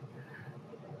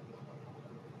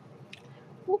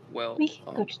 Well, We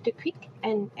can go to the creek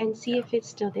and see if it's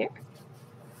still there.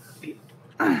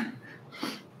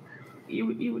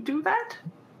 You would do that?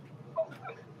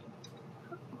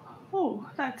 Oh,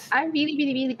 that's. I'm really,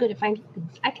 really, really good at finding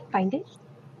things. I can find it.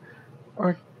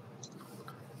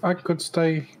 I could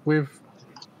stay with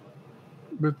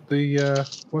the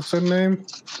what's her name?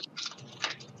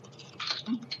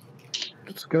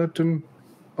 Skeleton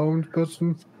bones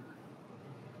person.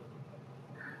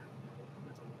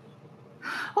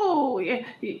 Oh yeah,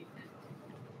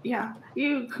 yeah.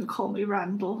 You can call me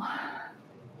Randall.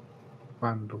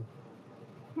 Randall.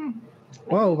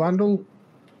 Well, Randall,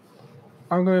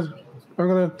 I'm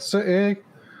gonna sit here,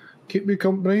 keep you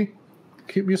company,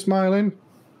 keep you smiling,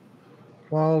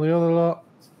 while the other lot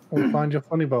will find your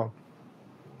funny bone.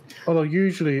 Although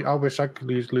usually I wish I could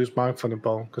lose my funny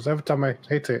bone, because every time I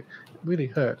hit it, it really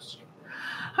hurts.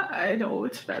 I know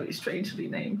it's very strangely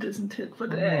named, isn't it?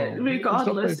 But Oh,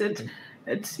 regardless, it's not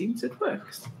it seems it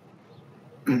works.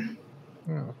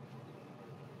 Yeah.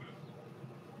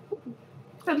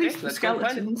 At least for let's go find it.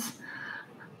 skeletons.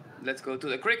 Let's go to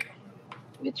the creek.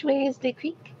 Which way is the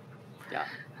creek? Yeah.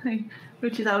 He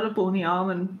reaches out a bony arm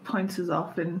and points us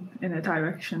off in a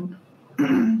direction.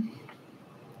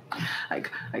 I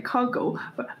can't go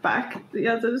back. The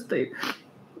others, they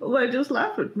just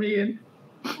laugh at me and,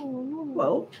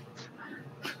 well...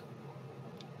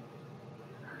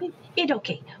 It's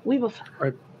okay. We will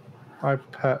find. I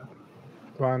pet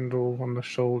Randall on the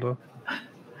shoulder.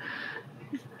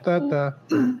 There.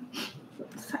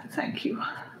 Thank you.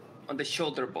 On the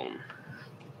shoulder bone.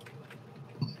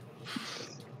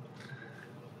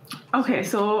 Okay,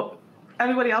 so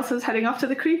everybody else is heading off to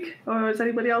the creek? Or is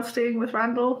anybody else staying with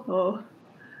Randall? Or...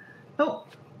 Oh.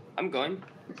 I'm going.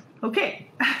 Okay.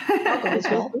 I'll go as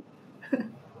well.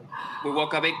 We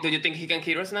walk a bit. Do you think he can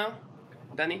hear us now,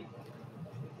 Danny?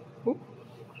 Who?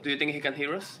 Do you think he can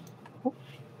hear us?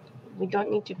 We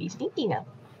don't need to be sneaky now.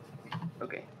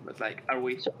 Okay, but like, are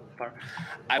we far?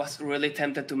 I was really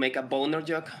tempted to make a boner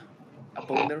joke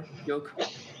for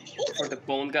the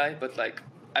bone guy, but like,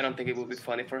 I don't think it would be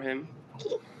funny for him.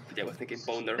 But yeah, I was thinking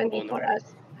boner. Funny for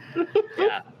us.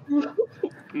 Yeah,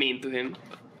 mean to him.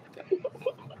 But, yeah.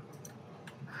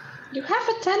 You have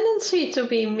a tendency to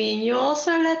be mean. You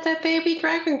also let that baby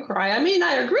dragon cry. I mean,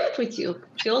 I agreed with you.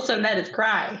 You also let it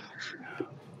cry.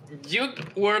 You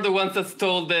were the ones that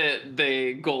stole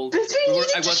the gold. That's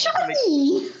really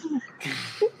shiny.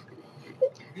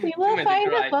 We will made it find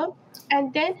cry. a bone,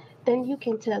 and then you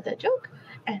can tell the joke,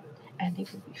 and it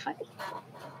will be funny.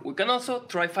 We can also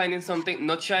try finding something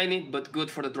not shiny but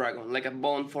good for the dragon, like a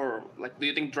bone for like. Do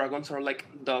you think dragons are like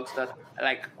dogs that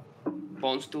like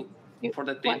bones too for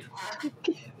the teeth?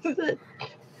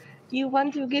 You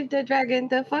want to give the dragon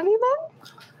the funny bone?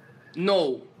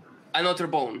 No, another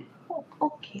bone Oh,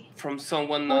 okay. from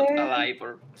someone not Where- alive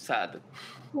or sad.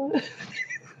 Okay.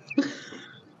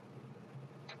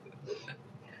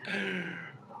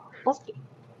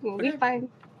 We Okay. find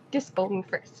this bone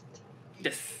first.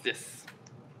 Yes.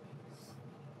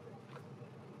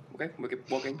 Okay, we keep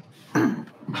walking.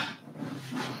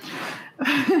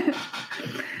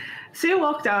 So you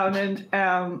walk down and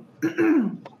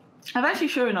eventually,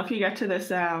 sure enough, you get to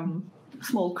this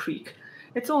small creek.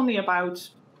 It's only about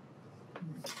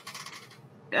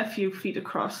a few feet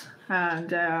across,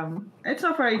 and it's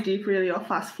not very deep really or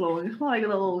fast flowing. It's more like a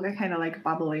little kind of like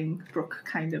babbling brook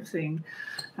kind of thing,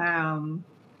 kind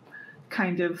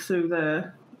of through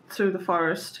the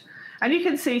forest. And you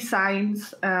can see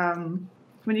signs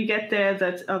when you get there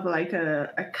that of like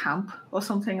a camp or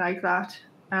something like that.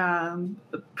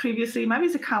 Previously, maybe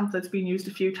it's a camp that's been used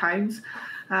a few times.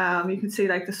 You can see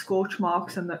like the scorch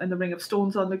marks and the ring of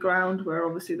stones on the ground where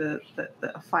obviously the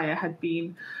fire had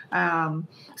been,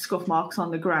 scuff marks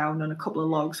on the ground and a couple of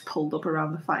logs pulled up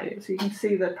around the fire. So you can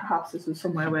see that perhaps this was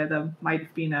somewhere where there might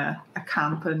have been a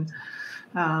camp and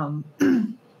a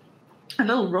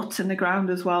little ruts in the ground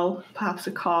as well, perhaps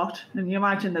a cart. And you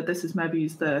imagine that this is maybe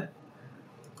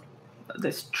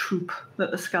this troop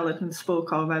that the skeleton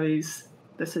spoke of, maybe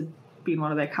this had been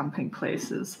one of their camping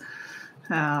places.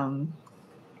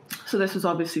 So this was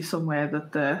obviously somewhere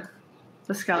that the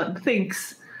skeleton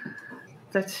thinks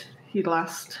that he'd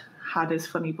last had his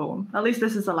funny bone. At least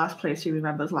this is the last place he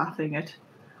remembers laughing at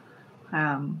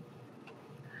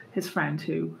his friend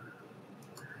who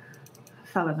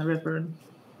fell in the river and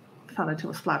fell into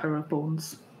a splatter of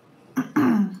bones.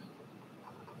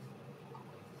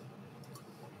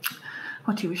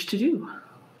 What do you wish to do?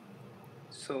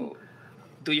 So,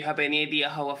 do you have any idea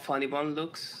how a funny bone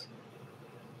looks?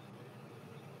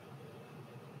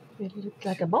 It looks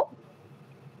like a bone.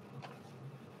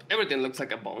 Everything looks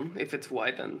like a bone if it's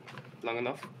white and long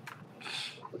enough.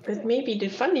 But maybe the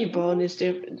funny bone is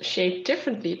shaped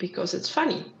differently because it's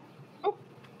funny.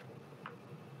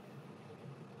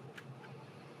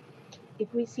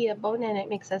 If we see a bone and it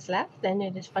makes us laugh, then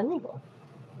it is funny bone.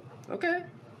 Okay.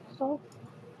 So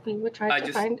we will try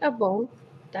to find a bone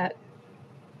that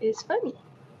is funny.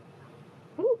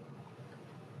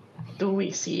 Do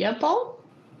we see a bone?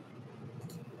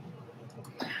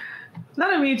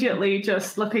 Not immediately,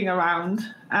 just looking around.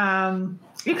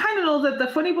 You kind of know that the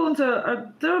funny bones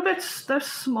they're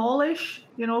smallish,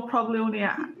 probably only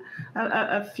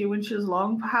a few inches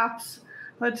long, perhaps.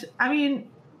 But I mean,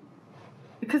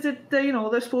 because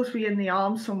they're supposed to be in the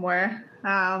arm somewhere.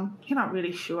 You're not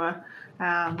really sure.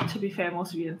 To be fair,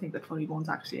 most of you didn't think that funny bones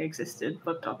actually existed,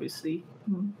 but obviously,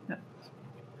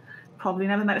 probably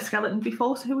never met a skeleton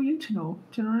before. So who are you to know?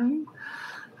 Do you know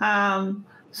what I mean?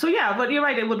 So yeah, but you're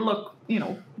right. It would look,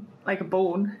 like a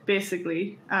bone,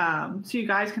 basically. So you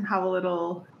guys can have a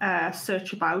little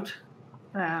search about.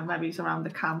 Maybe it's around the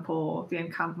camp or the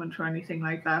encampment or anything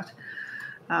like that.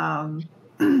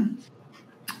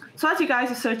 So as you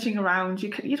guys are searching around,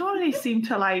 you don't really seem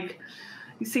to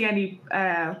you see any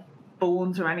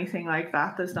bones or anything like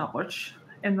that. There's not much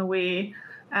in the way.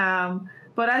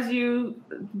 But as you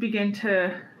begin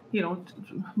to,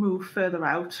 move further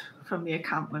out from the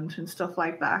encampment and stuff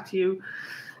like that, you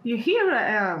hear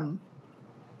a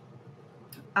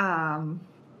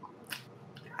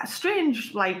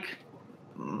strange,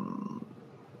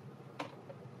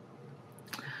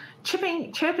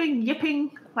 chirping,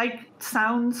 yipping,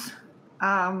 sounds,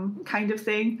 kind of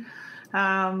thing.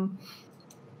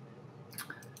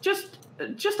 Just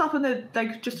up in the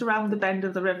just around the bend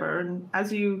of the river, and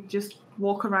as you just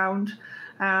walk around,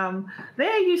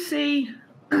 there you see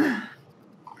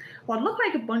what look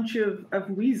like a bunch of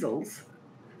weasels,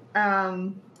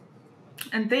 and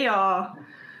they are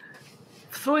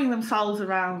throwing themselves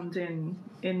around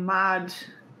in mad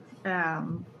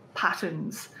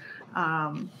patterns,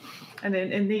 and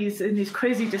in these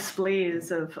crazy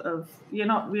displays of you're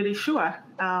not really sure.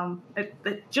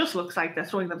 It just looks like they're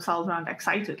throwing themselves around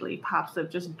excitedly. Perhaps they've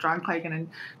just drank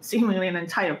seemingly an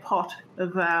entire pot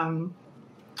of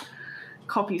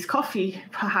Coppy's coffee,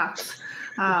 perhaps.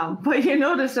 But you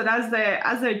notice that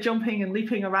as they're jumping and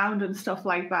leaping around and stuff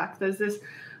like that, there's this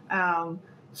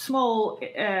small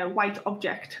white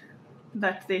object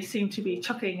that they seem to be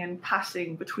chucking and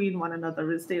passing between one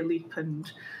another as they leap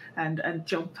and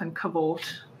jump and cavort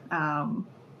on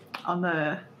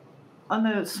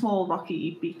the small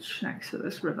rocky beach next to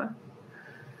this river.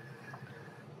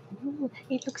 Ooh,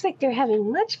 it looks like they're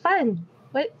having much fun.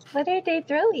 What are they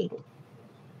throwing?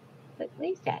 What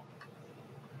is that?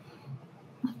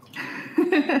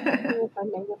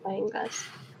 Magnifying glass.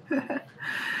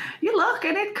 You look,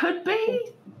 and it could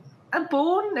be a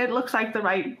bone. It looks like the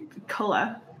right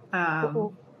color.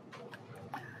 But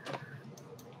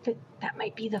that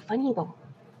might be the funny bone.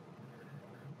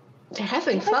 They're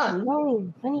having fun.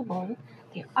 Funny bone.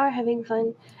 They are having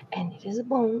fun, and it is a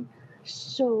bone.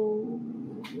 So,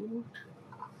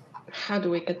 how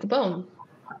do we get the bone?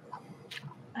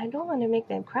 I don't want to make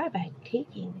them cry by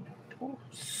taking the bone.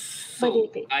 So but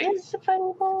if it is a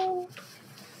funny bone,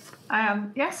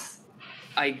 yes.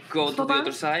 I go to the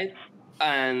other side,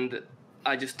 and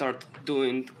I just start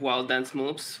doing wild dance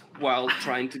moves while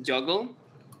trying to juggle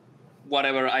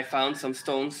whatever I found, some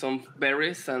stones, some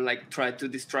berries, and try to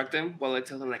distract them while I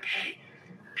tell them hey,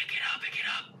 pick it up.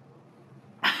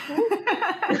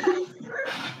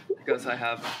 Because I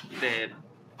have the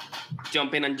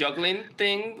jumping and juggling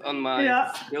thing on my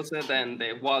skill set, and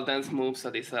the wild dance moves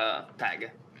that is a tag.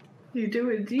 You do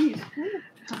indeed.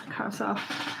 Cuts off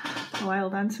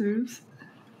wild dance moves.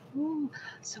 Ooh,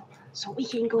 so we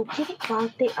can go get it while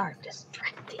they are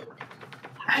distracted.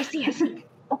 I see.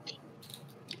 Okay.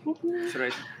 Should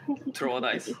I throw a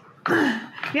dice?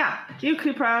 Yeah, you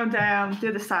creep around the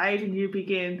other side and you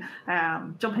begin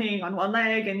jumping on one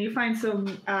leg, and you find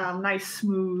some nice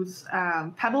smooth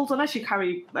pebbles. Unless you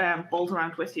carry balls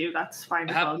around with you, that's fine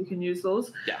as well. You can use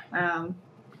those. Yeah.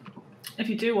 If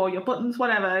you do, or your buttons,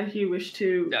 whatever you wish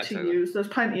to use. There's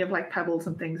plenty of pebbles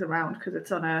and things around because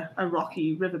it's on a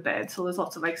rocky riverbed, so there's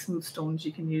lots of smooth stones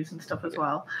you can use and stuff as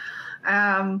well.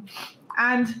 And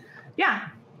yeah,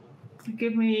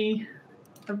 give me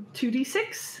a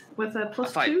 2d6 with a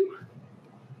plus 2.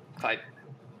 5.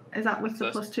 Is that with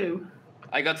the plus 2?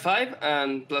 I got 5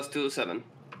 and plus 2, 7.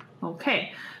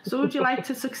 Okay. So would you like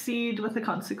to succeed with a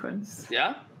consequence?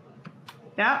 Yeah.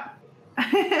 Yeah.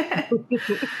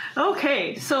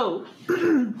 Okay. So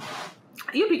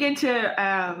you begin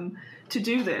to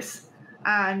do this,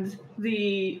 and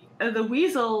the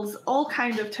weasels all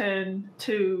kind of turn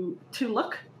to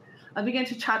look and begin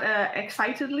to chatter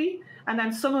excitedly, and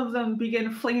then some of them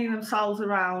begin flinging themselves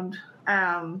around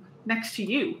next to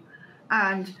you,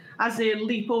 and as they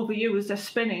leap over you as they're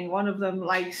spinning, one of them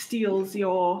steals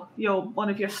your one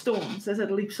of your stones as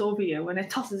it leaps over you, and it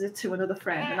tosses it to another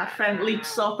friend, and that friend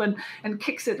leaps up and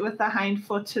kicks it with their hind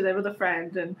foot to their other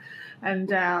friend, and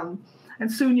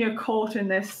soon you're caught in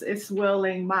this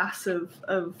whirling mass of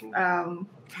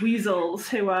weasels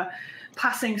who are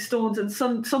passing stones, and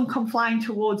some come flying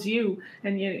towards you,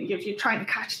 and you're trying to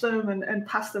catch them and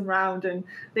pass them round, and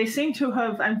they seem to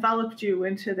have enveloped you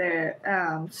into their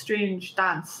strange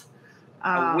dance.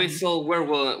 A whistle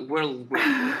whirl.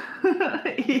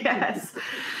 Yes.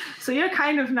 So you're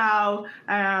kind of now,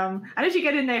 and as you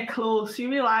get in there close, you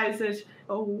realise that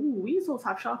oh, weasels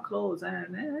have sharp claws,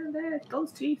 and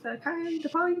those teeth are kind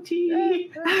of pointy.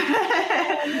 I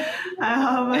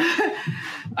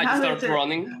just start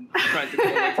running, trying to go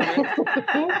away from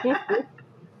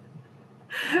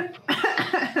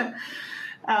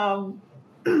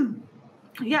it.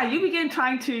 Yeah, you begin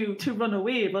trying to run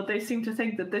away, but they seem to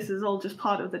think that this is all just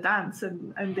part of the dance,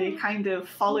 and they kind of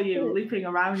follow you, leaping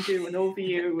around you and over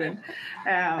you, and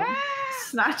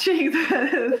snatching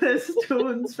the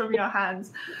stones from your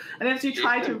hands. And as you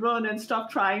try to run and stop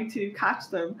trying to catch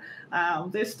them,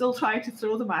 they're still trying to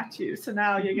throw them at you. So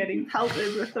now you're getting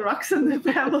pelted with the rocks and the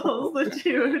pebbles that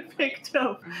you had picked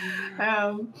up.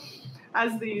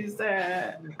 As these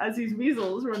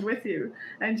weasels run with you,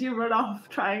 and you run off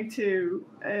trying to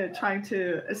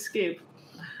escape.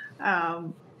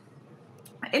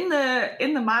 In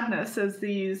the madness, as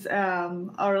these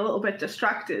are a little bit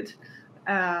distracted,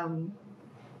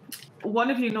 one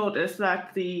of you noticed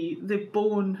that the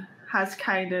bone has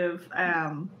kind of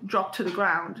dropped to the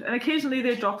ground, and occasionally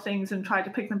they drop things and try to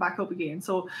pick them back up again.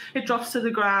 So it drops to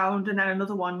the ground, and then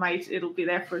another one it'll be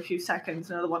there for a few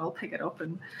seconds, another one will pick it up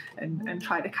and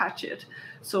try to catch it.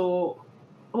 So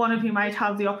one of you might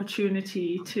have the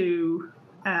opportunity to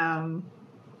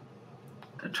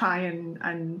try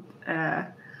and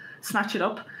snatch it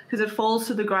up, because it falls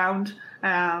to the ground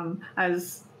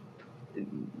as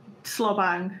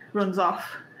Slobang runs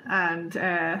off, and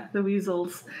the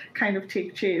weasels kind of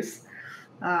take chase.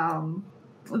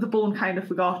 The bone kind of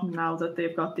forgotten now that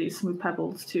they've got these smooth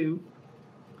pebbles to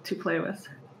play with.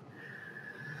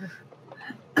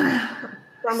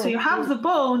 So you have the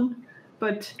bone,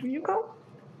 but You go?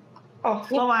 Oh,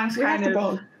 Slobang's we have kind the of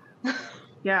bone.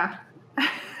 yeah.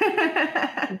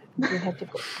 You have to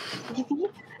go.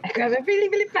 I grab it really,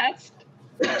 really fast.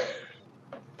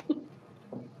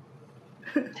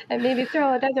 And maybe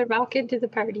throw another rock into the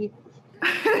party.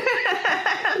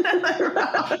 Another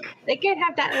rock. They can't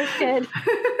have that instead.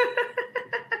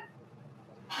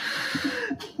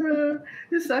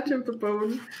 You snatch up the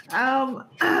bone.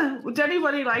 Would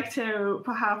anybody like to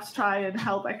perhaps try and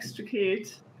help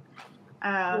extricate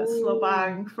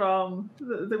Slobang from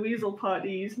the weasel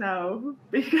parties now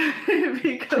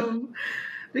become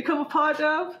a part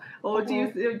of, or do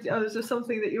you? Or is there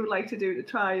something that you would like to do to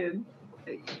try and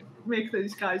make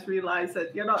these guys realize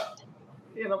that you're not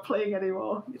playing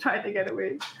anymore? You're trying to get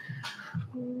away.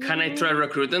 Can I try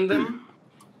recruiting them?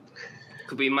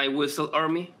 Could be my whistle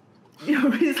army. Your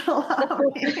weasel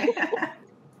army.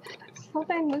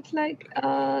 Something looks like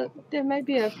there might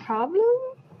be a problem.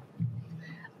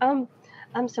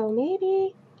 So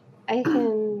maybe I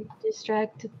can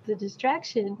distract the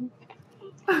distraction.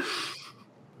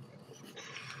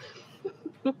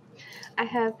 I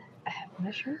have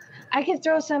mushrooms. I can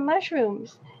throw some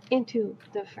mushrooms into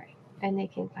the fray, and they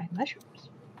can find mushrooms.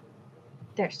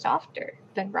 They're softer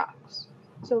than rocks,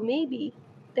 so maybe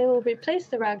they will replace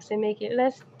the rocks and make it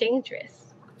less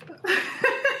dangerous.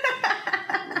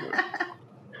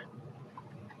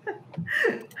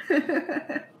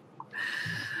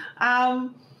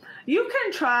 You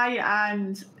can try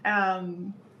and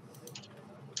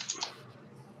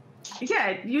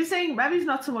using maybe it's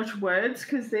not so much words,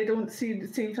 because they don't seem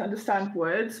to understand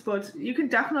words, but you can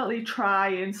definitely try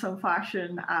in some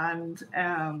fashion and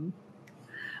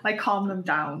calm them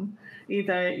down,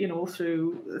 either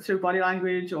through body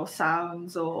language or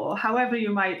sounds, or however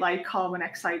you might calm an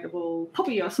excitable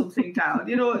puppy or something down.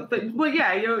 But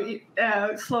yeah,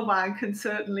 Slobang can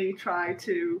certainly try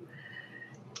to.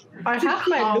 I have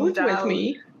my calm lute with down.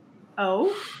 me.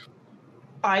 Oh,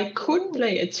 I could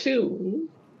play a tune.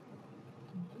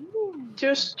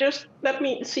 Just let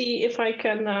me see if I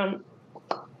can.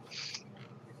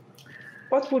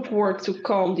 What would work to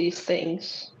calm these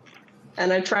things?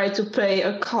 And I try to play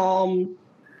a calm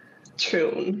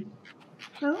tune.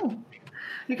 oh.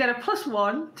 You get a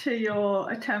 +1 to your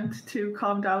attempt to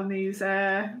calm down these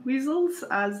weasels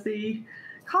as the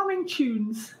calming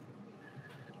tunes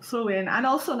flow in. And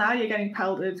also now you're getting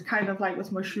pelted kind of like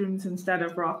with mushrooms instead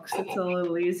of rocks. It's a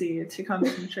little easier to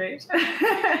concentrate.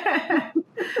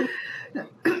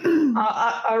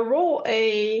 I roll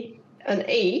an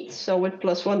 8, so with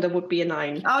 +1 that would be a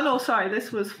 9. Oh no, sorry,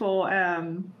 this was for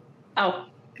Oh,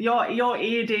 you're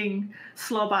aiding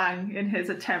Slobang in his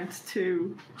attempt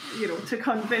to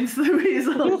convince the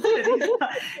weasels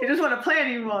that he doesn't want to play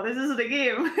anymore. This isn't a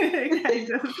game, kind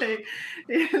of thing.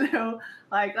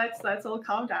 Let's all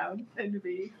calm down and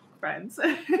be friends.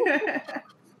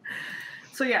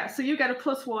 So you get a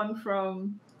 +1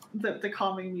 from the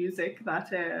calming music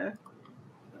that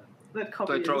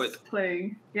Copy is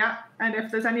playing. Yeah, and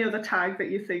if there's any other tag that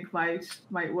you think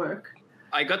might work.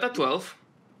 I got a 12.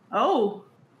 Oh,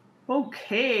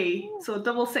 Okay, so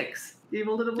double 6. You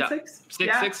rolled a double Yeah. 6?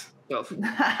 6, 12.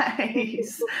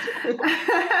 Nice.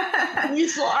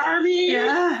 Weasel army.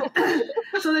 Yeah.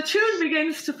 So the tune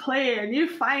begins to play, and you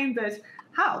find that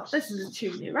this is a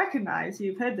tune you recognize.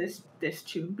 You've heard this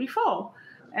tune before,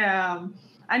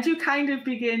 and you kind of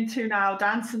begin to now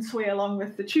dance and sway along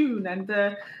with the tune, and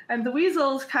the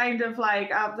weasels kind of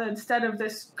like instead of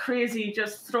this crazy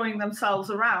just throwing themselves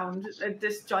around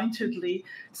disjointedly,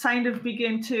 kind of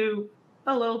begin to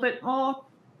a little bit more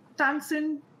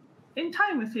dancing in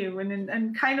time with you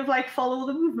and kind of like follow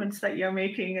the movements that you're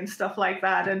making and stuff like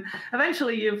that, and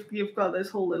eventually you've got this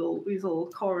whole little weasel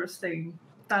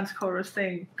dance chorus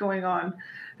thing going on.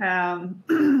 And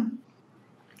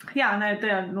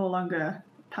they're no longer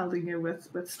pelting you with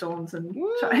stones and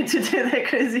trying to do their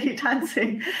crazy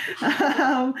dancing,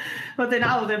 but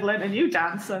they've learned a new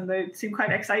dance and they seem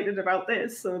quite excited about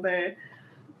this, so they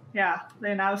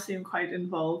now seem quite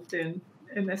involved in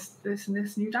this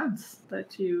new dance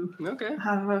that you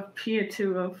have appeared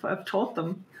to have taught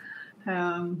them.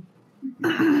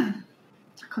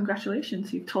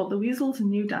 Congratulations, you've taught the weasels a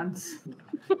new dance.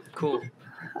 Cool.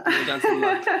 New dance a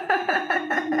lot.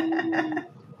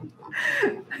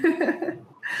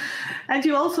 And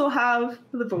you also have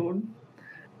the bone.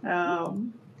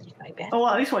 Well,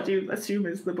 at least what you assume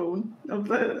is the bone of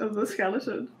the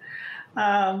skeleton.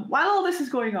 While all this is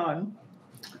going on,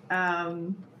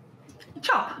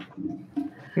 Chop.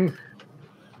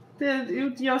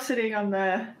 You're sitting on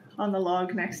the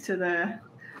log next to the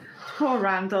poor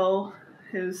Randall,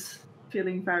 who's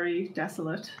feeling very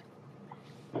desolate.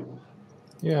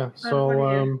 Yeah.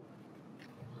 So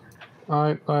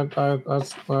I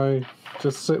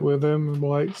just sit with him and be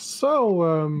like,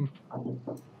 so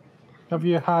have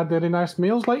you had any nice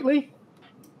meals lately?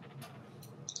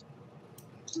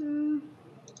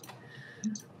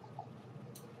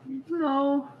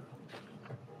 No.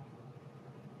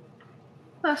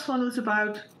 Last one was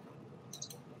about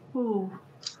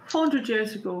 400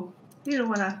 years ago. You know,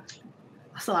 when I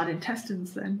still had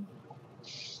intestines then.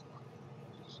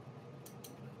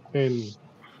 In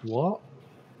what?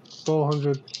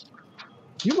 400?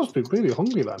 You must be really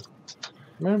hungry then.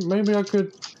 Maybe I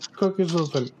could cook you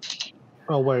something.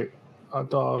 Oh wait, I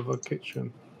don't have a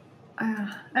kitchen.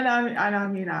 And I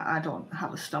mean, I don't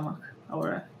have a stomach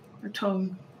or a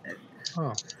tongue.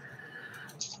 Oh.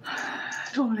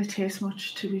 I don't really taste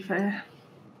much, to be fair.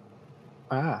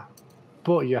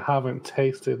 But you haven't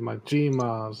tasted my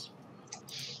GM's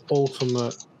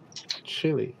ultimate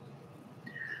chili.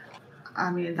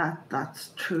 I mean, that's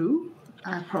true.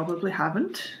 I probably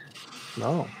haven't.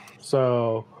 No.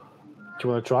 So, do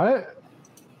you want to try it?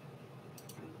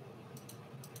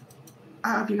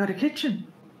 Have you got a kitchen?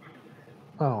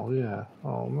 Oh, yeah.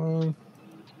 Oh, man.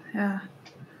 Yeah.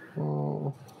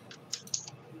 Oh.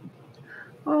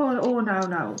 Oh,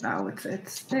 no.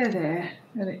 It's there.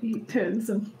 And he turns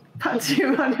and pats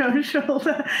you on your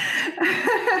shoulder.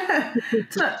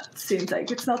 Seems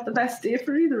like it's not the best day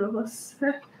for either of us.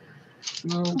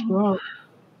 No, well.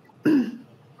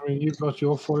 I mean, you've got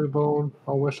your funny bone.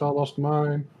 I wish I lost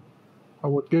mine. I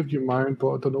would give you mine,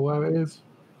 but I don't know where it is.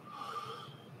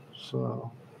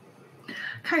 So.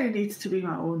 Kind of needs to be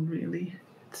my own, really.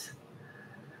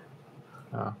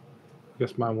 I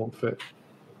guess mine won't fit.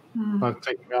 I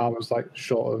think my arm is like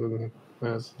shorter than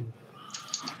theirs.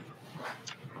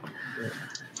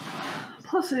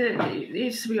 Plus, it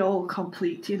needs to be all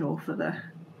complete, you know, for the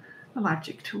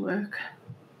magic to work.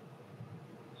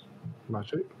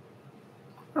 Magic?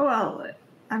 Oh, well,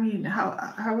 I mean,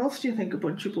 how else do you think a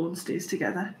bunch of bones stays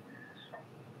together?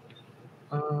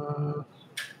 Good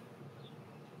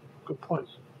point.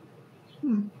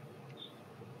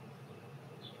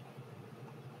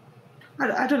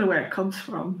 I don't know where it comes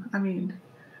from. I mean,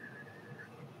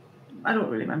 I don't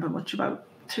really remember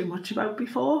too much about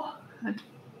before. I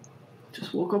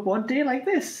just woke up one day like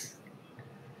this.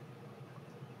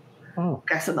 Oh.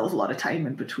 Guessing there was a lot of time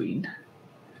in between.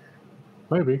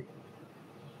 Maybe.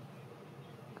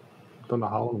 Don't know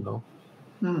how long though.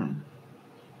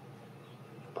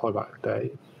 Probably about a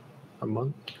day, a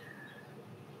month.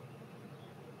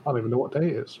 I don't even know what day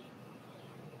it is.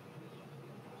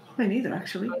 Me neither,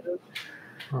 actually.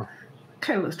 Oh.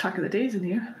 Kind of lose track of the days in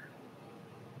here.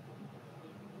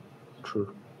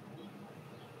 True.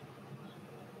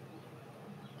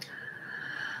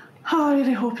 Oh, I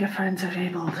really hope your friends are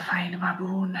able to find my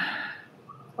bone.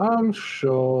 I'm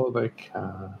sure they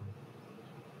can.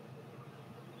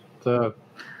 The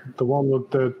one with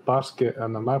the basket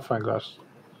and the magnifying glass,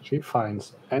 she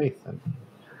finds anything.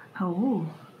 Oh.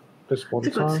 This one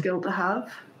It's a good time. skill to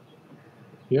have.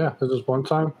 Yeah, there's this one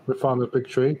time we found this big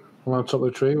tree. And on top of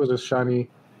the tree was this shiny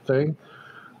thing.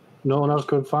 No one else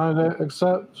could find it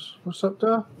except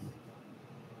her.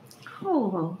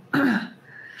 Oh, well.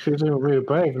 She was even really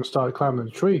brave and started climbing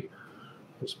the tree.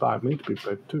 Inspired me to be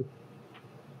brave too.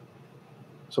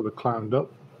 So we climbed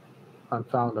up and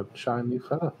found a shiny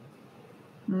feather.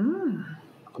 Mm.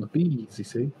 The bees, you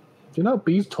see. Do you know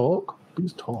bees talk?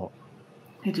 Bees talk.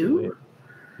 They do?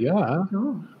 Yeah.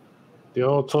 No. They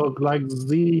all talk like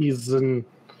these and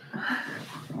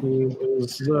you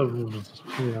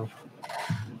know.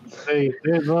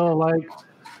 They're all like,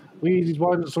 we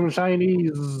want some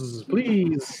shinies,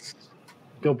 please,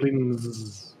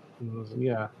 goblins.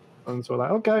 Yeah. And so we're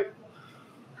like, okay.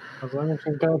 As long as I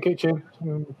can go to the kitchen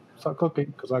and start cooking,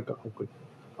 because I got hungry.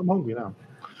 I'm hungry now.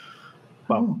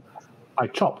 Well, I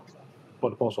chop,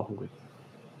 but I'm also hungry.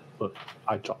 But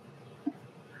I chop.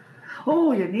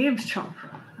 Oh, your name's Chop.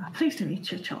 Pleased to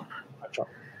meet you, Chop. I chop.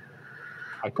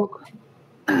 I cook.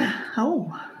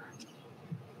 Oh.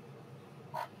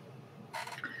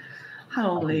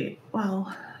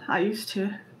 Well, I used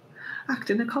to act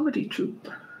in a comedy troupe.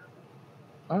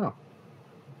 Oh.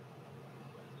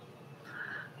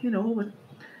 You know, with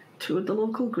two of the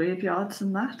local graveyards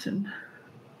and that, and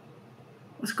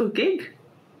it was a good gig.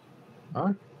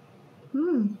 Aye.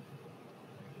 Hmm.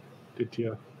 Did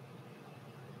you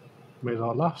made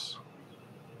our laughs?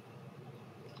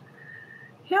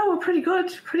 Yeah, we're pretty good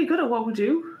at what we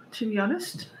do, to be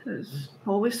honest. It's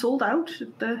always sold out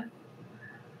at the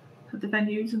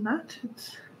venues and that.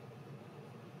 It's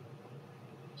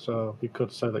So you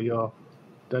could say that you're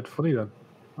dead funny then.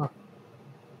 Huh.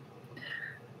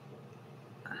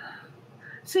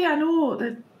 See, I know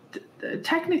that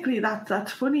technically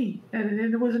that's funny, and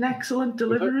it was an excellent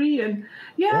delivery, and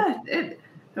yeah, it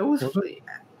was.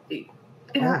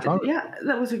 Yeah,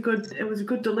 that was a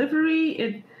good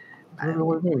delivery. I don't know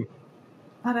what you mean.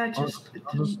 But I just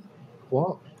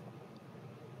what?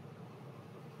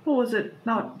 What was it?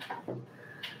 Not.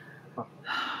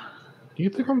 Do you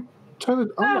think I'm telling?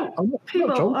 No,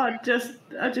 people joking.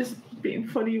 are just being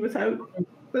funny without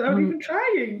even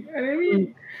trying. And I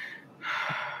mean,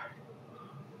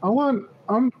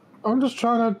 I'm just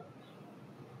trying to.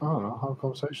 I don't know, have a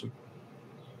conversation.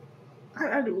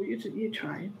 I know you're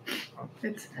trying.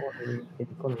 It's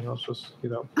funny. I was just,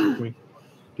 I mean,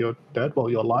 you're dead. Well,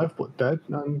 you're alive, but dead,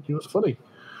 and you was funny.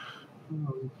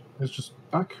 It's just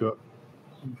accurate.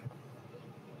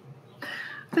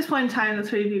 At this point in time, the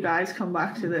three of you guys come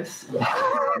back to this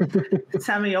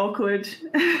semi-awkward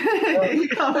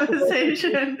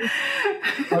conversation.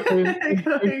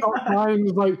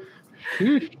 Mine's like,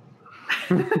 we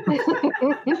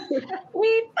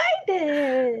find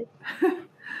it.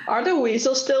 Are the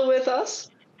weasels still with us?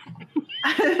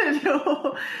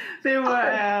 No, they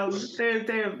were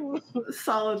they're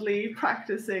solidly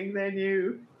practicing their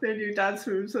new dance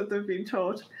moves that they've been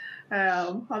taught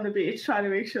on the beach, trying to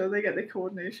make sure they get the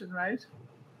coordination right.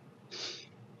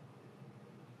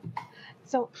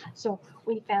 So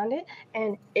we found it,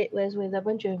 and it was with a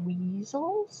bunch of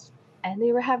weasels, and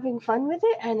they were having fun with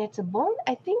it, and it's a bone.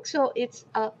 I think so. It's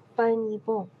a funny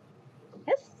bone.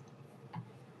 Yes.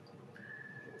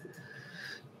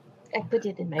 I put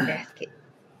it in my basket.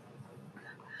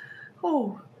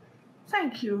 Oh,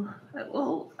 thank you.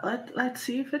 Well, let's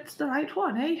see if it's the right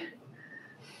one, eh?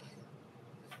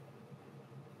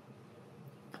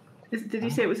 Did you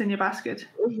say it was in your basket?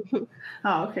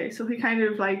 Oh, okay. So he kind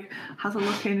of like has a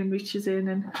look in and reaches in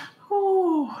and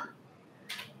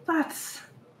that's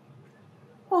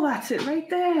it right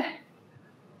there.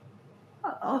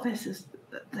 Oh, this is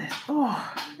this.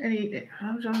 Oh, and he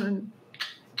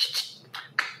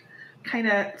kind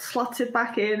of slots it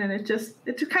back in, and it just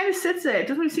kind of sits there. It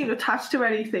doesn't really seem attached to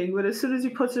anything, but as soon as he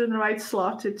puts it in the right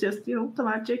slot, it just, the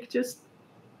magic just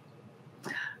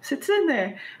sits in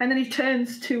there. And then he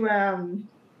turns to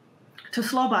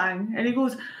Slobang, and he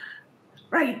goes,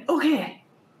 "Right, okay.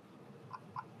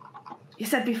 You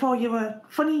said before you were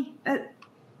funny.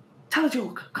 Tell a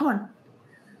joke. Come on."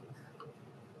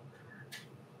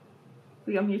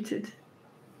 We are muted.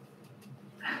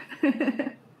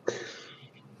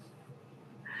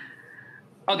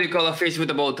 How do you call a fish with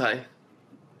a bow tie?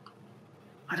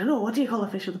 I don't know. What do you call a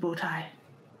fish with a bow tie?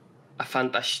 A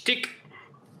fantastic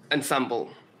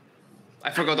ensemble. I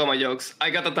forgot all my jokes. I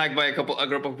got attacked by a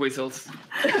group of weasels.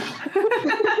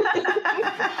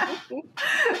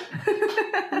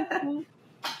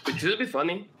 Which should be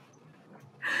funny.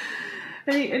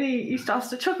 And he starts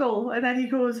to chuckle, and then he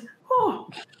goes, "Oh,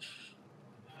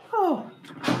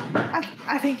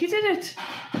 I think you did it.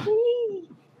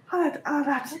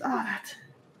 That's.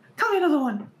 Tell me another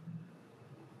one."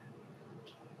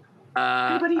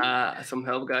 Anybody? Some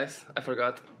help, guys. I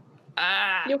forgot.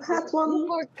 Ah! You had one.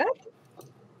 Forgot.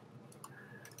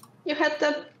 You had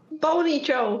the bony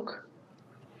joke.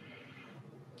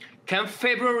 Can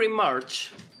February,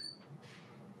 March?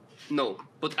 No,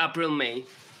 but April, May.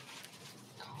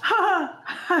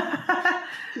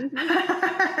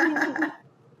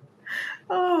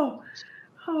 Oh,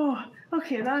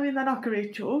 okay. I mean, they're not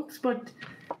great jokes, but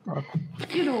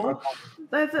you know,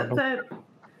 they're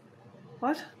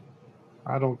what?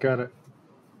 I don't get it.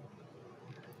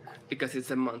 Because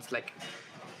it's a month. Like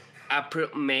April,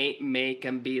 May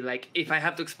can be like. If I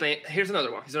have to explain, here's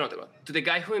another one. To the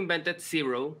guy who invented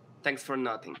zero, thanks for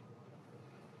nothing.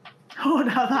 Oh,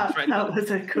 now that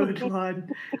was a good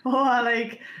one. I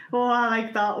like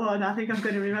that one. I think I'm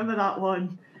going to remember that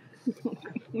one.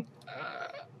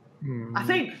 I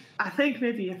think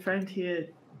maybe your friend here.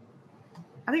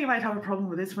 I think you might have a problem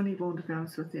with this one, Ebone, to be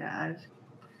honest with you.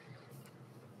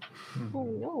 Oh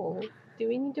no. Do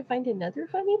we need to find another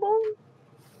funny bone?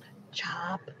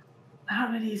 Chop.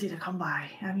 Not really easy to come by.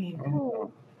 I mean,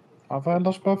 Have I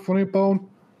lost my funny bone?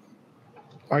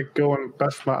 I go and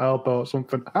bash my elbow or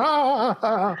something.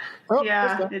 Oh,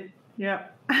 yeah.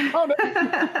 Oh, no.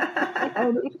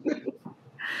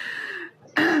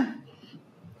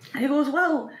 And he goes,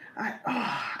 well,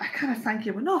 I can't thank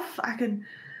you enough. I can,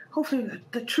 hopefully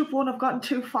the troop won't have gotten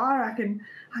too far. I can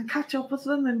catch up with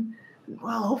them and,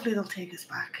 well, hopefully they'll take us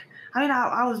back. I mean,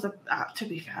 I was to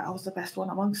be fair, I was the best one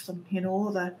amongst them,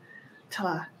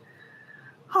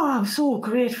 I'm so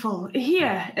grateful.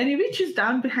 Here, and he reaches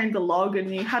down behind the log, and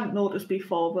he hadn't noticed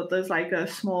before, but there's like a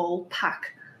small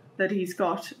pack that he's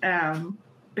got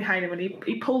behind him, and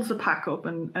he pulls the pack up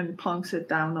and plonks it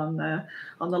down on the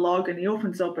log, and he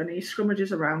opens up and he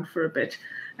scrummages around for a bit,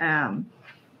 and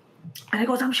he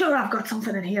goes, I'm sure I've got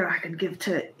something in here I can give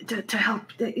to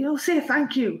help, say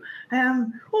thank you.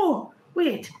 Oh,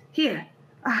 wait, here.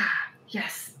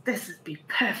 Yes, this would be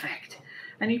perfect.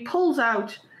 And he pulls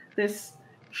out this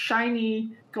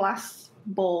shiny glass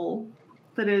ball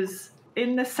that is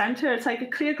in the center. It's like a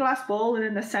clear glass ball, and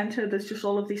in the center there's just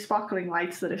all of these sparkling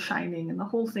lights that are shining, and the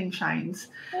whole thing shines.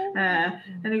 And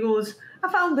he goes,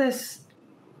 I found this,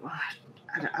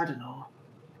 I don't know,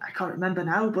 I can't remember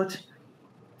now, but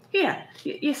yeah,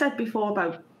 you said before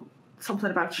about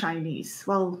something about shinies.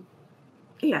 Well,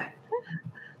 yeah.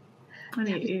 And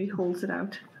he holds it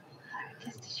out.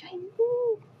 Just shiny.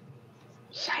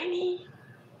 Shiny.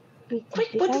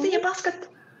 Quick, put it in your basket.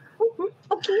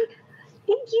 Okay,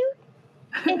 thank you.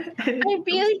 And I'm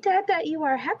really glad that you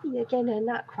are happy again and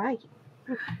not crying.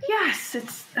 Yes,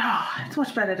 it's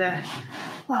much better to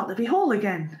be whole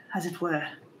again, as it were.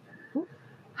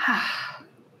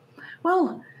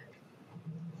 Well,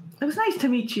 it was nice to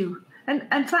meet you,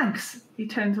 and thanks. He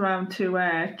turns around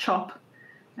to Chop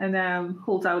and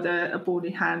holds out a bony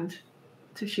hand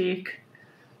to shake.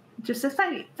 Just says,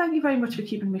 thank you very much for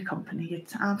keeping me company.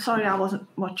 I'm sorry I wasn't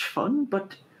much fun,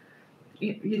 but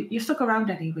you stuck around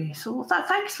anyway, so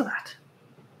thanks for that.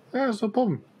 Yeah, it's no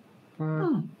problem.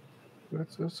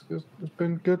 It's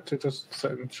been good to just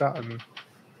sit and chat and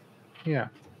yeah.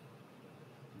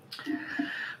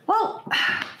 Well,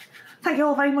 thank you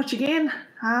all very much again.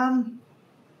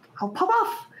 I'll pop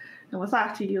off. And with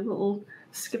that, he a little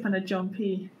skip and a jump,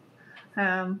 he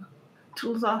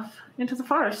tools off into the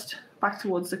forest, back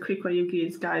towards the creek where you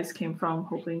guys came from,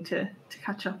 hoping to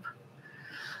catch up.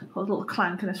 A little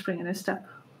clank and a spring in his step.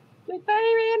 Goodbye,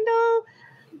 Randall.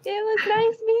 It was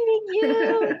nice meeting you.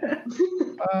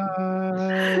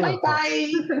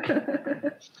 Bye-bye.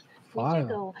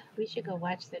 We should go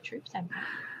watch the troops sometime.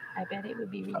 I bet it would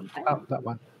be really fun. Oh, that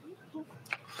one.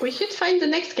 We should find the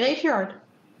next graveyard.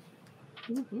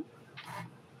 Mm-hmm.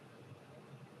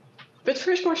 But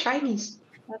first, more shinies.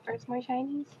 But first, more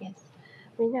shinies? Yes.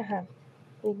 We now have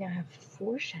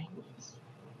 4 shinies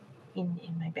in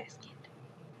my basket.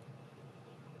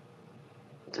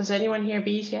 Does anyone hear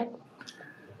bees yet?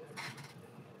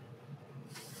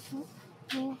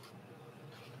 Yeah.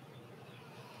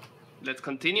 Let's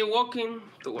continue walking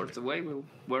towards the way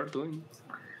we're doing.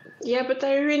 Yeah, but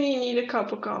I really need a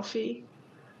cup of coffee.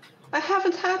 I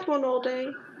haven't had one all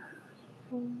day.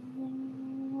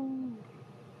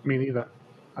 Me neither.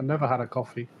 I never had a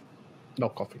coffee. No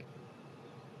coffee.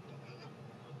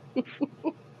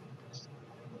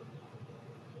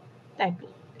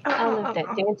 All of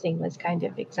that dancing was kind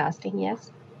of exhausting,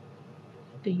 yes?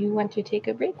 Do you want to take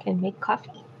a break and make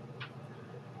coffee?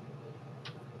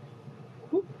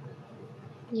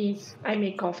 Yes, I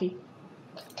make coffee.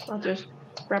 I'll just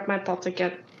grab my pot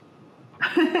again.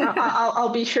 I'll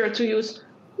be sure to use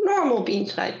normal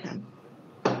beans right now.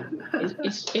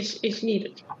 It's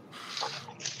needed.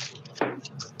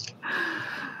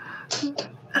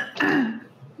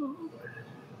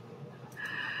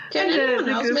 anyone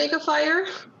else make a fire?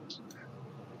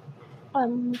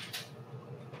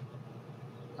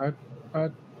 I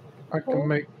can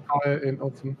make fire in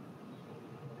oven.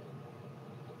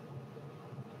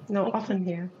 No oven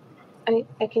here.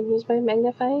 I can use my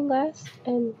magnifying glass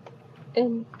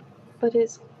but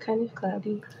it's kind of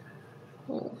cloudy.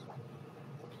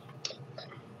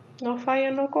 No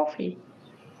fire, no coffee.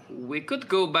 We could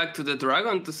go back to the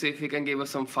dragon to see if he can give us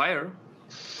some fire.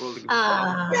 Probably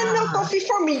Yeah, no coffee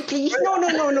for me, please. No. No.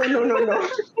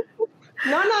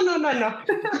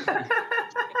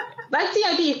 Like the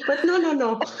idea, but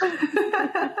no.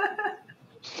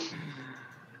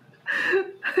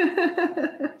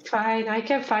 Fine, I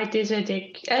can fight this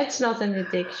addiction. It's not an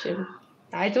addiction.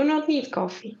 I do not need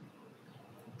coffee.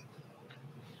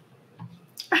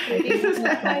 We can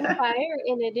find fire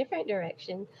in a different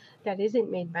direction that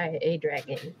isn't made by a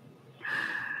dragon.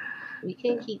 We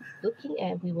can keep looking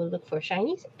and we will look for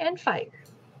shinies and fire.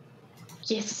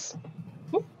 Yes.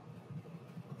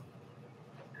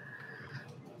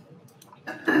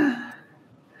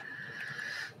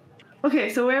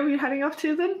 Okay, so where are we heading off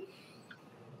to then?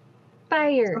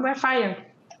 Fire. Somewhere fire.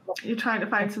 You're trying to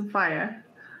find some fire.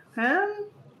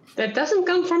 That doesn't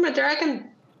come from a dragon.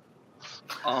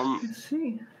 Let's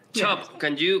see. Chop,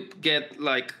 can you get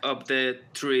like up the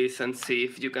trees and see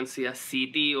if you can see a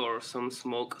city or some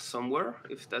smoke somewhere?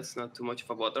 If that's not too much of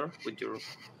a bother with your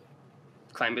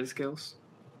climbing skills.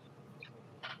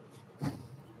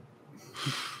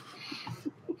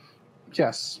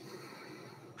 Yes.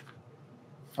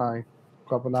 I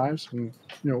grab the knives and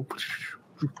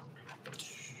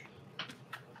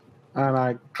and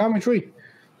I climb a tree.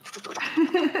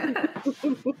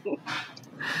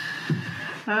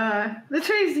 The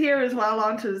trees here as well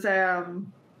aren't as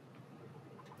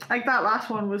like that last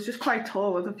one was just quite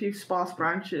tall with a few sparse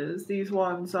branches. These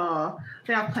ones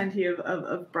they have plenty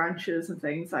of branches and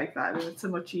things like that, and it's a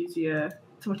much easier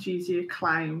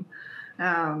climb.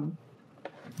 And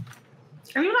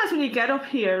you realize when you get up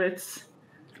here, it's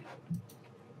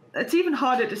even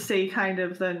harder to see kind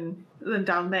of than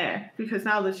down there, because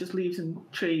now there's just leaves and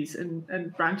trees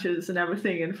and branches and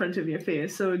everything in front of your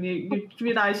face. So you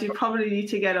realize you probably need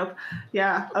to get up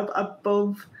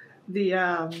above the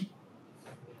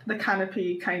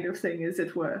canopy kind of thing, as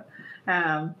it were.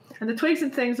 And the twigs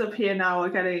and things up here now are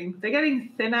getting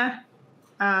thinner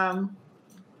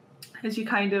as you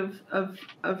kind of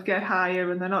get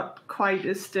higher, and they're not quite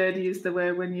as sturdy as they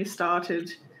were when you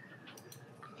started.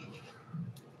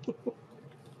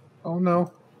 Oh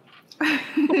no.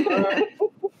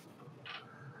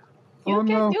 You can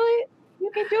do it.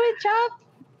 You can do it, Chop.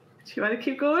 Do you want to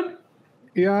keep going?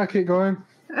 Yeah, I keep going.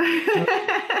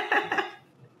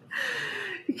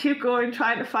 You keep going,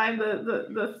 trying to find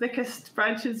the thickest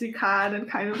branches you can, and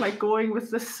kind of like going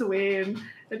with the sway and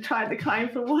trying to climb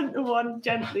from one to one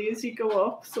gently as you go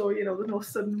up, so there's no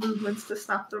sudden movements to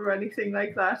snap them or anything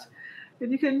like that.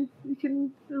 And you can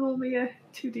roll me a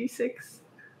 2d6.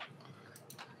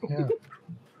 Yeah.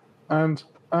 And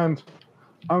I'm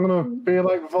gonna be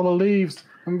like with all the leaves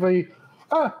and be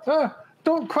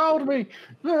don't crowd me.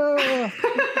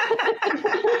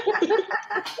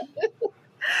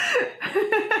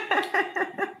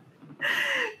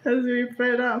 As we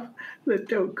spread off the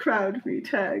 "don't crowd me"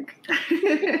 tag.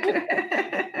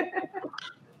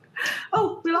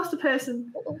 Oh, we lost a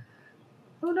person.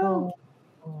 Oh no.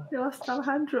 We lost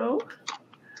Alejandro.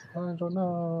 I don't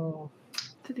know.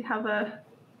 Did he have an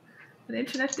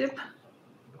internet dip?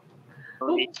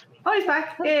 Oh, he's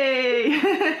back. Hey!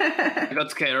 I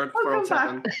got scared for a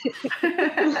second.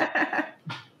 I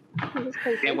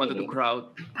wanted to crowd.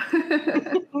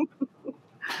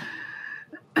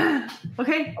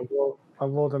 Okay. I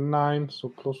rolled a 9, so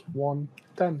 +1,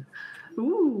 10.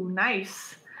 Ooh,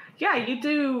 nice. Yeah, you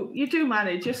do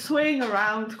manage. You're swaying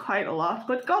around quite a lot,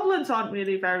 but goblins aren't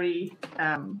really very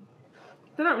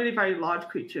they're not really very large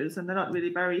creatures, and they're not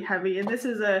really very heavy. And this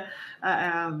is a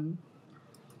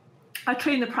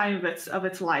tree in the prime of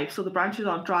its life, so the branches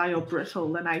aren't dry or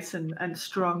brittle. They're nice and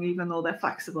strong, even though they're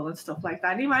flexible and stuff like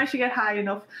that. And you manage to get high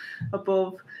enough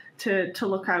above to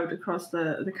look out across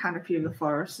the canopy of the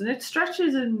forest, and it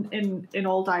stretches in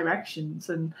all directions.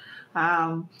 And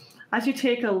as you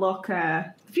take a look,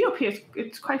 the view up here,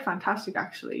 it's quite fantastic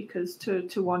actually, because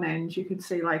to one end you can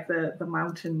see like the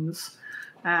mountains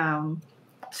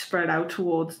spread out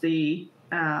towards the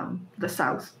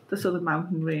south, the southern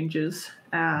mountain ranges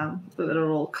that are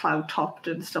all cloud topped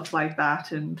and stuff like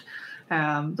that. And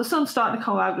the sun's starting to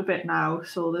come out a bit now,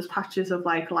 so there's patches of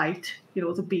like light,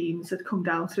 the beams that come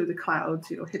down through the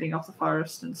clouds, hitting off the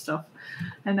forest and stuff.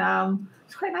 And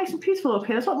it's quite nice and peaceful up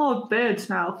here. There's a lot more birds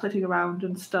now flitting around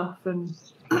and stuff. And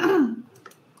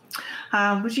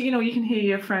But you know, you can hear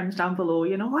your friends down below.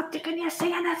 You know, what? Can you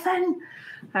see anything?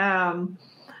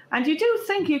 And you do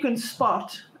think you can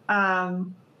spot.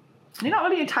 You're not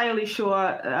really entirely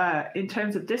sure in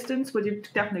terms of distance, but you've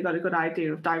definitely got a good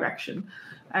idea of direction.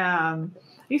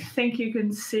 You think you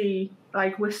can see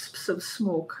like wisps of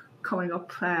smoke coming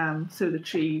up through the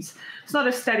trees. It's not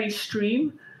a steady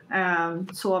stream,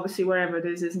 so obviously wherever it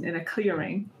is isn't in a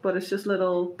clearing, but it's just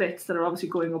little bits that are obviously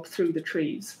going up through the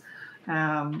trees.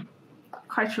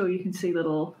 Quite sure you can see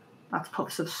that's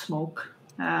puffs of smoke.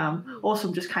 Or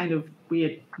some just kind of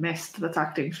weird mist that's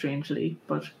acting strangely,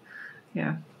 but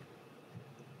yeah.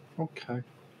 Okay.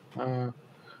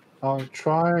 I'll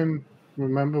try and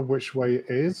remember which way it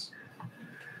is.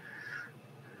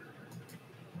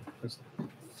 It's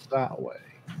that way.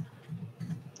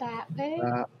 That way?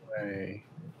 That way.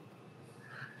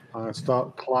 I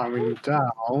start climbing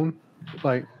down.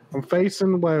 Like, I'm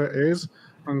facing where it is,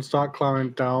 and start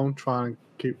climbing down, trying to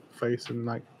keep facing,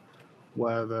 like,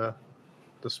 where the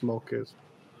smoke is.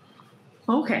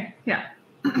 Okay, yeah.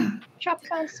 Drop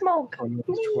down smoke.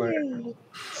 Which way? Yay.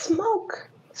 Smoke.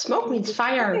 Smoke means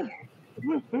fire.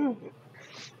 Mhm.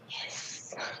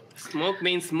 Yes. Smoke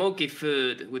means smoky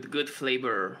food with good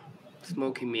flavor.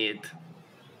 Smoky meat.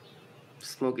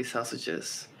 Smoky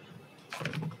sausages.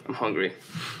 I'm hungry.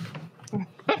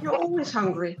 You're always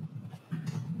hungry.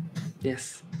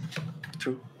 Yes,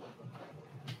 true.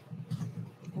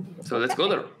 So let's go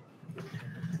there.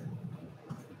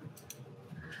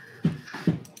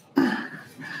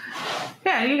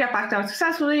 Yeah, you get back down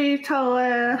successfully, tell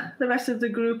the rest of the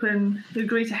group, and you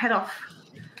agree to head off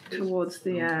towards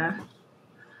the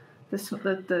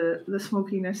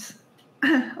smokiness,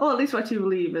 or at least what you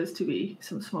believe is to be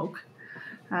some smoke,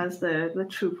 as the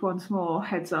troop once more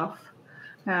heads off.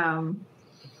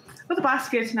 With the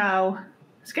basket now,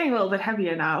 it's getting a little bit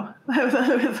heavier now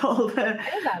with all the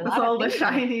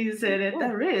shinies in it.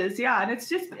 There is, yeah, and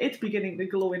it's beginning to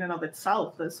glow in and of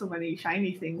itself. There's so many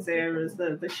shiny things there as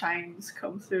the shines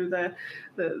come through the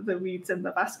weeds in the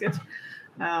basket.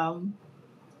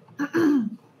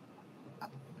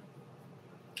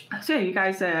 So yeah, you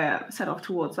guys set off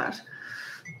towards that.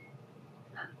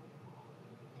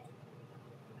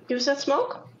 You said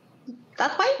smoke?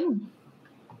 That way?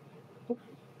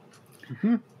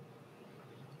 Mm-hmm.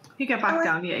 You get back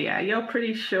down, yeah. You're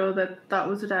pretty sure that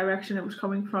was the direction it was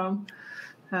coming from.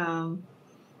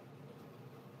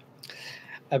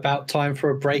 About time for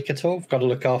a break at all? I've got to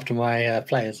look after my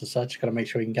players and such. Got to make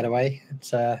sure we can get away. It's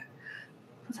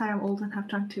That's how I'm old and have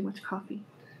drunk too much coffee.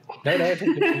 no,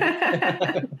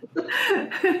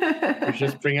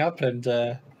 just bring up and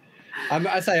I'm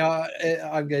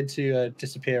going to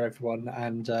disappear, everyone,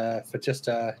 and for just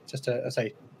a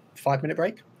 5-minute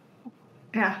break.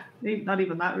 Yeah, not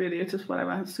even that really. It's just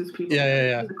whatever suits people.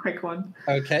 Yeah. It's a quick one.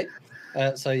 Okay.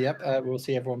 We'll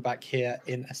see everyone back here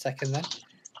in a second then.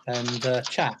 And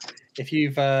chat, if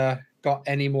you've got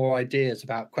any more ideas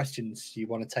about questions you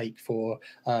want to take for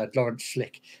Lawrence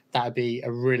Slick, that would be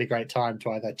a really great time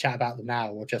to either chat about them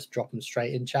now or just drop them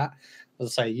straight in chat.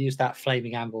 As I say, use that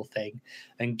flaming Anvil thing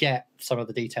and get some of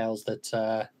the details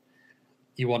that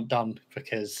you want done,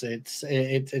 because it's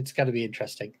going to be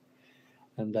interesting.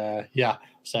 And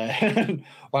so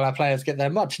while our players get their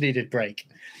much needed break.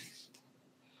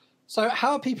 So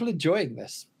how are people enjoying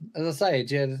this? As I say,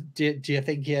 do you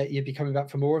think you'd be coming back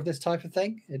for more of this type of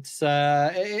thing? It's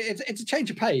a change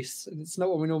of pace, and it's not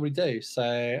what we normally do. So,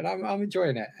 and I'm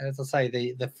enjoying it. As I say,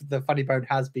 the funny bone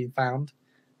has been found.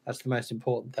 That's the most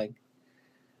important thing.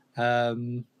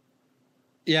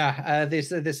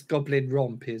 This goblin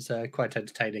romp is quite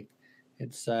entertaining.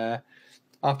 It's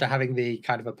after having the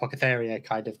kind of Apotheria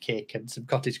kind of kick and some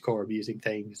cottagecore amusing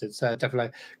things. It's definitely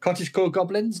cottagecore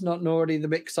goblins, not already the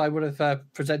mix I would have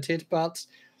presented, but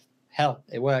hell,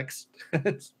 it works.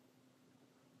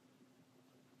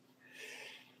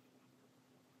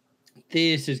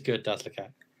 This is good, Dazzlercat.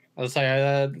 I'll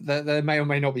say there may or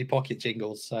may not be pocket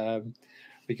jingles.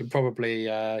 We can probably,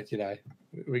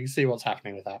 we can see what's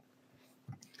happening with that.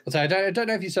 So I don't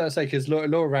know if you sort of say, because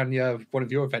Laura ran one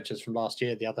of your adventures from last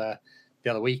year the other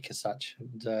week as such,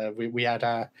 and we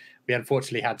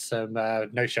unfortunately had some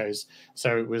no shows,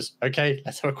 so it was okay.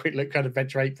 Let's have a quick look at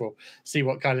Adventure April, see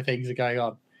what kind of things are going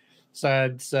on. So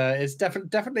it's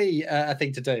definitely a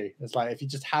thing to do. It's like if you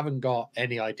just haven't got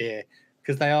any idea,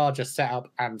 because they are just set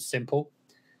up and simple.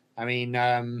 I mean,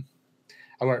 I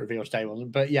won't reveal today one,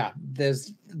 but yeah,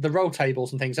 there's the roll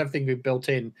tables and things, everything we've built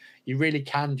in. You really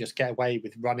can just get away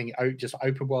with running just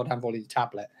open world Anvil on your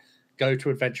tablet, go to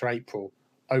Adventure April,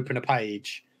 open a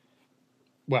page,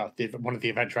 one of the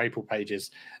Adventure April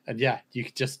pages, and yeah, you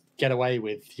could just get away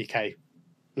with, okay,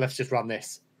 let's just run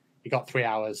this. you got 3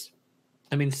 hours.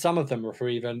 I mean, some of them are for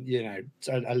even,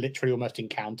 are literally almost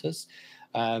encounters,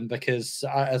 because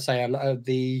I say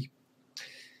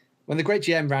when the Great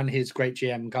GM ran his Great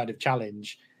GM kind of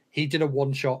challenge, he did a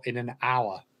one shot in an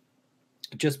hour,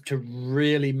 just to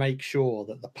really make sure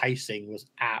that the pacing was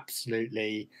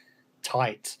absolutely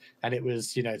tight, and it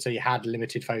was, so you had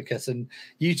limited focus. And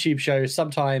YouTube shows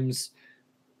sometimes,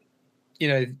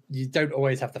 you don't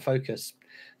always have the focus,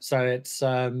 so it's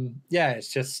it's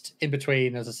just in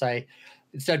between, as I say.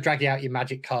 Instead of dragging out your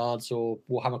magic cards or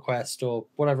Warhammer Quest or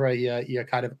whatever your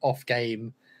kind of off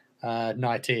game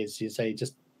night is, you say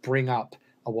just bring up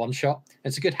a one shot.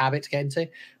 It's a good habit to get into. I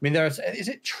mean, is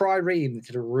it Trireme that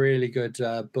did a really good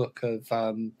book of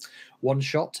one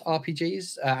shot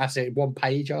RPGs, actually one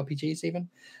page RPGs even,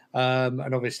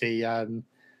 and obviously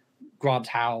Grant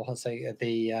Howell, I say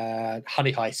the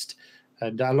Honey Heist,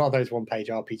 and a lot of those one page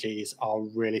RPGs are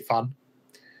really fun.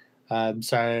 And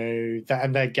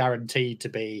they're guaranteed to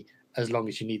be as long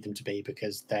as you need them to be,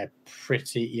 because they're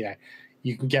pretty,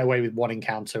 you can get away with one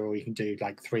encounter, or you can do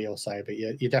like 3 or so, but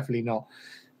you're definitely not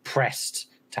pressed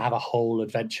to have a whole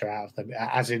adventure out of them.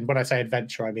 As in, when I say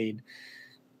adventure, I mean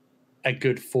a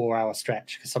good 4-hour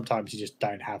stretch, because sometimes you just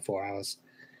don't have 4 hours.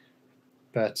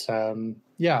 But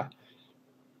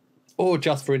or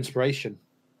just for inspiration.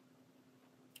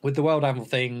 With the World Anvil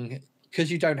thing, because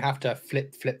you don't have to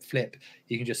flip,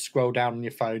 you can just scroll down on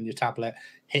your phone, your tablet,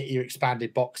 hit your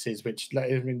expanded boxes, which,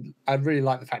 I mean, I really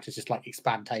like the fact it's just like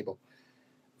expand table.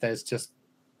 There's just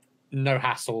no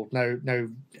hassle, no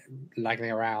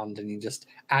lagging around, and you just,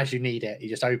 as you need it, you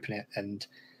just open it, and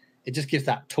it just gives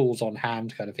that tools on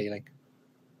hand kind of feeling.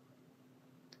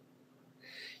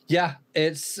 Yeah,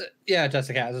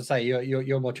 Jessica, as I say,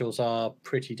 your modules are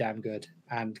pretty damn good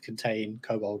and contain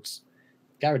kobolds,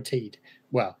 guaranteed.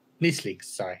 Well, Nislings,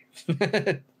 sorry.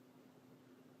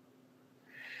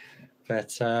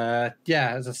 But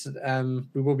as I said,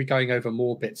 we will be going over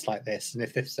more bits like this, and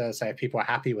if people are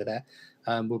happy with it,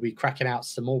 we'll be cracking out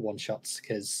some more one shots,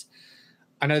 because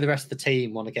I know the rest of the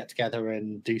team want to get together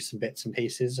and do some bits and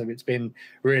pieces. I mean, it's been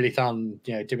really fun.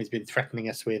 Jimmy's been threatening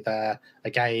us with a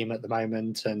game at the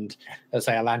moment, and as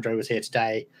I say, Alandro was here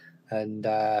today, and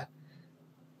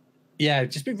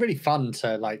it's just been really fun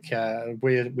to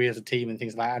we as a team and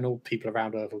things like that, and all people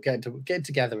around Earth will get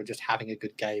together and just having a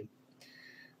good game.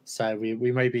 So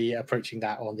we may be approaching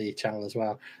that on the channel as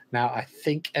well. Now, I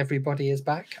think everybody is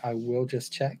back. I will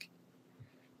just check.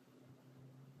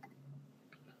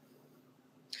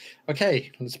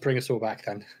 Okay, let's bring us all back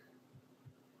then.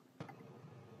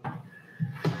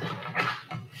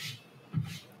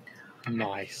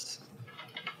 Nice.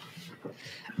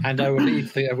 And I will we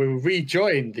will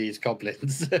rejoin these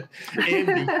goblins in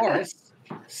the forest,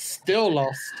 still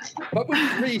lost, but with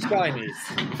 3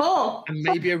 shinies. 4. And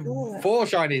maybe 4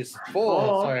 shinies.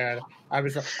 4. Sorry, I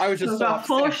was just. We've got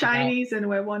 4 shinies, and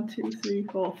we're 1, 2, 3,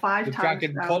 4, 5 the times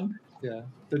down.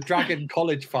 The Dragon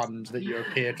College Fund that you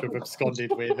appear to have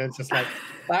absconded with. It's just like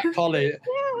that college.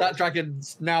 That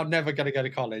dragon's now never going to go to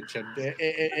college, and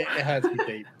it hurts me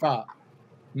deep. But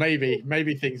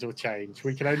maybe things will change.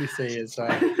 We can only see as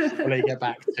we get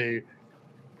back to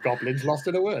goblins lost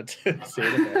in a wood. See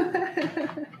you in a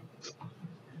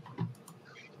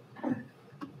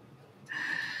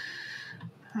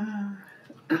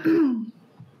bit.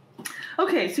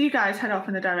 Okay, so you guys head off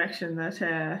in the direction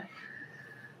that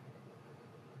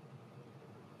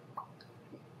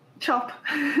Chop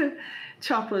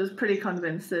was pretty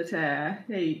convinced that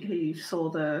he saw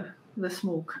the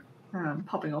smoke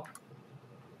popping up.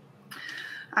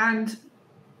 And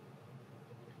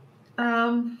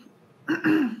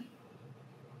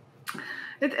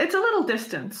it's a little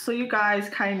distance, so you guys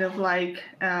kind of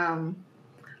have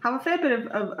a fair bit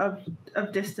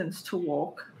of distance to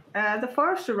walk. The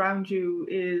forest around you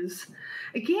is,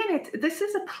 again, this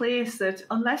is a place that,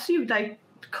 unless you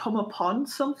come upon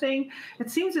something, it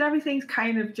seems that everything's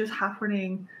kind of just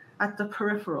happening at the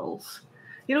peripherals.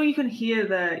 You can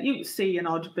hear you see an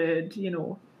odd bird,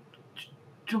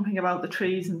 jumping about the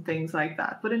trees and things like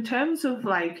that. But in terms of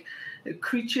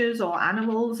creatures or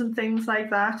animals and things like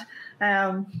that,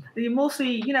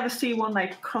 you never see one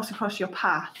cross across your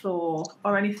path or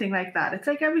anything like that. It's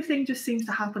like everything just seems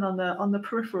to happen on the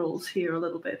peripherals here a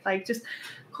little bit, just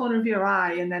corner of your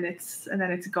eye, and then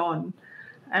it's gone.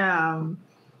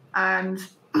 And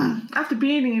after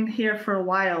being in here for a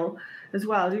while as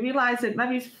well, you realise that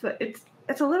maybe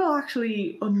it's a little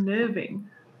actually unnerving.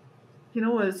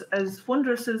 As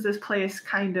wondrous as this place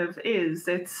kind of is,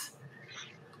 there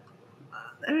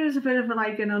is a bit of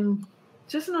an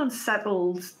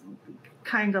unsettled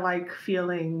kind of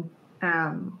feeling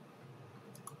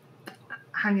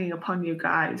hanging upon you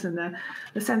guys, and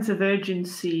the sense of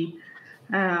urgency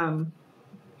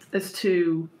as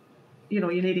to,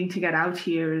 you needing to get out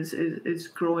here is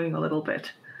growing a little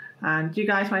bit. And you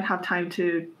guys might have time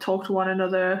to talk to one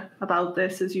another about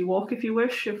this as you walk if you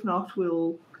wish. If not,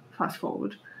 we'll fast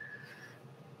forward.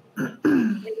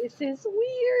 This is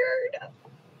weird.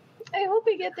 I hope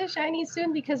we get the shiny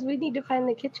soon because we need to find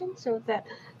the kitchen so that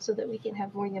we can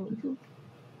have more yummy food.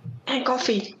 And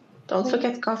coffee. Don't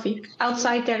forget coffee.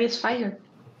 Outside there is fire.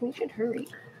 We should hurry.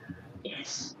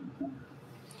 Yes.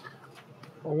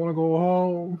 I want to go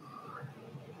home.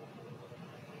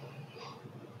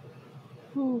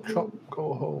 Chop,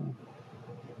 go home.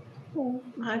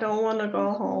 I don't want to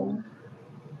go home.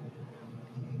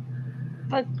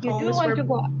 But you Home do is want where- to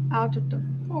go out of the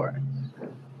forest.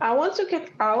 I want to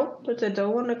get out, but I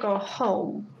don't want to go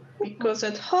home. Because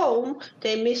at home,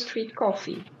 they mistreat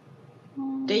coffee.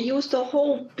 They use the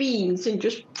whole beans and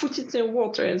just put it in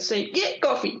water and say, "Get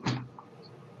coffee."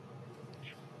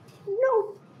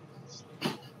 No.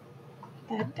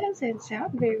 That doesn't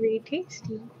sound very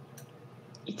tasty.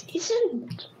 It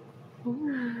isn't.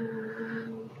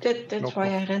 That's why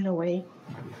I ran away.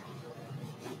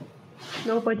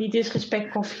 Nobody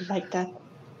disrespect coffee like that.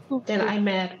 Then I'm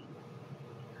mad.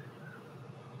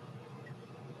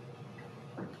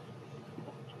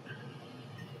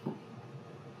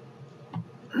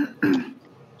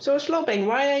 So, Sloping,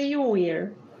 why are you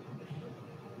here?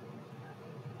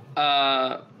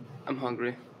 I'm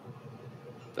hungry.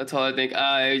 That's all I think.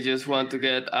 I just want to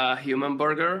get a human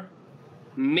burger.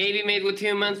 Maybe made with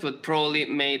humans, but probably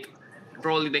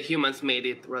the humans made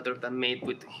it rather than made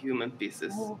with human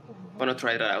pieces. Wanna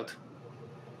try that out.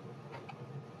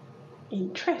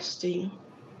 Interesting.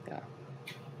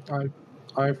 Yeah.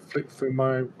 I flicked through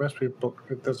my recipe book.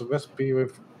 There's a recipe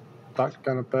with that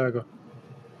kind of burger.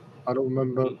 I don't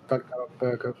remember that kind of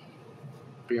burger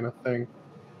being a thing.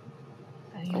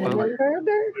 A human burger?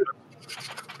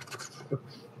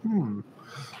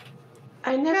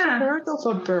 I never heard of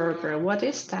a burger. What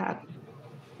is that?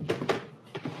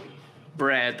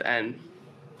 Bread and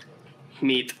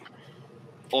meat,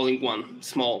 all in one,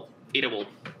 small, eatable,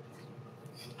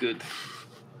 good.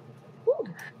 Ooh.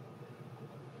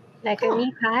 Like a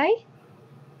meat pie?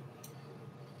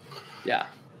 Yeah,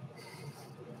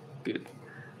 good.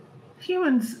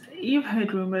 Humans, you've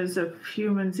heard rumors of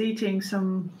humans eating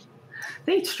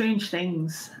they eat strange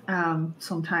things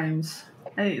sometimes.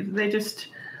 They just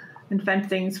invent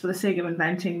things for the sake of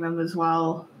inventing them as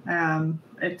well.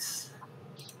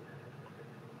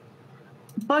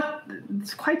 But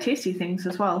it's quite tasty things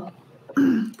as well,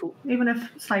 even if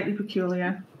slightly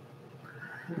peculiar.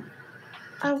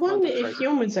 I wonder if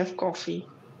humans have coffee.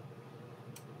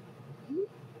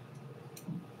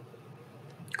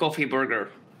 Coffee burger.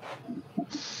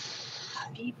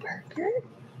 Coffee burger?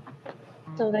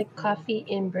 So like coffee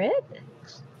in bread?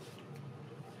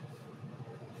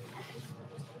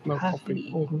 No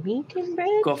Coffee coffee. in meat in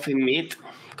bread? Coffee meat,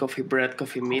 coffee bread,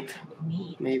 coffee meat,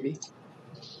 Meat. maybe.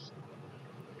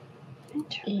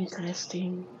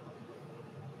 Interesting.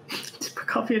 Just put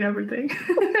coffee in everything.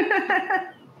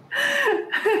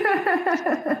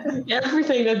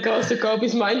 Everything that goes to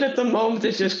Kobe's mind at the moment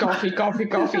is just coffee, coffee,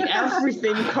 coffee.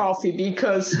 Everything coffee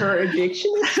because her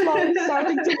addiction is slowly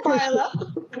starting to pile up.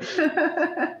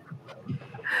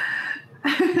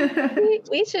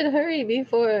 We should hurry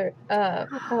before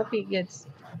coffee gets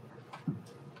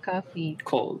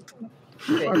Cold.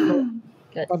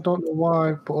 I don't know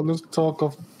why, but all this talk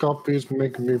of coffee is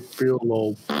making me feel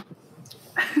low.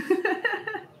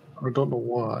 I don't know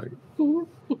why.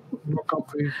 No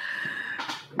coffee.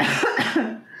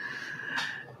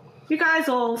 You guys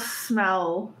all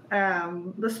smell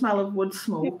the smell of wood You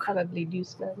smoke. probably do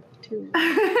smell it too.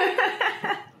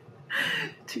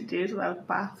 2 days without a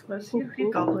bath, but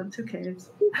you're goblins, who cares?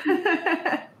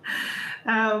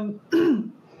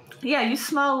 Yeah, you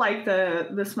smell like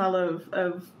the smell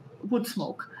of wood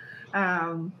smoke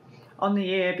on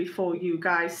the air before you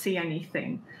guys see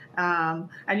anything. And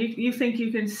you think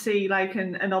you can see like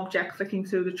an object flicking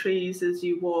through the trees as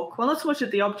you walk. Well, not so much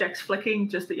that the object's flicking,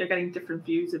 just that you're getting different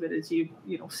views of it as you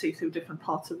see through different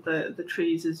parts of the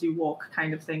trees as you walk,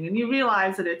 kind of thing. And you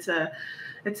realize that it's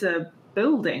a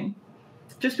building.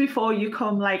 Just before you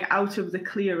come like out of the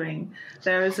clearing,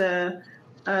 there is a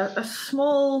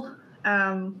small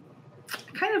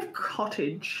kind of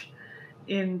cottage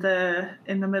in the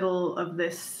middle of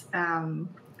this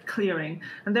clearing,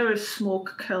 and there is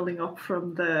smoke curling up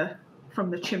from the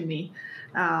chimney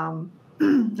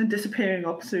and disappearing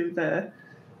up through the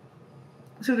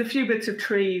few bits of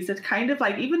trees that kind of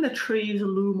like, even the trees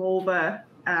loom over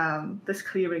this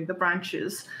clearing, the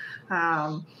branches,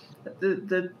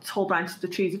 the tall branches of the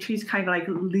trees kind of like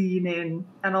lean in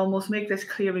and almost make this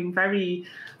clearing very,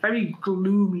 very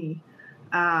gloomy.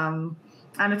 And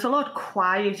it's a lot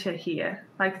quieter here.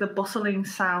 Like the bustling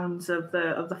sounds of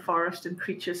the forest and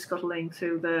creatures scuttling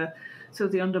through the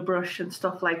underbrush and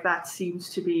stuff like that seems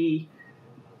to be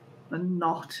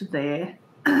not there.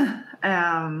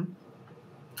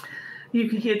 You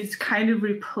can hear this kind of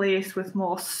replaced with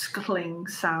more scuttling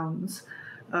sounds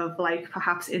of like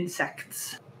perhaps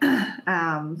insects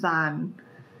than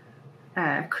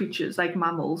creatures like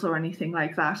mammals or anything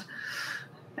like that.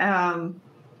 And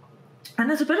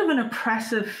there's a bit of an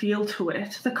oppressive feel to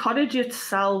it. The cottage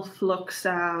itself looks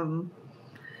kind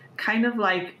of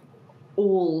like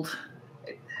old.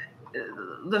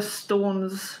 The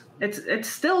stones, it's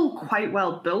still quite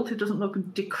well built. It doesn't look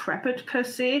decrepit per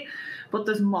se, but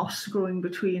there's moss growing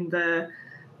between the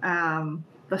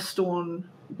stone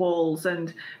walls,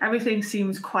 and everything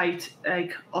seems quite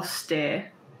like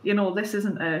austere. You know, this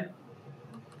isn't a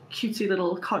cutesy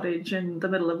little cottage in the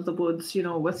middle of the woods. You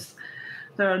know,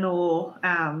 there are no.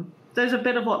 There's a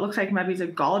bit of what looks like maybe it's a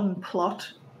garden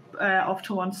plot off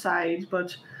to one side,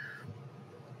 but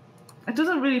it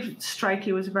doesn't really strike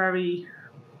you as a very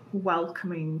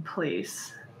welcoming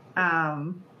place.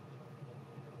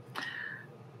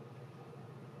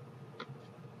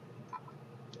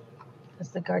 Does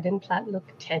the garden plot look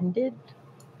tended?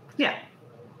 Yeah.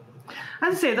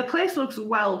 As I say, the place looks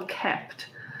well kept.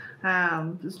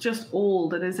 It's just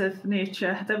old, and as if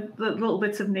nature, the little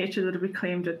bits of nature that have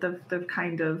reclaimed it, they've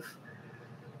kind of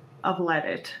let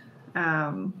it.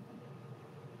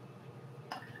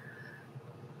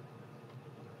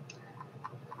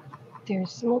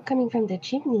 There's smoke coming from the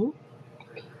chimney.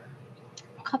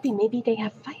 Coffee, maybe they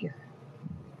have fire.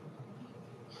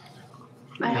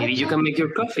 Maybe you can make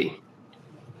your coffee.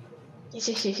 Yes,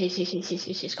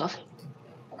 coffee.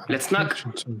 Let's snack.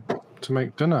 To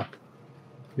make dinner.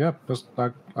 Yeah, that's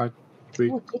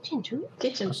we. Oh, kitchen too?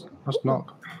 Kitchen. Let's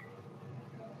knock.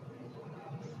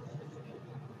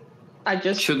 I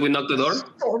just Should we knock the door?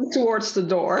 storm towards the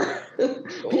door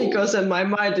because in my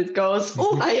mind it goes,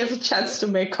 oh, I have a chance to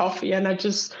make coffee, and I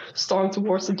just storm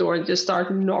towards the door and just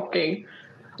start knocking,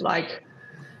 like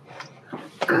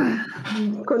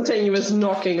continuous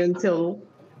knocking until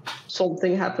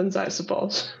something happens, I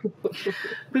suppose.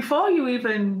 Before you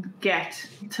even get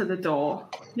to the door,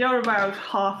 you're about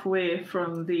halfway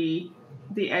from the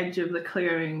edge of the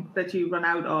clearing that you run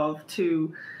out of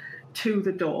to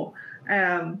the door.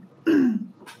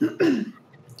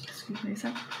 Excuse me a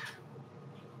sec.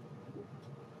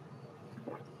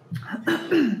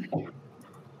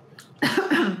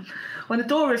 When the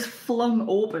door is flung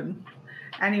open,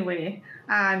 anyway,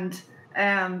 and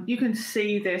you can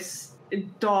see this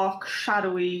dark,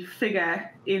 shadowy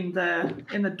figure in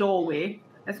the doorway.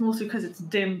 It's mostly because it's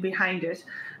dim behind it,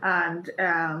 and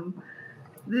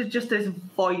there's just this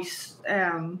voice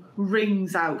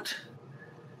rings out.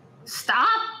 Stop!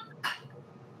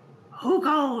 Who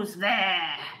goes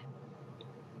there?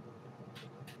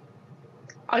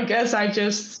 I guess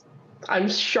I'm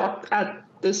shocked at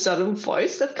the sudden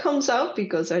voice that comes out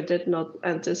because I did not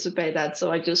anticipate that.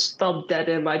 So I just stopped dead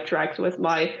in my tracks with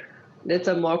my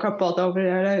little mocha pot over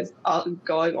there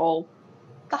going all,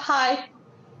 hi,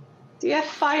 do you have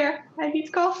fire? I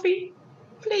need coffee,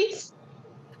 please.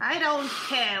 I don't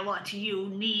care what you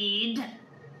need.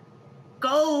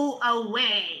 Go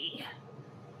away.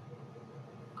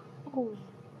 Oh,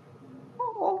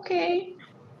 okay.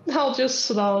 I'll just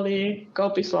slowly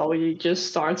just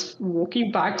starts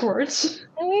walking backwards.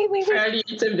 Wait. Fairly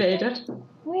intimidated.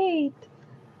 Wait.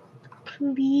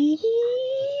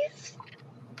 Please?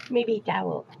 Maybe that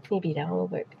will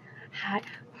work. Hi,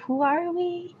 who are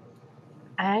we?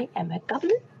 I am a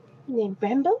goblin named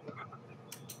Rambo.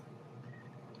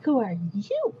 Who are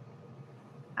you?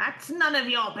 That's none of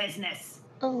your business.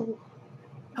 Oh.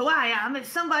 Who I am is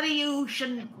somebody you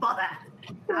shouldn't bother.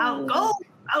 Now go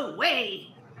away.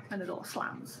 And the door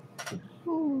slams.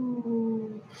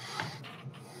 Ooh.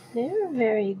 They're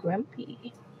very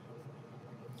grumpy.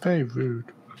 Very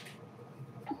rude.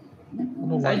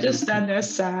 I just stand there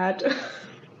sad.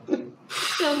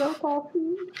 No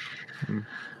coffee.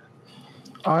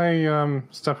 I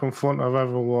step in front of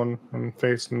everyone and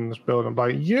facing this building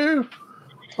like, you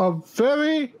are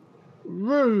very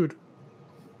rude.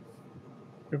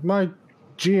 If my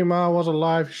GMR was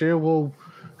alive, she will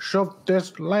shove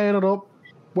this ladle up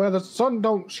where the sun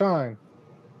don't shine.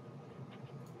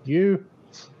 You,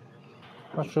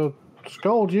 I shall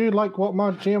scold you like what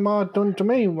my GMR done to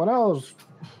me when I was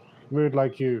rude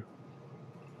like you.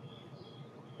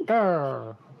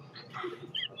 Grr.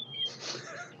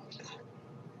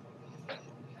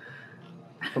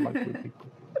 for like blue people.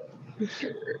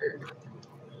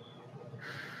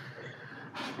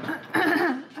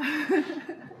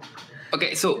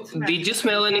 Okay, so did you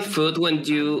smell any food when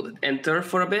you enter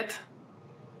for a bit?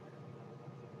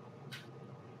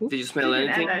 Did you smell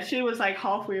anything? She was like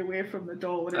halfway away from the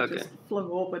door when it Okay. just flung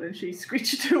open and she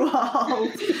screeched to a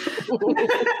halt.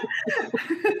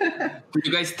 Do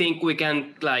you guys think we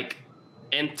can like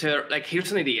enter? Like,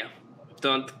 here's an idea.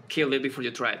 Don't kill it before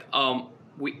you try it.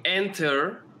 We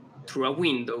enter through a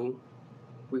window.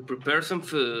 We prepare some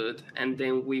food, and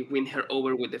then we win her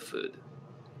over with the food.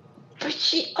 But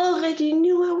she already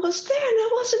knew I was there and I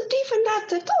wasn't even at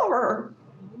the door.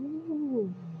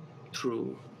 Ooh.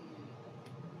 True.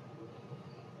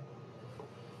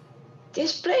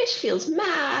 This place feels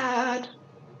mad.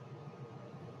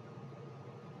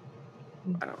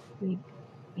 I don't know.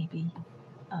 Maybe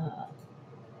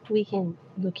we can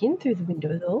look in through the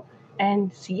window though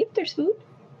and see if there's food.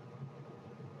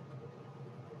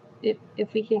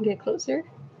 If we can get closer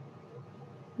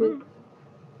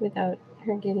without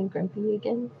her getting grumpy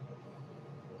again.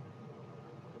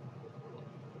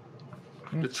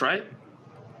 Let's try it.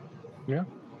 Yeah.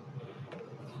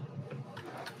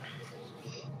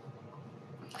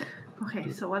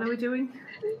 Okay, so what are we doing?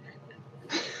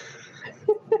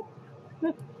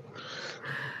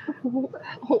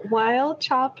 While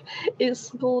Chop is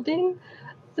scolding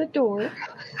the door.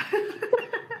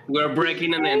 We're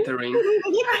breaking and entering.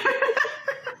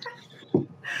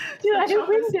 To a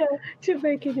window to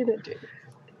break it in a door.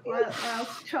 Well,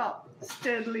 Chop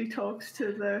steadily talks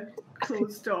to the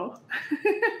closed door.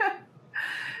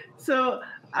 So,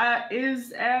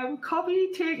 is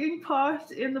Cobby taking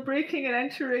part in the breaking and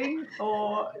entering,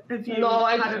 or have you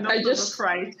had enough of a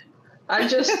fright? I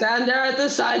just stand there at the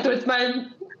side with my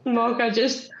mocha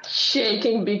just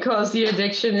shaking because the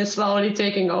addiction is slowly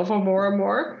taking over more and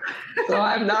more. So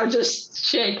I'm now just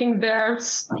shaking there,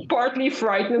 partly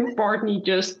frightened, partly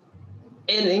just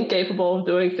incapable of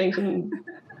doing things. And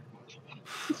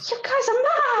you guys are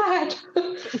mad!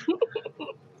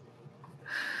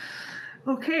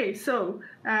 Okay, so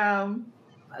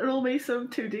roll me some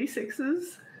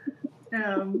 2d6s.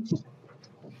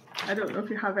 I don't know if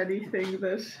you have anything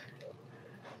that...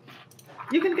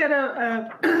 You can get a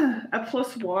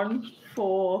 +1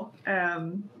 for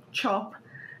Chop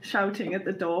shouting at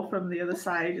the door from the other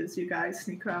side as you guys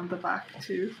sneak around the back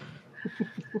too.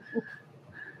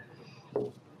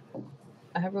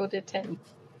 I rolled a 10.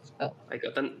 So I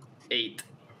got an 8.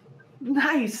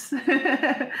 Nice.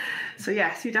 So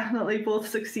yes, you definitely both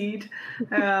succeed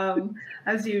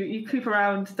as you creep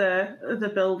around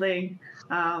the building,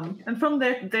 and from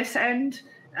this end,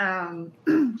 you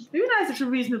realise it's a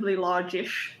reasonably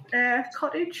largish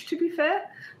cottage. To be fair,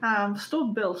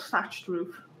 stone built, thatched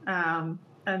roof,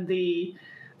 and the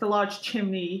large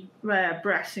chimney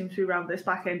breast seems to be around this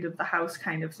back end of the house,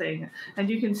 kind of thing. And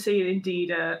you can see indeed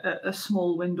a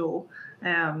small window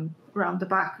around the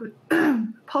back,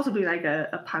 possibly like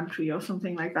a pantry or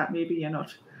something like that. Maybe you're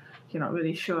not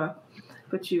really sure,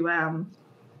 but you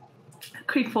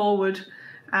creep forward,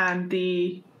 and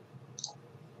you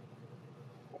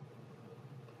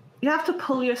have to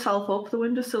pull yourself up. The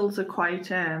windowsills are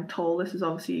quite tall. This is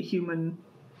obviously a human,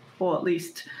 or at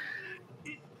least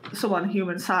someone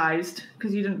human-sized,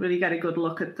 because you didn't really get a good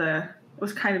look at it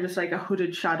was kind of just like a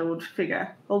hooded, shadowed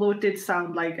figure, although it did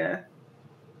sound like a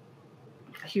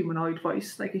humanoid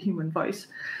voice, like a human voice.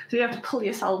 So you have to pull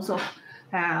yourselves up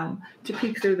to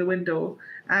peek through the window,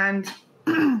 and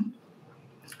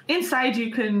inside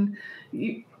it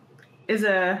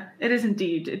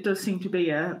does seem to be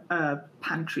a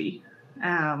pantry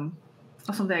or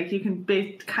something. Like, you can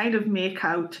kind of make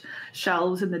out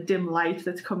shelves in the dim light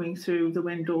that's coming through the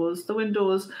windows. The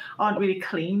windows aren't really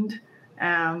cleaned,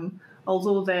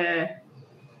 although they're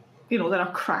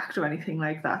not cracked or anything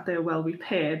like that. They're well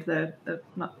repaired. They're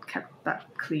not kept that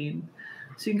clean.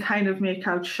 So you can kind of make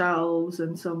out shelves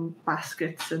and some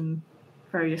baskets and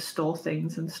various store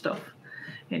things and stuff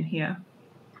in here.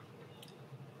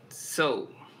 So,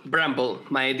 Bramble,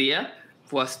 my idea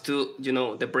was to,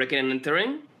 the breaking and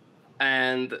entering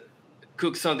and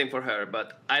cook something for her,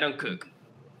 but I don't cook.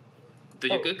 Do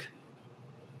you cook?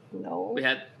 no. We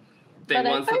had the But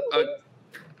ones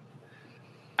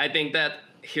I think that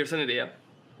here's an idea.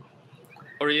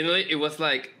 Originally, it was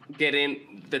like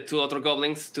getting the 2 other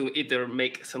goblins to either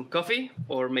make some coffee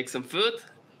or make some food,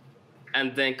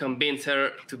 and then convince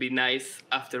her to be nice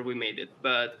after we made it.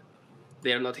 But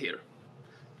they are not here.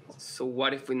 So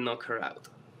what if we knock her out?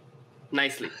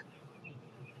 Nicely.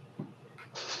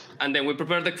 And then we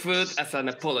prepare the food as an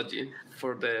apology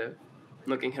for the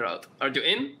knocking her out. Are you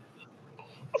in?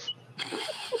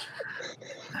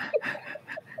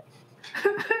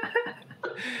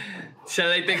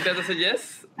 Shall I take that as a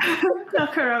yes?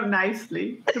 Knock her out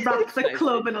nicely. Wrap the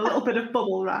club in a little bit of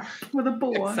bubble wrap with a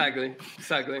bow on. Exactly.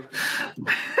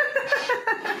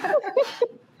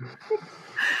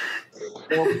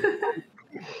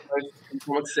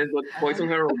 Someone said what poison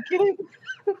her.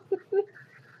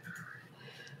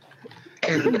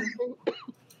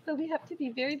 So we have to be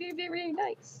very, very, very, very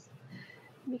nice.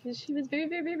 Because she was very,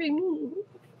 very, very, very mean.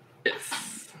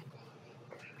 Yes.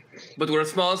 But we're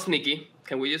small, sneaky.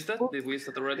 Can we use that? Did we use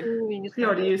that already? You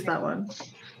already used that one.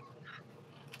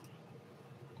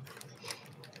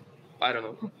 I don't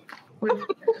know.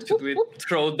 Should we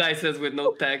throw dices with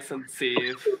no text and see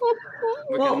if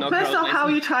we can knock her first out off, how are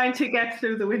nicely? you trying to get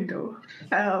through the window?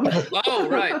 Oh,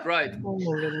 right. Oh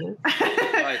my goodness.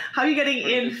 How are you getting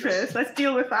in Right. first? Let's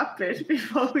deal with that bit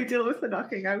before we deal with the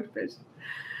knocking out bit.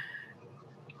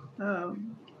 Well,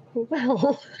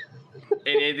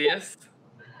 Any ideas?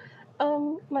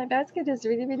 my basket is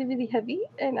really, really, really heavy,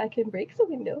 and I can break the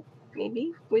window,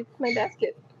 maybe, with my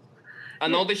basket.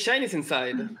 And all the shinies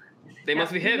inside. They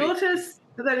must be You heavy. notice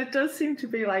that it does seem to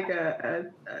be like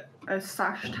a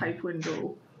sash type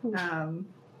window. Can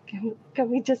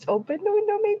we just open the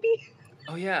window, maybe?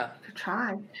 Oh, yeah. To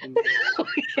try.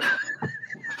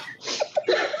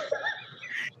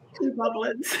 Two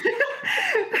goblins.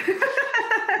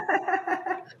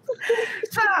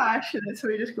 Sash! And so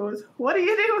he just goes, "What are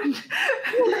you doing?"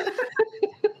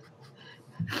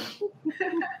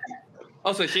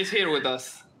 Also, she's here with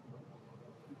us.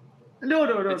 No.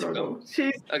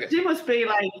 Okay. She must be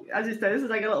like, as you said, this is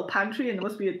like a little pantry, and there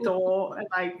must be a door and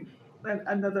like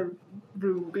another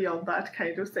room beyond that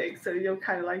kind of thing. So you're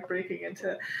kind of like breaking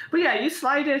into. But yeah, you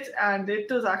slide it, and it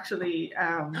does actually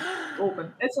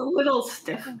open. It's a little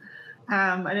stiff,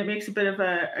 and it makes a bit of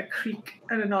a creak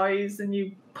and a noise, and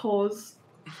you pause.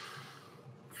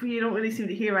 You don't really seem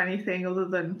to hear anything other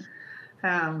than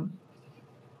the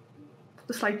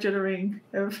slight jittering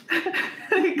of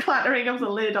clattering of the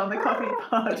lid on the coffee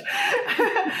pot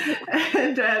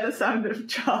and the sound of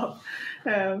Chop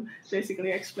basically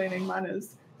explaining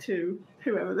manners to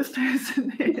whoever this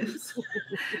person is,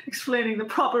 explaining the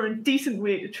proper and decent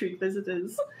way to treat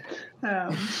visitors.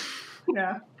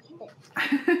 Yeah.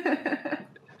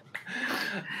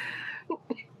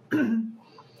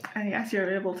 And yes,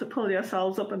 you're able to pull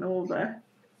yourselves up and over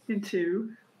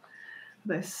into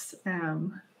this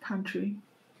pantry.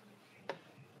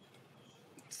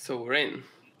 So we're in.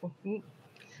 We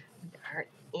are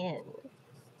in.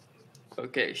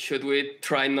 Okay, should we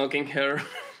try knocking her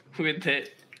with the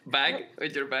bag?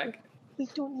 With your bag? We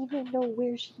don't even know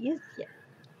where she is yet.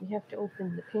 We have to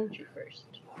open the pantry first.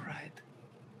 All right.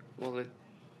 Well,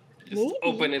 just Maybe.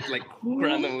 open it like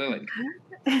randomly, like.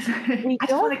 We I just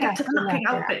don't want to get have to the to knocking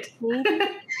knock out her bit.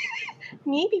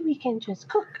 Maybe we can just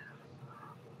cook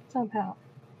somehow.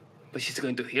 But she's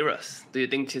going to hear us. Do you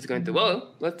think she's going to?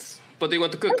 Well, let's. What do you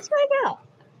want to cook? Let's find out.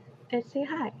 Let's say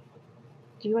hi.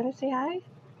 Do you want to say hi?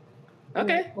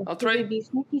 Okay, Or I'll should we try. be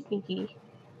sneaky.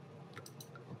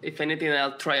 If anything,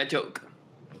 I'll try a joke.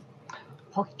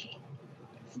 Okay.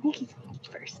 Sneaky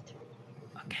first.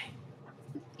 Okay.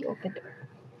 You open the door.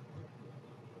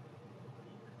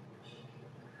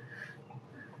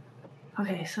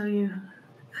 Okay, so you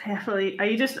carefully. Are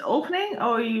you just opening,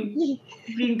 or are you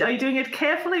doing it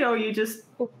carefully, or are you just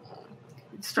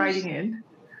striding in?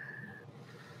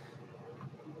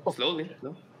 Slowly,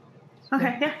 no?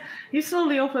 Okay, yeah. You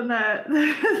slowly open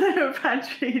the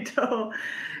pantry door,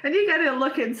 and you get a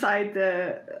look inside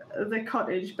the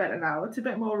cottage better now. It's a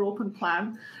bit more open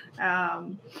plan.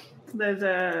 There's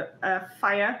a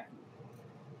fire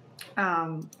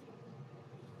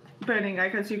burning,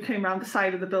 like as you came around the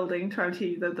side of the building.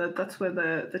 That's where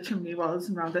the chimney was,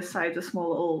 and around this side, a small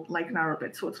little like narrow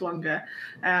bit, so it's longer.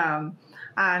 And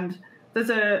there's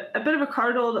a bit of a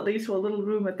corridor that leads to a little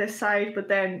room at this side, but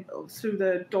then through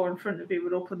the door in front of you,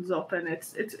 it opens up, and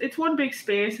it's one big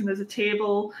space, and there's a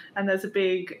table, and there's a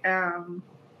big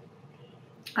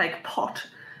like pot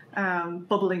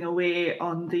bubbling away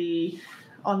on the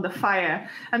fire,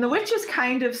 and the witch is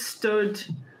kind of stood.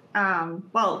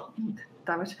 Well,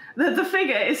 damn it, the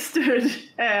figure is stood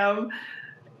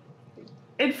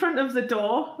in front of the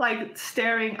door, like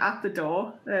staring at the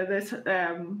door. There's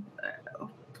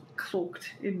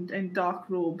cloaked in dark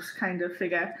robes kind of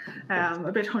figure,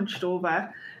 a bit hunched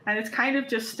over, and it's kind of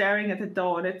just staring at the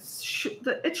door, and its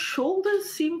shoulders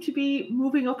seem to be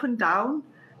moving up and down.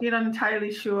 You're not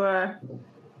entirely sure.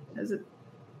 Is it?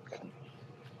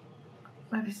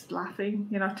 Maybe it's laughing.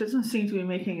 You know, it doesn't seem to be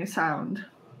making a sound,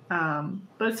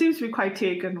 but it seems to be quite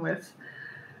taken with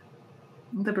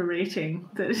the berating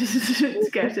that it's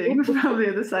getting from the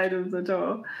other side of the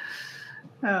door.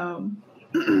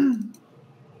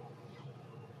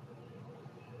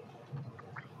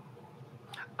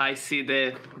 I see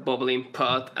the bubbling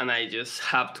pot, and I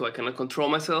cannot control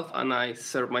myself, and I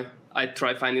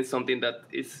try finding something that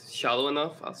is shallow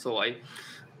enough, so I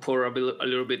pour a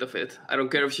little bit of it. I don't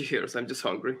care if she hears, I'm just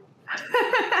hungry.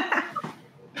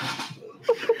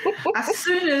 As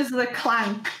soon as the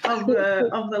clank of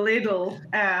the ladle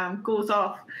goes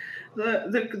off,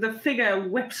 the figure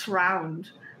whips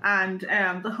round, and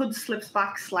the hood slips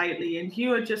back slightly, and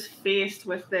you are just faced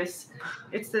with this.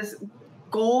 It's this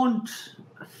gaunt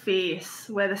face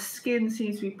where the skin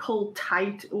seems to be pulled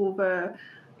tight over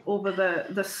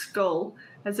the skull,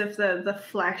 as if the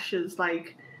flesh is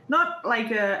like not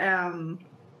like a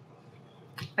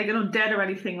like an undead or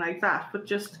anything like that, but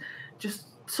just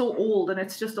so old, and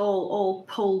it's just all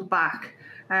pulled back,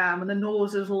 and the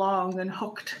nose is long and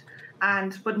hooked,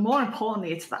 but more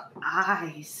importantly, it's the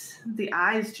eyes. The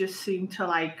eyes just seem to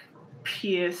like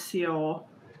pierce your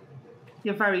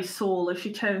very soul as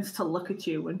she turns to look at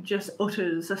you and just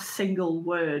utters a single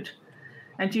word,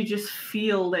 and you just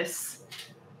feel this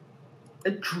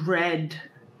dread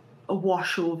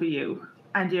wash over you,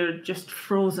 and you're just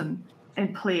frozen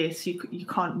in place. You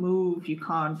can't move. You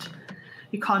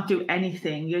can't do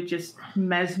anything. You're just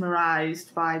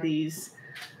mesmerized by these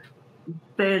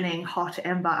burning hot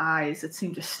ember eyes that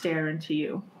seem to stare into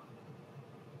you.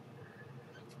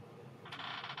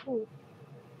 Oh,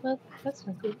 well, that's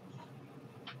not good.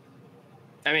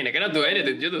 I mean, I cannot do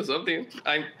anything. You do something.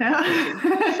 I'm.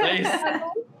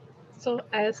 So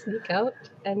I sneak out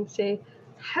and say,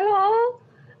 "Hello,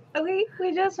 we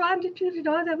just wanted you to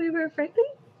know that we were friendly."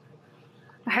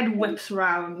 The head whips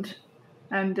round,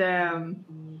 and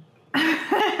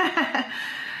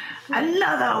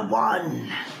another one.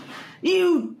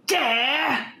 You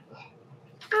dare!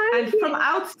 And from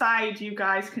outside, you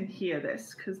guys can hear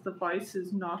this because the voice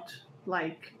is not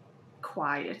like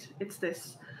quiet. It's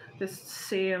this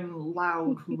same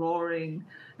loud roaring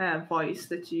voice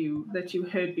that you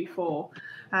heard before,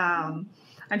 and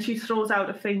she throws out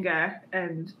a finger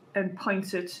and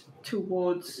points it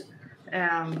towards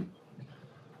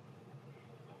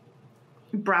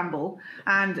Bramble,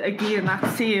 and again that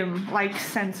same like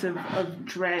sense of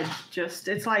dread.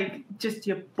 It's like just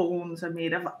your bones are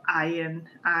made of iron,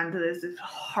 and there's this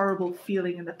horrible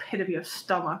feeling in the pit of your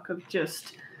stomach of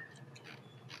just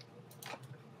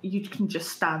you can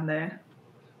just stand there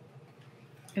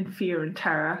in fear and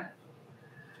terror.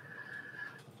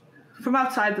 From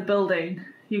outside the building,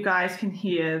 you guys can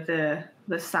hear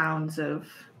the sounds of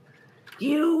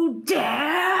 "You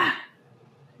dare!"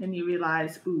 and you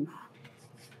realize, ooh.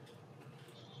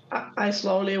 I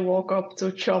slowly walk up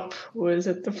to Chop, who is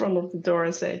at the front of the door,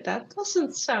 and say, "That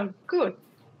doesn't sound good,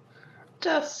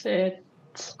 does it?"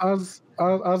 As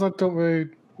I don't really,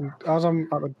 as I'm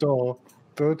at the door,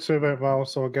 the two of them out,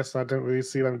 so I guess I didn't really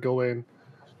see them go in.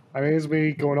 And here's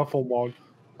me going off on one.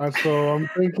 And so I'm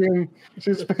thinking,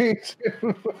 she's speaking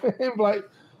to him like,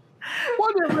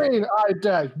 "What do you mean I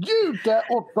dare? You dare?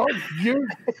 Oh, don't you?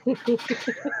 I'm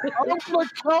going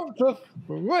to count to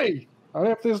 3. And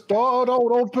if this door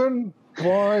don't open,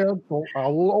 boy,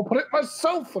 I'll open it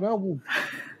myself, and I will.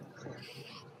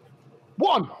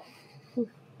 1,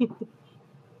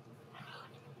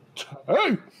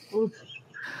 2.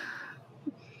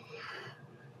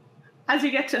 As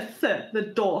you get to the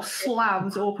door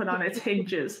slams open on its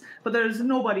hinges, but there's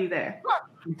nobody there.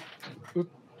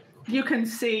 You can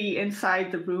see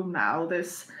inside the room now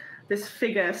this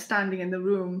figure standing in the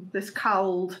room, this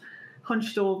cowled,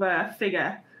 hunched over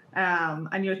figure,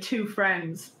 and your 2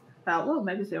 friends. Well,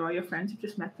 maybe they are your friends, you've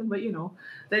just met them, but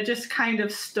they're just kind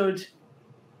of stood,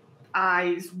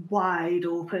 eyes wide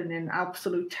open in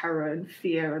absolute terror and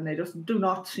fear, and they just do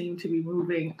not seem to be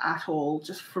moving at all,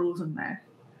 just frozen there.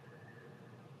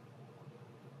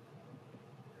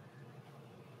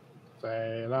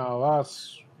 Say, now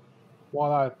that's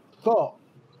what I thought.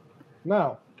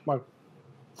 Now, my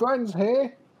friends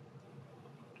here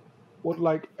would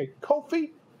like a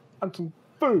coffee and some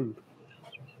food.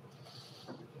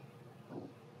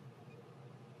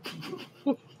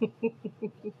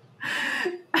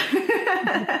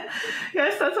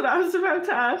 Yes, that's what I was about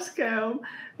to ask.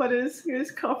 What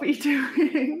is Coffee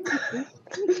doing?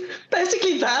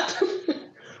 Basically that.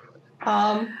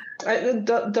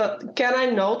 Can I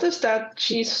notice that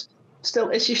is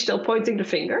she still pointing the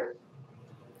finger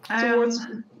towards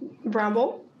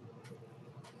Bramble?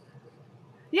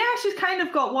 Yeah, she's kind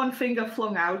of got one finger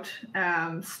flung out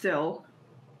still.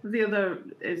 The other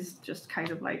is just kind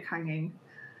of like hanging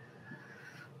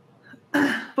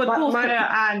But both her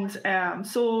and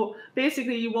so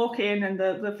basically you walk in and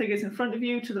the figure's in front of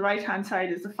you. To the right hand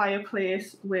side is the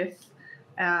fireplace with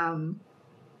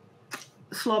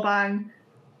Slowbang.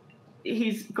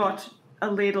 He's got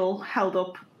a ladle held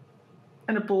up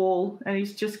and a bowl, and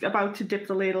he's just about to dip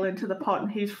the ladle into the pot,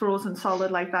 and he's frozen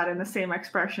solid like that in the same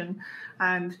expression.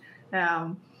 And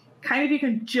kind of you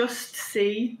can just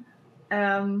see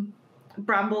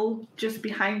Bramble just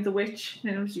behind the witch.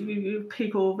 You know, you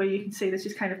peek over, you can see that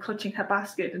she's kind of clutching her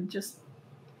basket and just,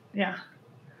 yeah.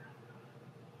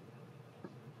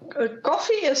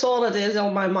 Coffee is all that is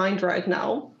on my mind right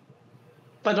now,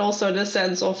 but also the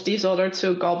sense of these other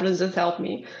two goblins that helped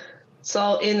me.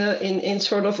 So in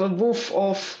sort of a woof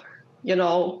of, you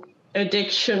know,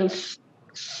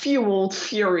 addiction-fueled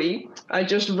fury, I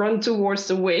just run towards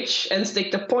the witch and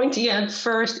stick the pointy end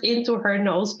first into her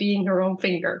nose, being her own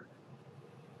finger.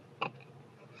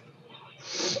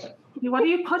 What are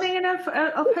you putting in up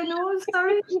her nose,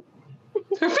 sorry?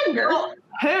 Her finger. Oh,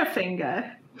 her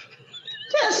finger?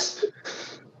 Yes.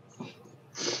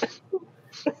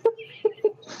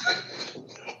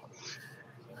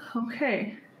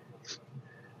 Okay.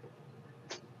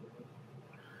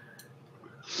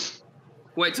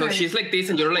 Wait, so she's like this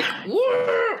and you're like,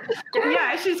 whoa!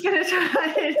 Yeah, she's going to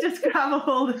try and just grab a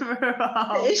hold of her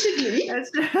arm. Basically.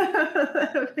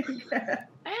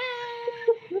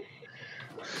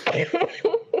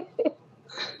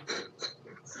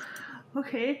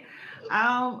 Okay.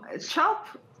 Chop,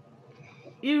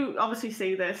 you obviously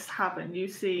see this happen. You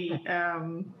see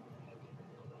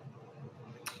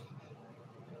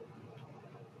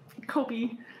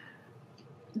Kobe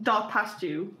dart past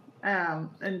you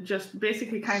and just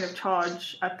basically kind of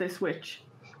charge at this witch,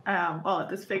 at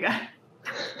this figure.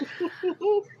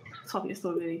 It's obvious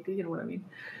though, really, you know what I mean.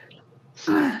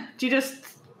 Do you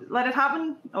just let it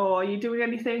happen, or are you doing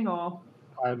anything, or?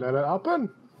 I let it happen.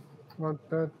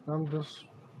 I'm just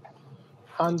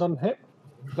hand on hip,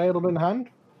 ladle in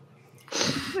hand.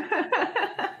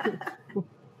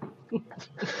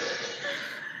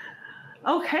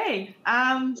 Okay,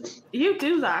 you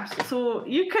do that. So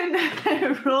you can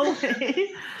roll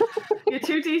me your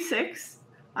 2d6.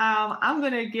 I'm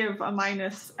going to give a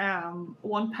minus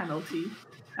 1 penalty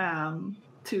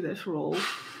to this roll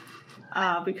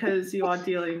because you are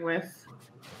dealing with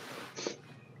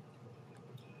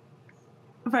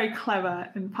very clever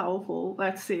and powerful,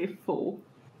 let's say, foe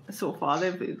so far.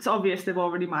 It's obvious they've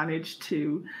already managed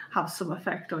to have some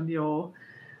effect on your...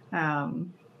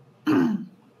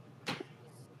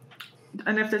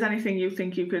 and if there's anything you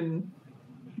think you can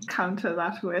counter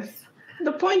that with...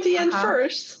 The pointy end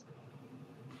first.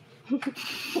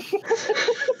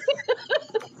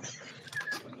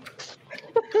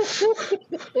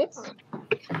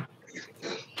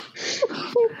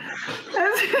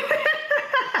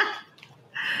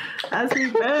 As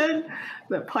we burn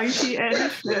the pointy end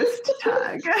first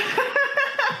tag.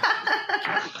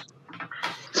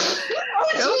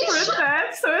 Go for it then.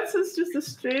 So it's just a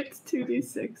straight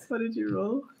 2d6. What did you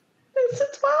roll? It's a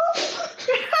 12.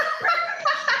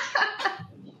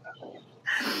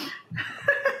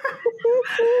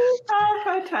 Oh,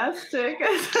 fantastic.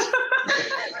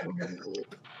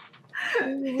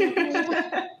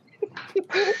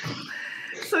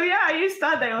 So yeah, you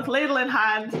stand there with ladle in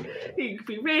hand, you could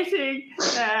be waiting,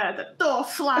 the door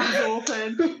slams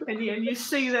open, and you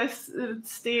see this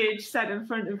stage set in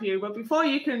front of you, but before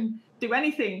you can do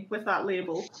anything with that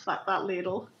ladle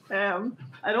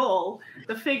at all,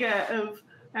 the figure of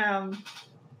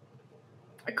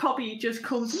a copy just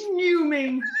comes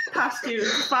zooming past you,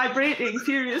 vibrating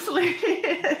furiously.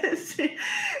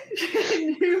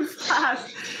 She moves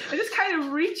past and just kind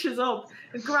of reaches up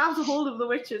and grabs a hold of the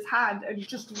witch's hand and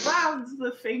just rounds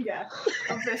the finger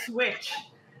of this witch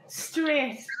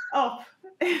straight up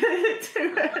to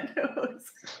her nose.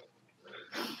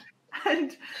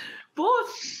 And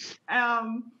both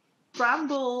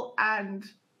Bramble and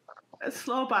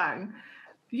Slowbang,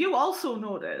 you also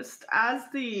noticed as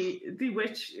the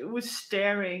witch was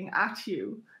staring at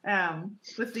you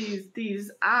with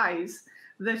these eyes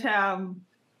that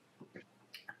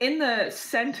in the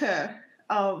center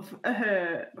of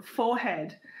her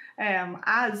forehead,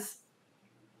 as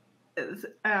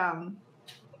a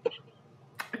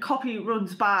copy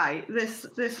runs by, this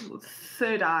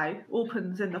third eye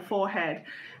opens in the forehead,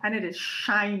 and it is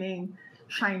shining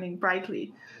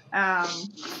brightly.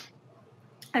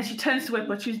 And she turns to it,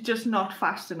 but she's just not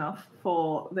fast enough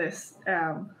for this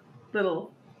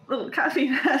little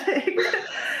caffeine addict.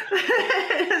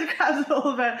 Just grabs hold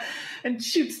of her and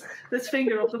shoots this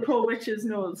finger up the poor witch's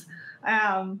nose.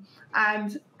 And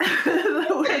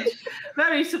the witch,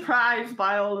 very surprised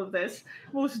by all of this,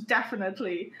 most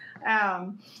definitely.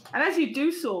 And as you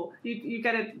do so, you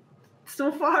get it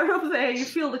so far up there, you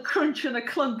feel the crunch and a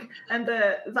clunk, and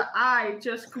the eye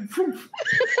just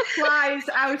flies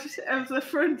out of the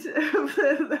front of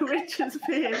the witch's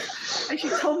face, and she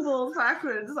tumbles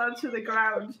backwards onto the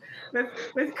ground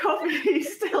with Coffee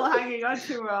still hanging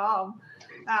onto her arm.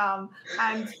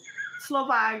 And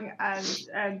Slovang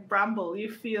and Bramble, you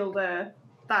feel that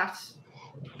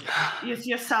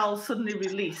yourselves suddenly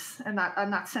release, and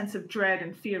that sense of dread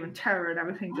and fear and terror and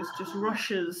everything just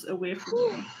rushes away from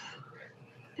you.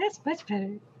 That's much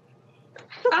better.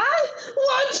 I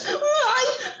want my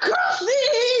coffee!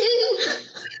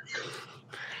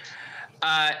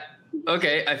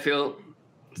 Okay, I feel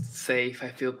safe. I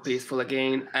feel peaceful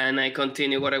again, and I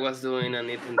continue what I was doing and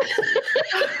eating.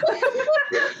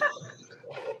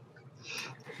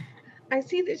 I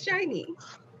see the shiny.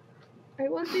 I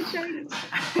want the shiny.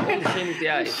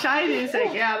 Shiny is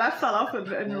like, yeah, that fell off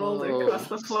and rolled across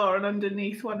the floor and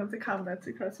underneath one of the cabinets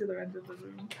across the other end of the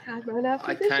room. I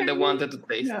kind of wanted to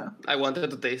taste it. I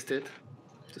wanted to taste it.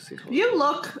 To see how you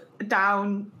look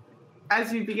down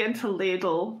as you begin to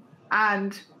ladle,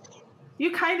 and you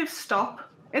kind of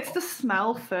stop. It's the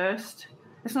smell first.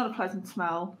 It's not a pleasant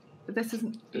smell. But this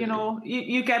isn't,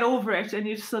 you get over it and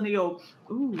you suddenly go,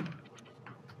 ooh.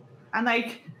 And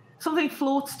like, something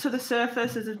floats to the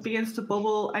surface as it begins to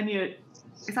bubble, and is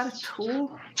that a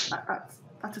tool?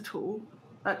 That's a tool.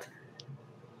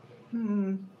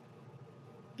 You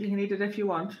can eat it if you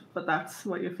want, but that's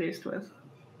what you're faced with.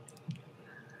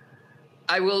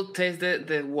 I will taste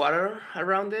the water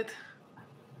around it,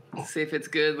 see if it's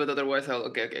good, but otherwise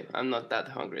okay, I'm not that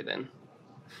hungry then.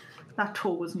 That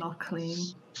tool was not clean.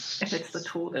 If it's the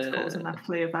tool that's causing that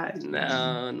flavor.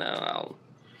 No,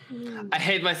 I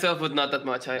hate myself, but not that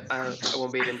much. I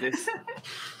won't be eating this.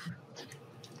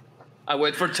 I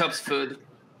wait for Chop's food.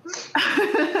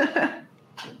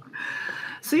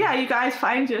 So yeah, you guys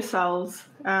find yourselves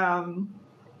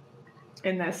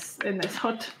in this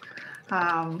hut.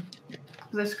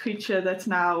 This creature that's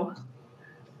now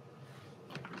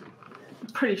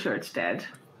pretty sure it's dead.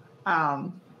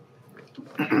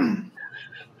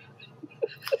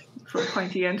 For a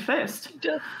pointy end first.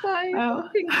 Just fine.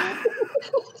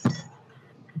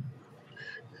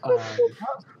 That's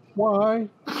why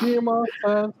GMR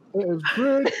says it is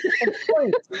good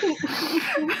and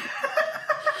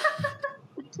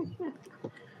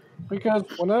because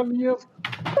whenever you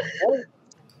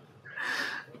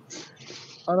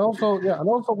and also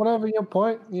whenever you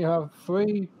point, you have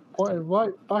 3 pointed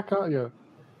right back at you.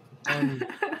 And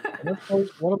in this case,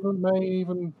 one of them may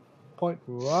even point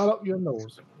right up your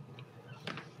nose.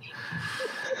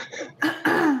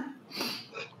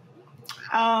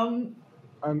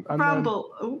 And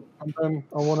Bramble. then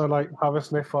I want to like have a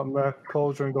sniff on the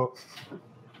cauldron and go,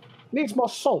 needs more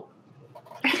salt.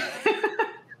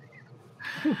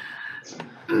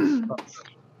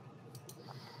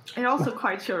 You're also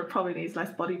quite sure it probably needs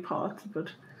less body parts, but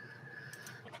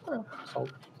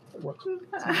Salt. It works.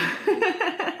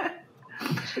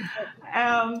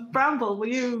 Bramble, were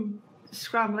you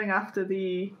scrambling after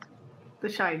the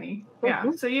shiny?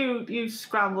 Yeah. So you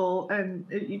scramble and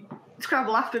you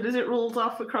scramble after it as it rolls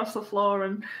off across the floor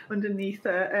and underneath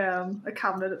a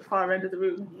cabinet at the far end of the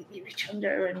room. You reach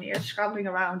under and you're scrambling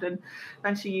around, and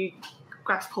eventually you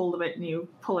grasp hold of it and you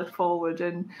pull it forward,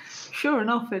 and sure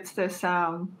enough, it's this.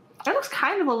 It looks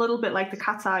kind of a little bit like the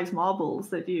cat's eyes marbles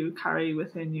that you carry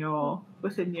within your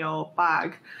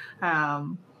bag,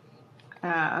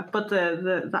 but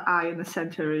the eye in the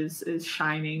center is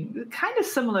shining, kind of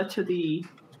similar to the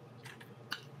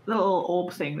little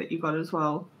orb thing that you got as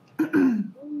well.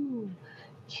 Ooh.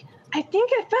 I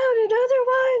think I found another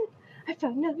one. I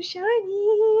found another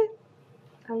shiny.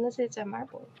 Unless it's a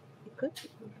marble, it could be.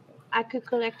 I could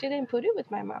collect it and put it with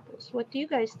my marbles. What do you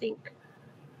guys think?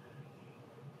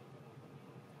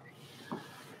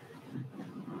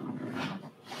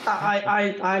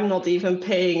 I'm not even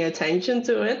paying attention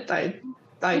to it.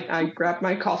 I grabbed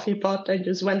my coffee pot and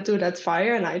just went to that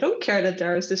fire, and I don't care that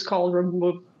there is this cauldron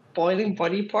with boiling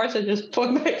body parts. I just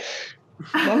put my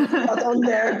pot on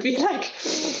there and be like,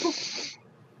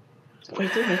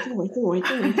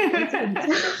 waiting.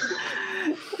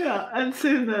 Yeah, and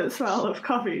soon the smell of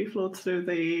coffee floats through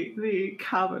the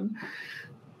cabin.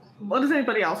 What is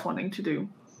anybody else wanting to do?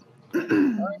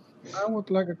 I would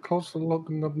like a closer look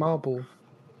in the marble.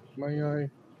 May I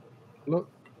look?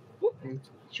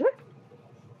 Sure.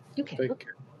 You can Take look.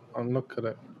 it and look at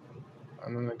it.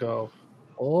 And then I go,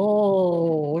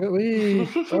 oh, look at me.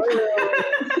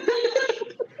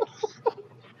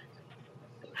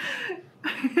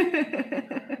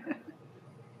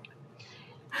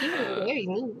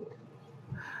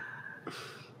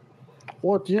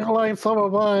 Would you like some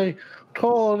of my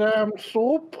totem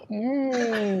soup?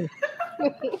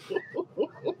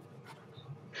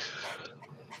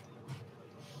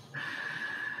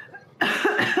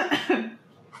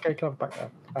 Okay, come back now.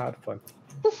 I had fun.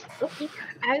 Okay,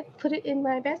 I put it in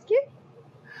my basket.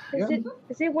 Is Yeah.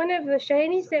 it one of the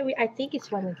shinies that I think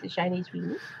it's one of the shinies we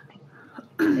need.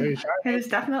 Very It shiny. is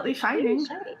definitely Really shining.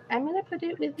 shiny. I'm gonna put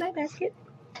it with my basket.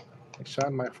 It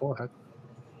shined my forehead.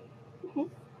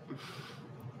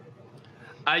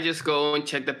 I just go and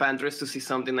check the pantries to see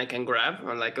something I can grab.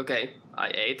 I'm like, okay,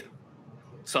 I ate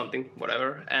something,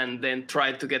 whatever, and then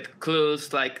try to get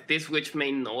clues like this witch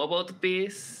may know about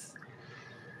this.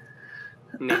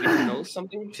 Maybe she knows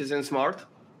something. She's smart.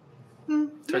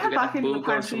 You Try to head get back a into the book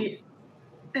or pantry.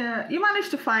 You manage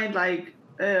to find like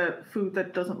food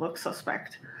that doesn't look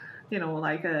suspect. You know,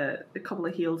 like a couple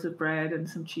of heels of bread and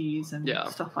some cheese and Yeah.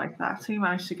 stuff like that. So you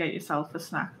manage to get yourself a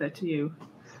snack that you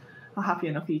are happy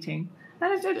enough eating,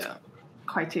 and it's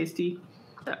quite tasty.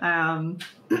 Yeah.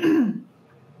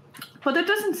 But there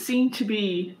doesn't seem to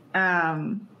be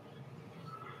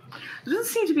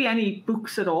any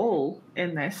books at all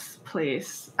in this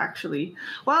place, actually.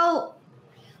 Well,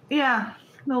 yeah,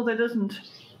 no, there doesn't.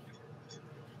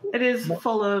 It is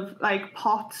full of like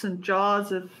pots and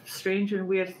jars of strange and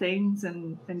weird things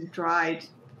and dried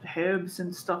herbs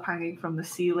and stuff hanging from the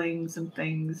ceilings and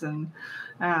things, and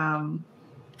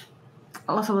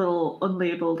lots of little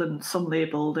unlabeled and some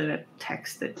labeled in a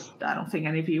text that I don't think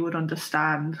any of you would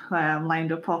understand,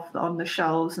 lined up on the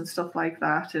shelves and stuff like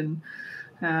that. And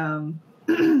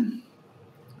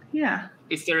yeah.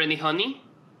 Is there any honey?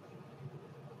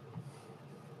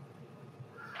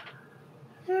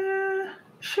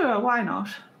 Sure, why not?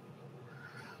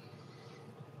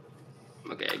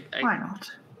 Okay, Why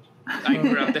not? I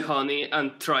grab the honey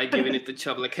and try giving it to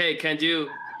Chubb. Like, hey, can you,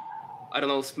 I don't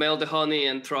know, smell the honey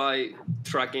and try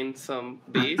tracking some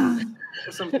bees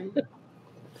or something?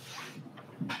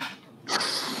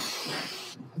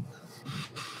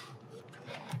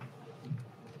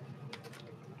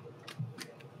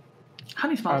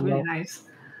 Honey smells really nice.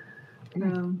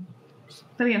 Then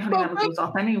again, honey never goes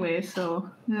off anyway, so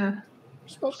yeah.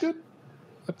 Smells good.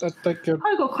 I think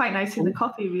Probably go quite nice in the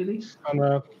coffee, really.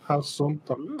 and have some.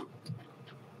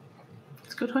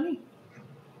 It's good honey.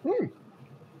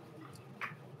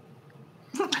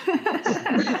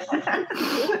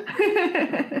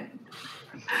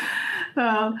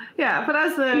 Yeah, but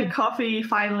as the coffee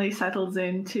finally settles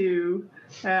into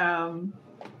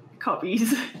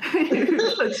copies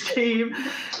bloodstream,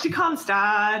 you calms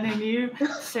down and you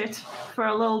sit for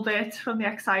a little bit from the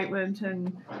excitement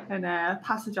and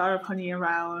pass a jar of honey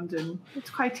around, and it's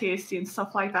quite tasty and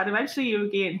stuff like that. Eventually you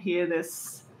again hear the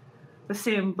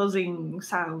same buzzing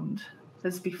sound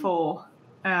as before,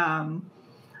 and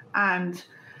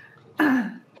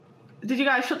did you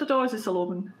guys shut the doors? Is it still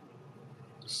open?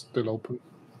 Still open.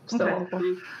 Still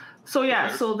open. So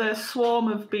yeah, so the swarm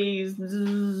of bees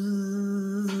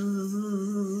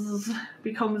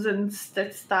becomes and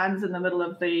it stands in the middle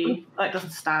of the. It doesn't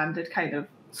stand. It kind of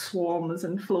swarms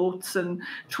and floats and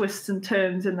twists and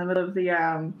turns in the middle of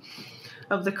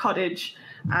the cottage,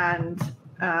 and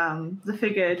the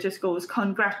figure just goes,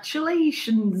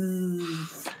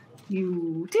 "Congratulations,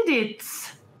 you did it!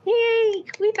 Yay!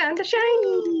 We found the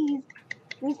shinies.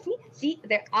 See,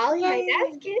 they're all in my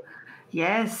basket.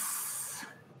 Yes,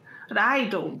 but I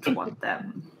don't want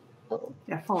them. Oh.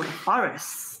 They're for the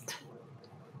forest."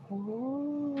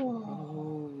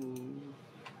 Oh.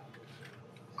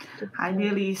 I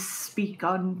merely speak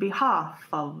on behalf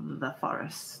of the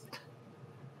forest.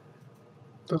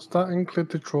 Does that include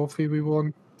the trophy we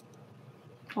won?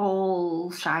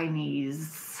 All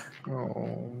shinies.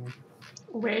 Oh.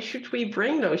 Where should we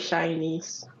bring those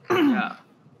shinies? Yeah.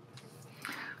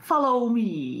 Follow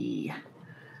me.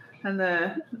 And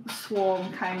the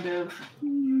swarm kind of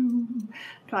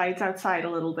glides outside a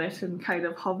little bit and kind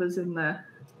of hovers in the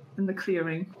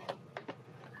clearing.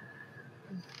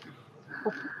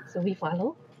 So we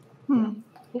follow.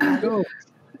 Go.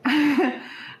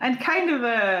 And kind of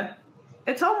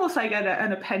it's almost like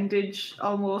an appendage,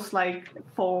 almost like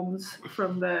forms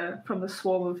from the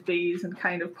swarm of bees and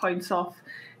kind of points off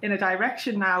in a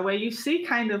direction now where you see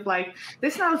kind of like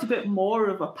this now is a bit more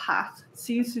of a path. It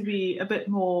seems to be a bit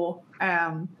more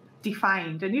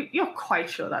defined, and you're quite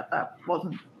sure that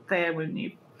wasn't there when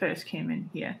you first came in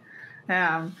here.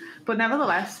 But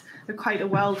nevertheless, quite a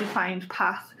well-defined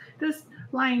path, just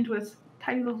lined with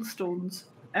tiny little stones,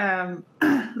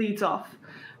 leads off,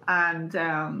 and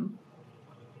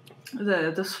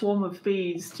the swarm of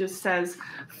bees just says,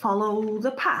 "Follow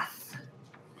the path.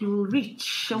 You will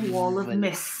reach a wall of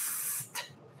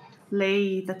mist."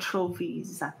 lay the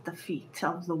trophies at the feet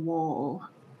of the wall,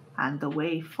 and the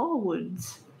way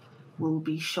forwards will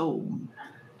be shown.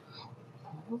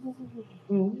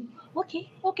 Okay,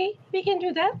 we can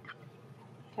do that.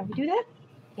 Can we do that?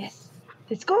 Yes.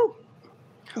 Let's go.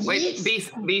 Wait,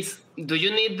 Beast, do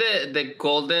you need the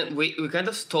golden? We kind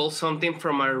of stole something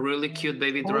from our really cute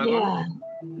baby dragon. Yeah.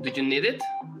 Do you need it?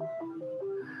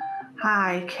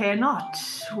 I care not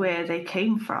where they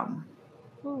came from.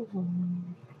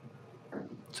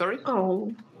 Sorry?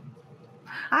 Oh,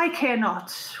 I care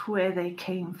not where they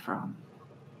came from.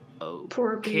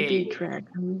 poor baby Okay.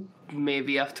 dragon.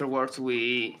 Maybe afterwards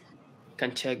we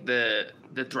can check the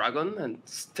dragon and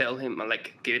tell him,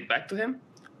 like, give it back to him.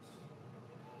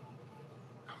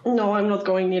 No, I'm not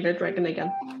going near the dragon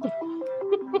again.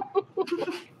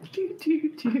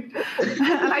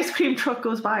 An ice cream truck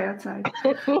goes by outside.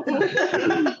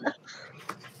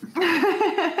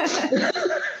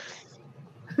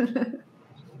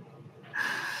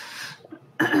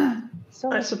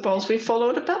 So I suppose we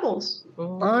follow the pebbles.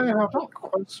 I have a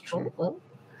question.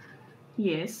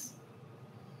 Yes.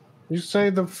 You say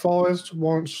the forest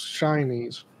wants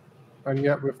shinies, and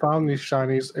yet we found these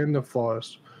shinies in the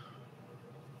forest.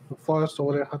 The forest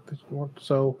already had this one,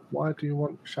 so why do you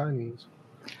want shinies?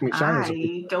 I mean,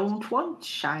 shinies. I don't want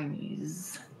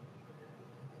shinies.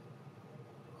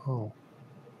 Oh.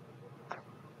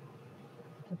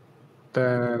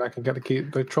 Then I can get to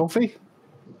keep the trophy?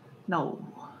 No.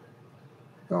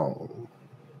 Oh.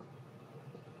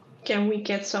 Can we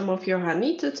get some of your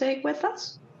honey to take with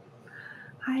us?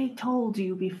 I told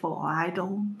you before, I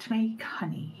don't make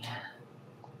honey.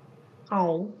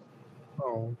 Oh.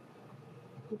 Oh.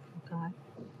 God.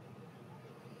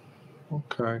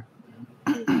 Okay.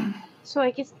 So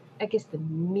I guess the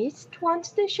mist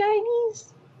wants the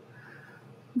shinies.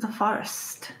 The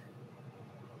forest.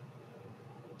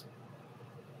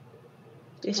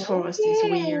 This forest is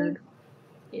Okay. weird.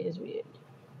 It is weird.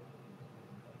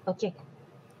 Okay,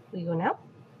 we go now.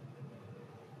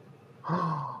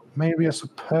 Maybe it's a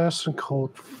person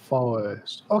called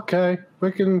Forest. Okay,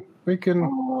 we can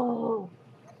Oh,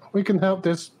 help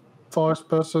this forest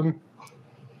person.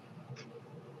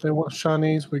 They want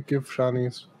shinies, we give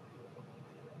shinies.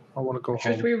 I want to go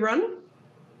Should home. we run?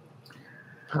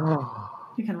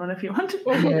 You can run if you want.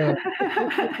 Yeah.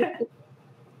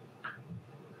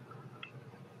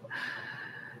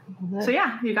 So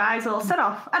yeah, you guys all set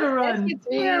off at a run. That's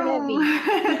really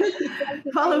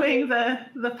Following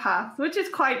the path, which is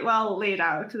quite well laid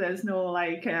out. There's no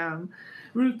like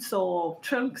roots or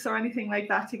trunks or anything like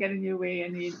that to get in your way,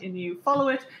 and you follow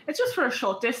it. It's just for a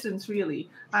short distance,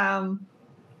 really.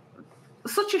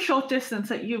 Such a short distance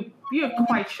that you're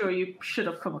quite sure you should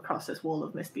have come across this wall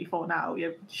of mist before now.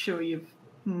 You're sure you've.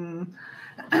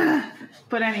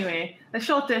 But anyway, a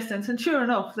short distance, and sure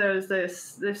enough, there's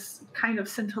this kind of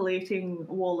scintillating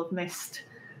wall of mist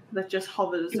that just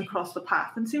hovers across the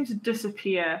path and seems to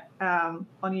disappear on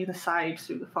either side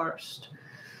through the forest.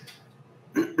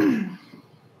 I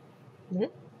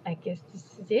guess this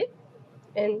is it.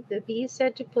 And the bee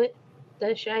said to put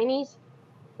the shinies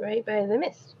right by the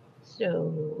mist.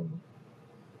 So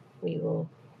we will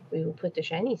put the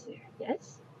shinies there.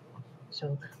 Yes.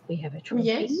 So we have a trophy.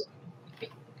 Yes.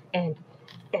 And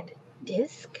a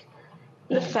disc.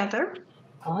 The and feather.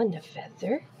 on the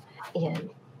feather, and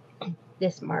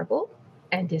this marble,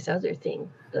 and this other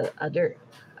thing, the other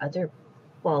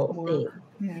ball thing.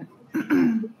 Yeah.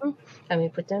 And we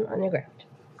put them on the ground.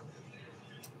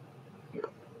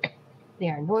 They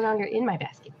are no longer in my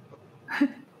basket.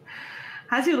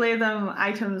 As you lay them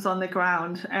items on the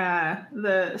ground,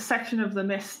 the section of the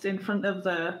mist in front of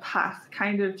the path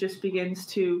kind of just begins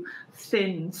to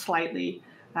thin slightly,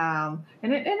 and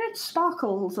it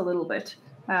sparkles a little bit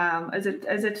as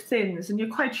it thins, and you're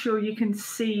quite sure you can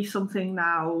see something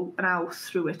now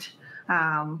through it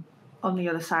on the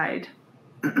other side.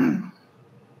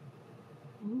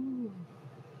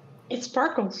 It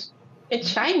sparkles. It's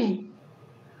shiny.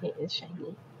 It is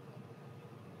shiny.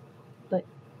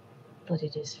 But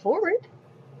it is forward.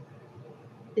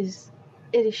 It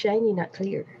is shiny, not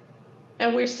clear.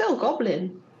 And we're still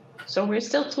goblin. So we're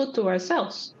still true to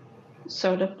ourselves.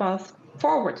 So the path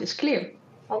forward is clear.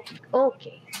 Oh,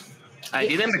 okay. I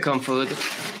didn't become food.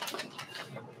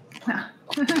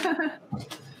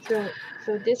 So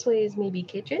this way is maybe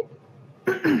kitchen,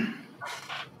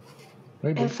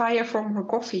 Maybe. And fire from her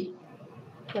coffee.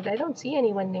 but I don't see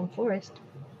anyone named Forest.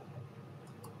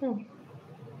 Oh.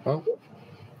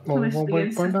 Well, Mist we'll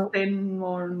begins find to out. thin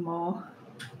more and more.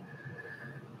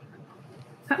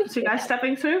 So you guys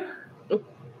stepping through?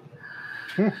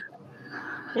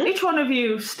 Each one of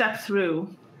you step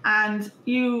through, and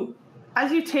you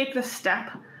as you take the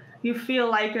step, you feel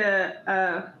like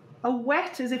a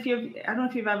wet, as if you've, I don't know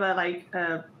if you've ever like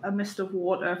a mist of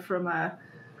water from a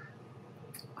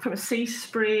sea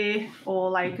spray or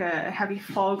like a heavy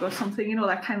fog or something, you know,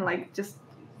 that kind of like just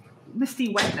misty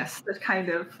wetness that kind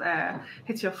of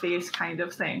hits your face kind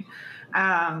of thing.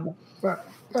 And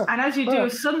as you do,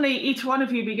 suddenly each one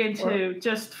of you begin to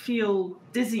just feel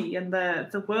dizzy, and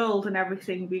the world and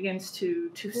everything begins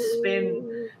to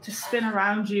spin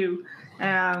around you.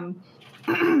 And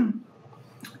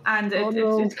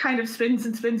it kind of spins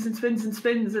and spins and spins and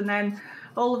spins, and then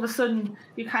all of a sudden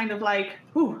you kind of like,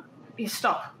 ooh, you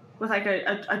stop with like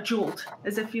a jolt,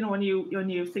 as if, you know, when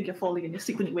you think you're falling in your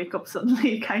sleep, when you wake up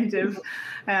suddenly, kind of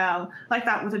like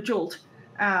that, with a jolt.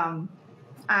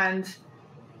 And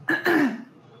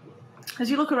as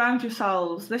you look around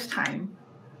yourselves this time,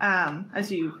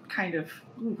 as you kind of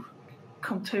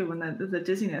come to and the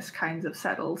dizziness kind of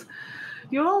settles,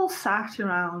 you're all sat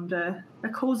around a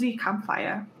cozy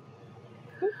campfire,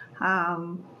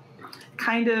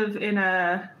 kind of in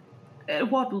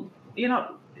what you're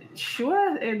not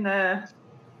sure,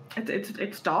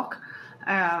 it's dark,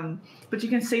 but you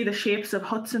can see the shapes of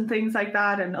huts and things like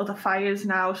that, and other fires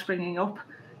now springing up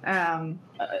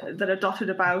that are dotted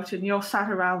about, and you're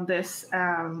sat around this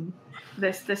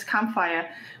campfire,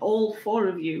 all four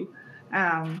of you,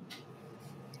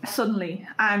 suddenly,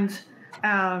 and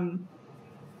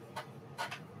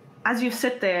as you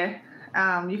sit there,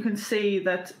 you can see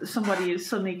that somebody is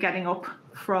suddenly getting up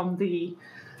from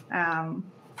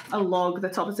a log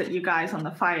that's opposite you guys on the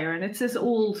fire, and it's this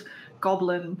old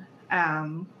goblin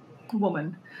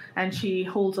woman, and she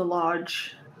holds a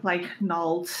large, like,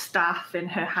 gnarled staff in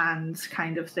her hands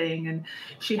kind of thing, and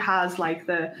she has like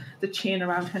the chain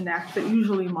around her neck that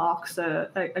usually marks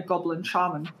a goblin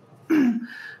shaman.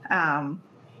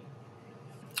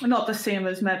 Not the same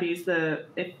as maybe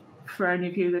for any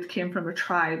of you that came from a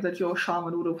tribe that your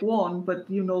shaman would have worn, but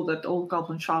you know that old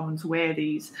goblin shamans wear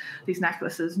these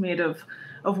necklaces made of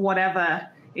whatever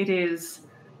it is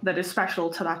that is special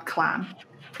to that clan.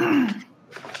 And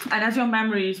as your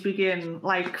memories begin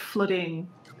like flooding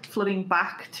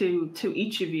back to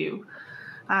each of you,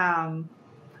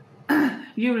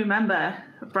 you remember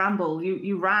Bramble.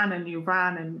 You ran and you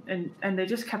ran, and they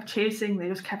just kept chasing.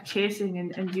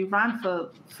 And you ran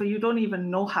for you don't even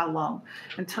know how long,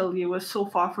 until you were so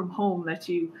far from home that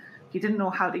you didn't know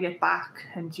how to get back,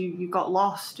 and you got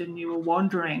lost, and you were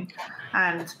wandering,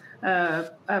 and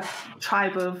a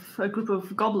group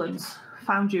of goblins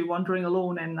found you wandering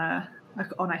alone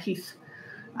on a heath,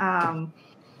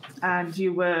 and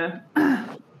you were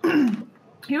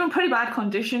you were in pretty bad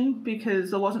condition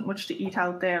because there wasn't much to eat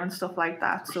out there and stuff like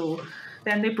that. So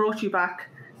then they brought you back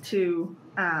to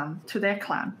their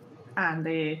clan, and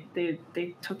they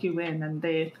took you in, and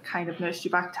they kind of nursed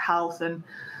you back to health. And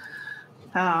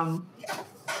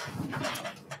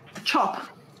Chop,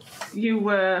 you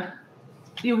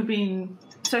had been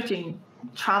searching,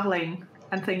 traveling,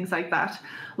 and things like that,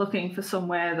 looking for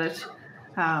somewhere that,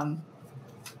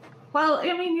 well,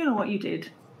 I mean, you know what you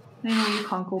did. You know you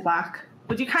can't go back.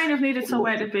 But you kind of needed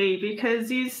somewhere to be,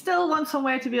 because you still want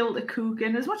somewhere to be able to cook.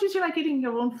 And as much as you like eating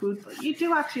your own food, but you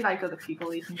do actually like other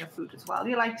people eating your food as well.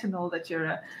 You like to know that you're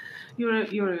a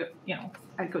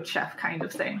good chef kind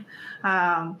of thing.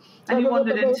 And you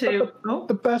wandered into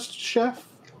the best chef.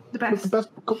 The best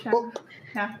cookbook.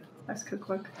 Yeah, best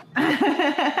cookbook.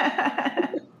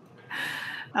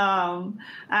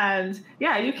 And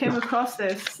yeah, you came across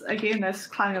this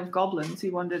clan of goblins.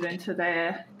 You wandered into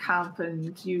their camp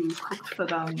and you cooked for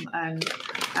them, and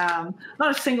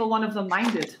not a single one of them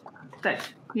minded that,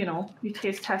 you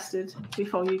taste tested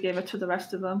before you gave it to the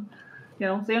rest of them.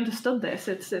 They understood this.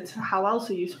 It's how else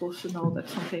are you supposed to know that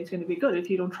something's going to be good if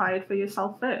you don't try it for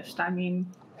yourself first? I mean,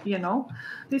 they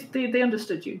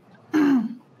understood you.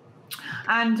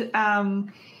 And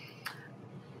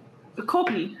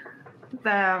Kopi,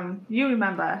 you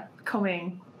remember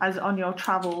coming as on your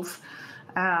travels,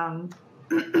 as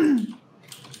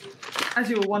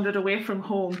you were wandered away from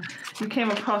home, you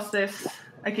came across this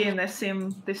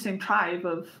same tribe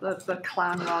of the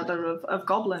clan rather of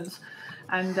goblins,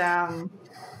 and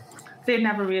they'd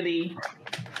never really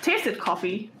tasted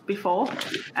coffee before.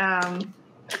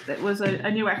 It was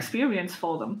a new experience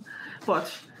for them,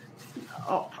 but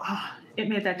it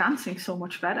made their dancing so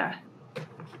much better.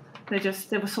 They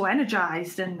were so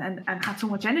energized and had so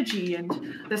much energy, and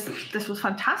this was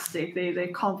fantastic.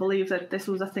 They can't believe that this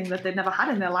was a thing that they'd never had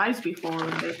in their lives before,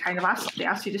 and they kind of asked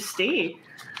you to stay.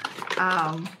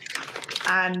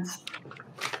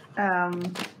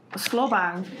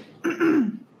 Slowbang,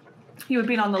 you had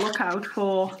been on the lookout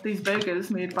for these burgers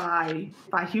made by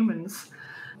humans,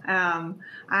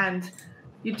 And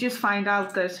you just find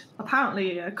out that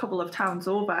apparently a couple of towns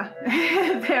over,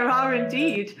 there are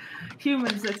indeed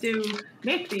humans that do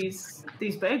make these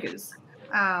burgers.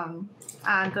 And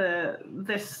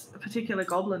this particular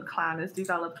goblin clan has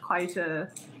developed quite a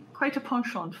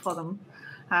penchant for them.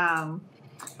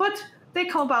 But they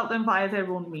come about them via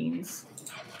their own means.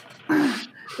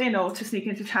 They know to sneak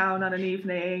into town on an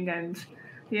evening, and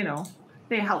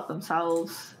they help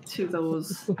themselves to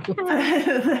those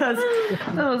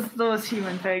those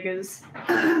human beggars.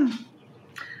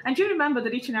 And you remember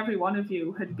that each and every one of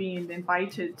you had been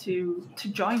invited to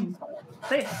join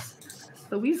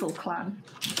the Weasel clan.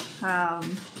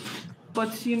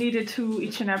 But you needed to,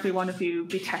 each and every one of you,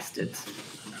 be tested.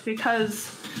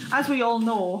 Because, as we all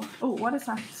know... Oh, what is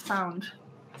that sound?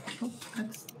 Oh,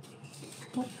 that's...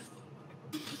 What?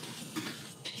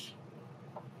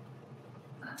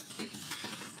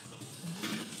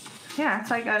 Yeah,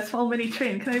 it's like a small mini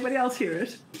train. Can anybody else hear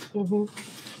it? Mm-hmm.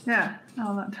 Yeah. Oh,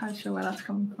 I'm not entirely sure where that's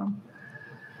coming from.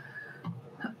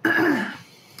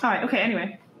 All right, okay,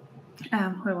 anyway.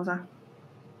 Where was I?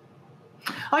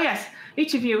 Oh, yes.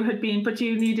 Each of you had been, but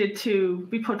you needed to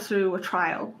be put through a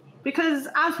trial. Because,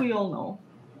 as we all know,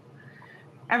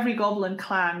 every goblin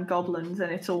clan goblins in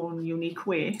its own unique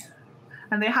way.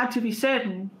 And they had to be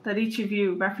certain that each of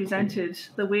you represented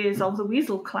the ways of the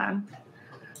Weasel clan.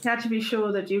 You had to be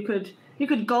sure that you could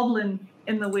goblin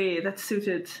in the way that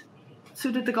suited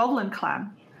the goblin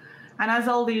clan. And as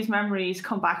all these memories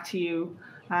come back to you,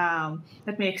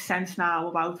 it makes sense now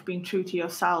about being true to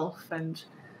yourself and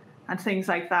things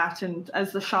like that. And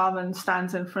as the shaman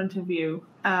stands in front of you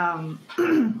and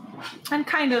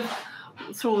kind of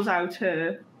throws out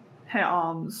her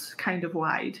arms kind of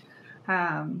wide,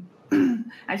 and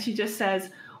she just says,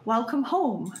 "Welcome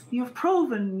home. You've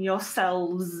proven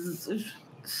yourselves,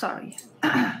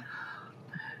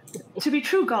 to be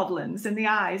true goblins in the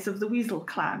eyes of the Weasel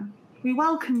clan. We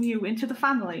welcome you into the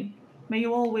family. May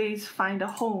you always find a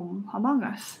home among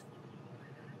us."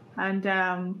 And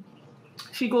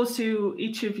she goes to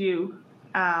each of you,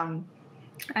 and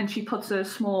she puts a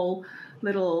small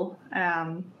little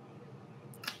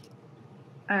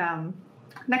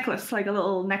necklace, like a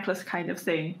little necklace kind of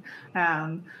thing,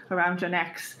 around your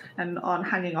necks, and on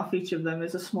hanging off each of them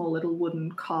is a small little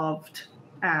wooden carved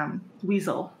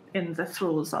weasel in the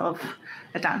throes of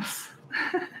a dance.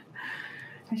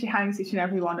 And she hangs each and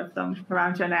every one of them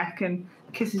around your neck and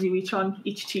kisses you each on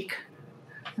each cheek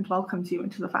and welcomes you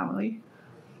into the family.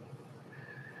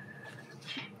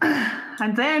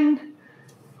 And then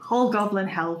whole goblin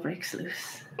hell breaks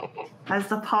loose as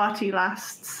the party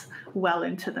lasts well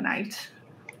into the night.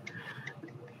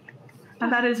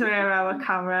 And that is where our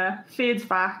camera fades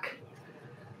back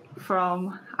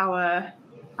from our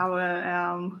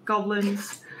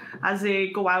goblins as they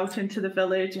go out into the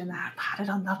village and are patted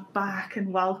on the back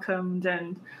and welcomed,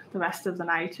 and the rest of the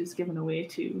night is given away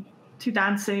to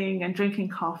dancing and drinking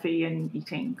coffee and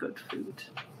eating good food.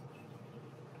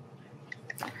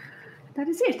 That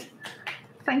is it.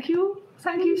 Thank you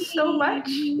so much,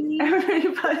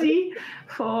 everybody,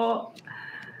 for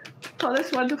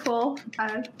this wonderful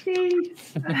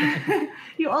feast.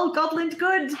 You all goblined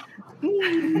good. So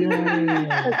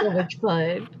much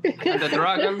fun. And the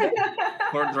dragon?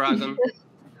 Poor dragon.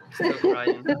 Still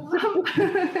crying.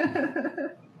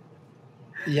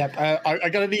 Yep,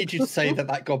 I'm going to need you to say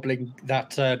that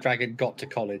dragon got to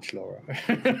college, Laura.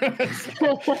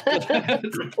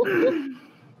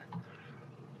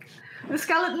 The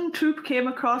skeleton troop came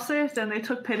across it and they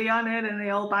took pity on it and they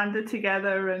all banded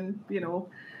together and,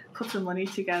 put some money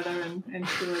together and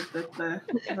ensured that the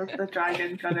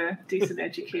dragon got a decent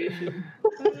education.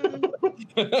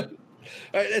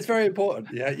 It's very important.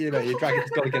 Yeah, your dragon's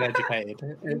got to get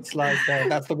educated. It's like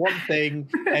that's the one thing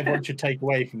everyone should take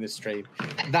away from this stream.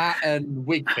 That and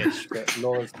wigfish, but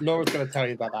Laura's going to tell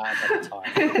you about that another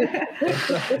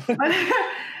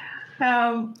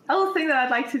time. Other thing that I'd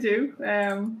like to do,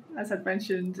 as I'd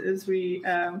mentioned, as we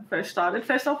first started.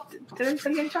 First off, did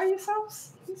everybody enjoy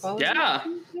yourselves? Yeah.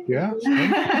 Yeah.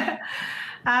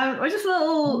 Or just a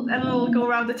little go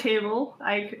around the table.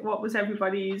 Like, what was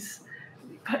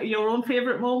your own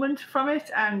favorite moment from it,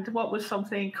 and what was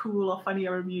something cool or funny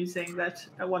or amusing that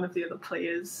one of the other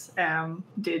players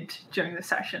did during the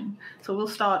session? So we'll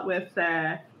start with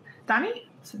Danny,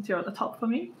 since you're at the top for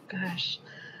me. Gosh.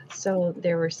 So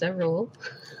there were several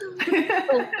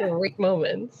great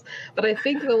moments, but I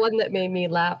think the one that made me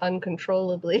laugh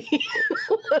uncontrollably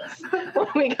was when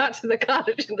we got to the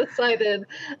cottage and decided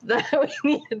that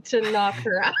we needed to knock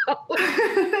her out.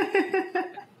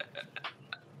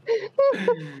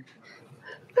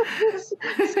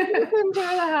 Enjoy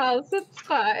the house. It's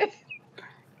fine.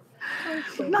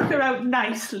 Knock her out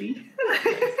nicely.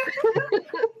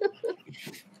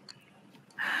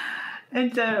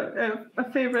 And a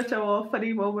favourite or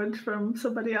funny moment from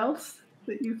somebody else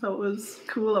that you thought was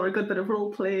cool, or a good bit of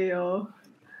role play, or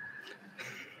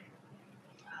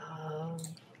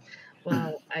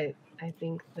Well, I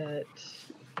think that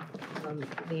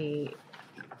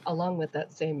along with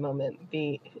that same moment,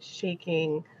 the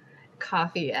shaking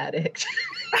coffee addict,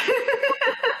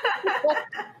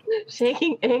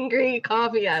 shaking angry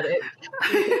coffee addict,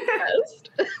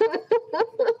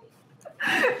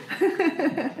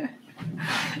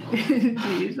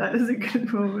 Indeed, that is a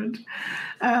good moment.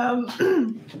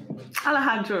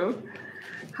 Alejandro,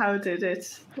 how did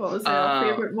it? What was your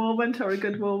favourite moment, or a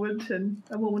good moment, and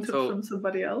a moment from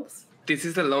somebody else? This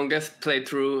is the longest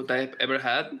playthrough that I've ever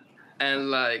had.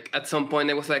 And like at some point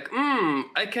I was like,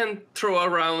 I can throw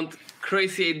around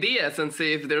crazy ideas and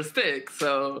see if they stick.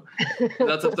 So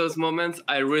lots of those moments.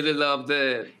 I really love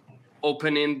the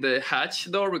opening the hatch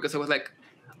door, because I was like,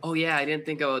 oh yeah, I didn't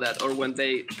think about that. Or when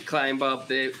they climb up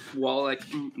the wall, like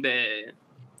the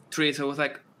trees, I was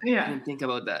like, I didn't think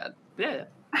about that. Yeah.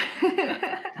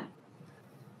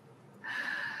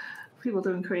 People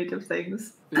doing creative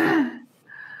things.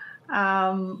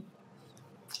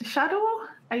 Shadow,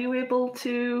 are you able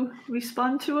to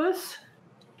respond to us?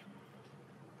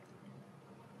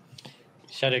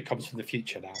 Shadow comes from the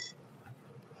future now.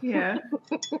 Yeah.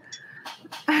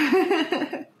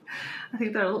 I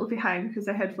think they're a little behind because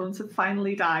their headphones have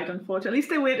finally died, unfortunately. At least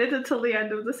they waited until the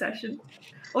end of the session.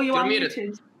 Oh, you are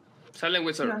muted. Silent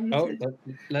Wizard. Oh,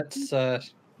 let's... can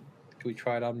we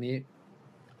try and unmute?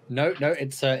 No,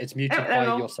 it's muted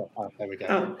by yourself. Oh, there we go.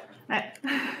 Oh.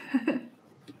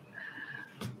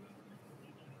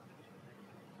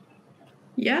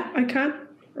 Yeah, I can.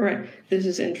 All right. This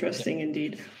is interesting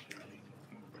indeed.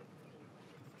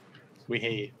 We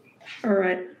hear you. All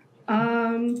right.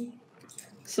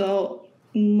 So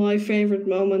my favorite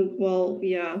moment, well,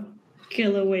 yeah,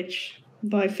 kill a witch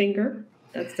by finger.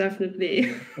 That's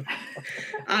definitely...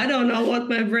 I don't know what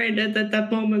my brain did at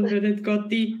that moment, but it got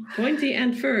the pointy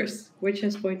end first, which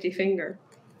has pointy finger.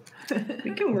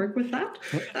 We can work with that.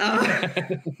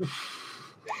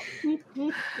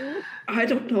 I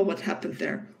don't know what happened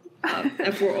there.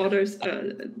 And for others,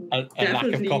 a definitely...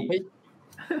 lack of coffee?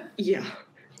 Yeah.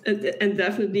 And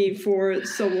definitely for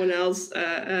someone else,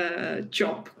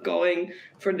 job going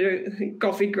for the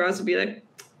coffee grass to be like,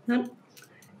 no,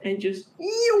 and just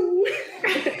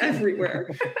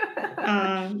everywhere.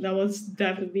 That was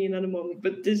definitely another moment.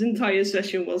 But this entire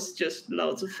session was just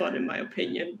loads of fun, in my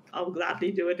opinion. I'll gladly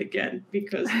do it again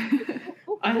because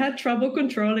I had trouble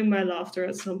controlling my laughter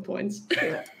at some points.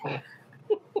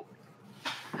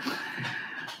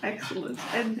 Excellent.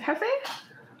 And Hefe?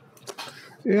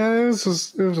 Yeah, it was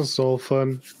just all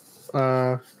fun.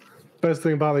 Best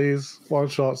thing about these one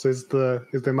shots is the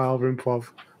amount of improv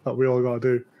that we all got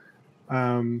to do,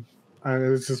 and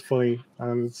it's just funny,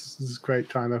 and it's great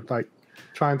trying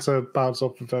to bounce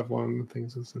off with everyone and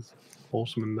things. It's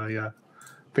awesome, and I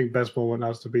think best moment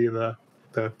has to be the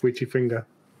witchy finger.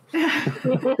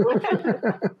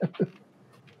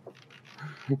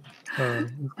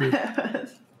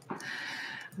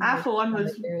 I, for one,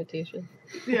 was irritation.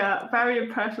 Yeah, very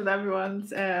impressed with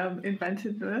everyone's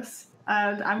inventiveness.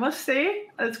 And I must say,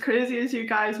 as crazy as you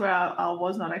guys were, I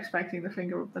was not expecting the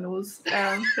finger up the nose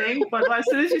thing. But as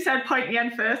soon as you said pointy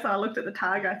end first, and I looked at the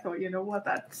tag, I thought, you know what,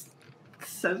 that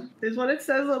is what it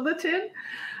says on the tin.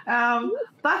 But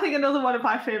I think another one of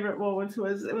my favourite moments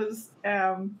was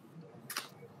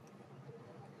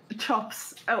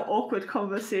Chop's awkward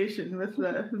conversation with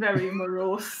the very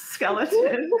morose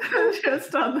skeleton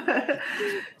just on the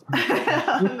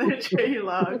tree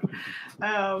log.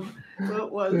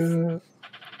 It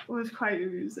was quite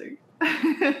amusing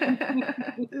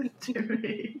to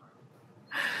me.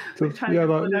 Like trying to get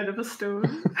blood out of a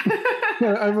stone.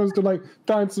 Yeah, everyone's doing like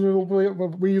dancing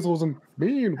with weasels, and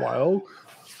meanwhile,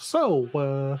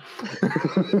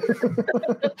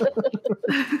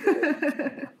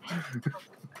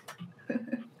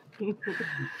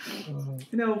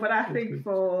 No, but I think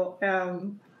for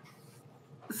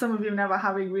some of you never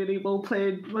having really role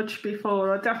played much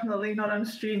before, or definitely not on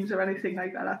streams or anything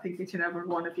like that, I think each and every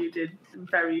one of you did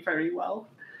very, very well.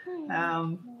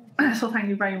 So thank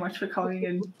you very much for coming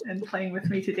in and playing with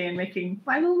me today and making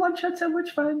my little one shot so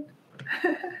much fun.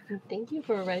 Thank you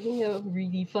for writing a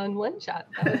really fun one shot.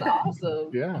 That was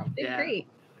awesome. Yeah. Great.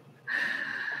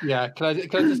 Yeah, can I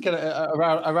just get a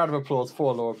round of applause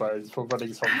for Laurabones for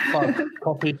running some fun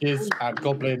cottages and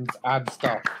goblins and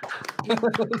stuff.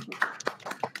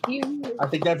 I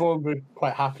think everyone would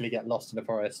quite happily get lost in the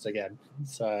forest again.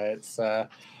 So it's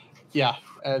yeah,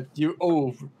 you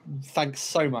all, thanks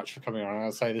so much for coming on.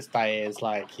 I'll say this day is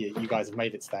like you guys have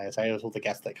made it today. I say all the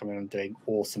guests that come in and doing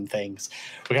awesome things.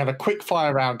 We're gonna have a quick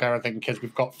fire round, Gareth, because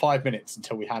we've got 5 minutes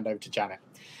until we hand over to Janet.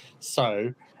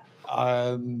 So,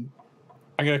 I'm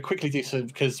going to quickly do some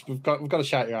because we've got to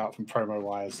shout you out from promo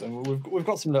wise, and we've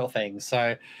got some little things.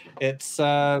 So, it's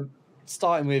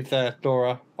starting with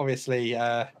Laura. Obviously,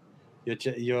 you're the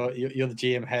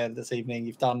GM here this evening.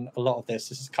 You've done a lot of this.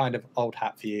 This is kind of old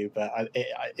hat for you, but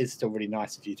it's still really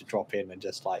nice of you to drop in and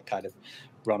just like kind of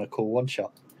run a cool one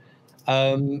shot.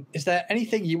 Is there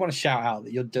anything you want to shout out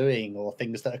that you're doing, or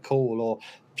things that are cool, or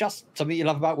just something you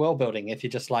love about world building? If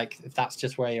you're just like, if that's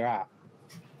just where you're at,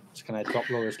 just gonna drop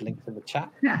Laura's link in the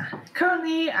chat. Yeah,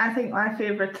 currently, I think my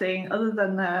favorite thing, other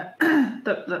than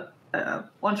the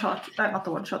one shot, not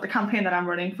the one shot, the campaign that I'm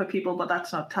running for people, but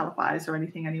that's not televised or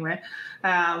anything anyway.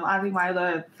 I think my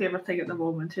other favorite thing at the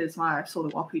moment is my solo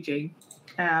RPG.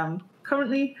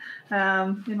 Currently,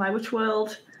 in my witch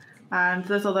world, and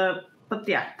there's other, but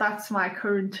yeah, that's my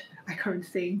current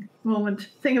thing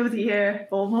of the year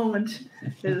or moment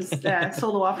is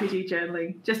solo RPG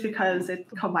journaling, just because it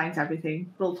combines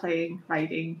everything: role playing,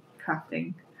 writing,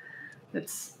 crafting.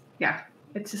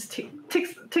 It just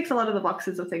ticks a lot of the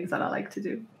boxes of things that I like to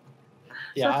do.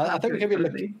 Yeah, So I think we're going to be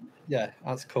looking. Yeah,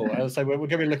 that's cool. I would say we're going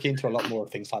to be looking into a lot more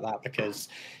of things like that, because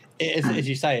it is, as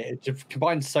you say, it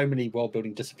combines so many world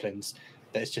building disciplines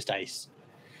that it's just ace.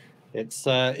 It's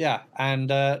and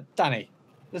Danny,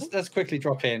 let's quickly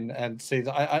drop in and see.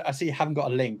 I see you haven't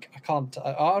got a link. I can't.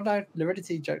 Oh no,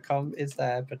 Luridity.com is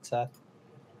there, but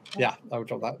yeah, I will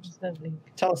drop that.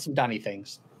 Tell us some Danny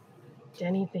things.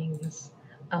 Danny things.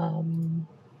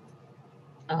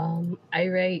 I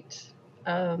write,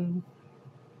 or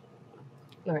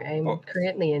I'm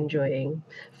currently enjoying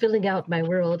filling out my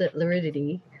world at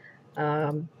Luridity,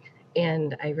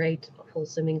 and I write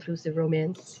wholesome, inclusive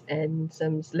romance and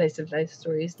some slice of life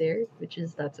stories there, which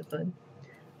is lots of fun.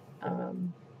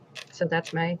 So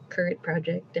that's my current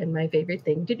project and my favorite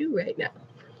thing to do right now.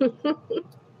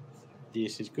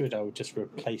 This is good. I will just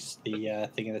replace the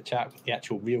thing in the chat with the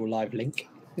actual real live link.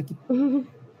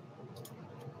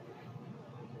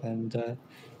 And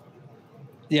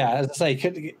yeah, as I say,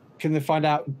 can they find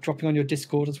out dropping on your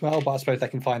Discord as well? But I suppose they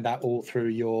can find that all through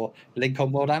your link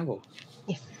on World Anvil.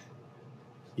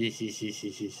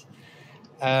 Yes.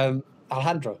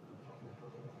 Alejandro,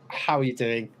 how are you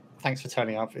doing? Thanks for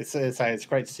turning up. It's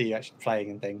great to see you actually playing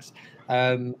and things.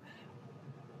 Tell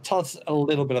us a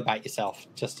little bit about yourself.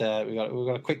 Just we've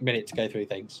got a quick minute to go through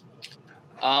things.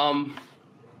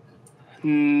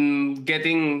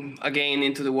 Getting again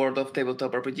into the world of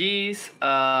tabletop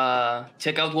RPGs.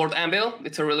 Check out World Anvil.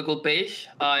 It's a really cool page.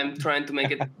 I'm trying to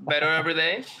make it better every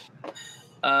day.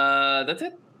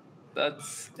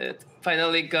 That's it.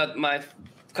 Finally got my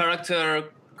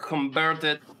character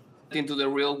converted into the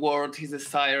real world, his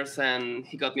desires, and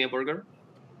he got me a burger.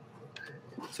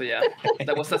 So yeah,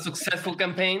 that was a successful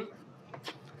campaign.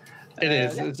 It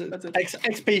is.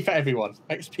 XP for everyone.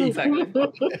 XP. Exactly.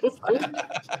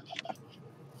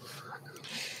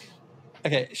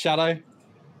 Okay, Shadow,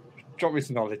 drop me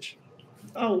some knowledge.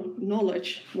 Oh,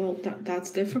 knowledge. Well,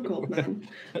 that's difficult, man.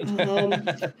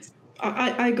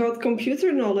 I got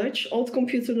computer knowledge, old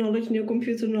computer knowledge, new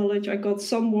computer knowledge. I got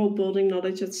some world building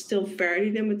knowledge that's still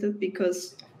very limited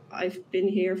because I've been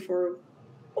here for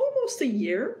almost a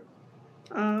year.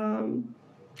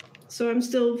 So I'm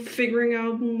still figuring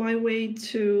out my way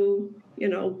to,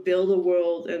 build a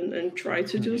world and try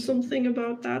to do something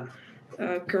about that.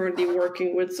 Currently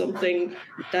working with something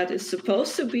that is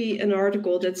supposed to be an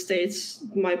article that states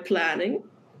my planning,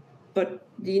 but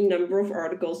the number of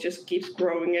articles just keeps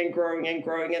growing and growing and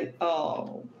growing, and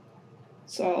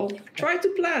so I'll try to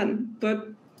plan, but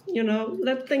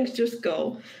let things just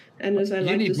go. And as I like to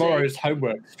say, you need Morrow's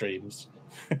homework streams.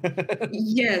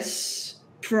 Yes,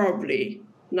 probably.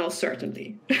 No,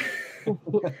 certainly.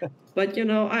 But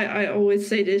I always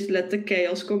say this: let the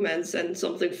chaos commence, and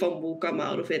something fun will come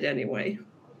out of it anyway.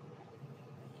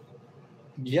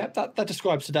 Yeah, that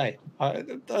describes today.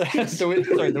 The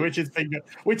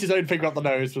witch's own finger up the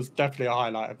nose was definitely a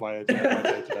highlight of my day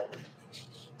today.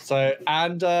 So,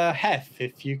 and Hef,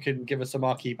 if you can give us a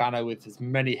marquee banner with as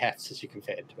many Hefs as you can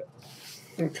fit into it.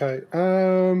 Okay.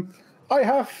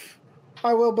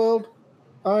 I will build.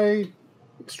 I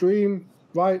stream,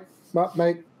 write, map,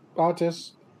 make,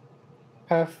 artist,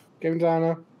 Hef, game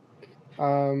designer.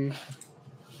 I'll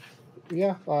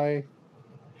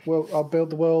build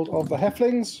the world of the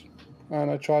Heflings,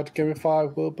 and I tried to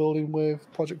gamify world building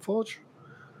with Project Forge.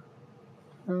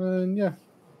 And yeah,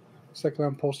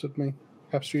 Secondhand posted me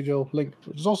Hef Studio link,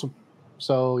 which is awesome.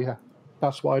 So yeah,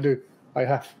 that's what I do. I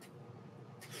have.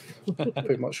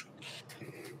 Pretty much.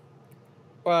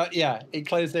 Well, yeah, in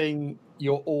closing,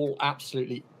 you're all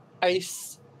absolutely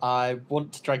ace. I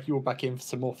want to drag you all back in for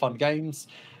some more fun games.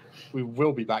 We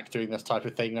will be back doing this type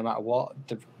of thing no matter what,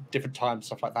 different times,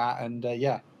 stuff like that. And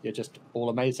yeah, you're just all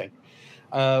amazing.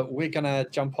 We're going to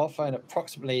jump off in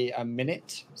approximately a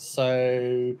minute.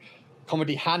 So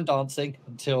comedy hand dancing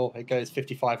until it goes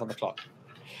 55 on the clock.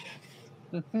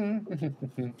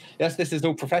 Yes, this is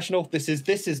all professional. This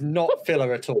is not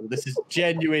filler at all. This is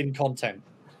genuine content.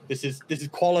 This is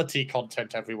quality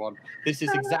content, everyone. This is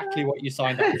exactly what you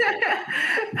signed up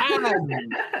for.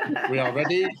 And we are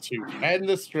ready to end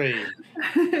the stream.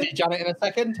 See Janet in a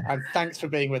second, and thanks for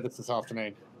being with us this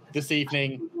afternoon, this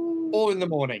evening, or in the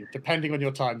morning, depending on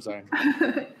your time zone.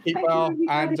 Keep well,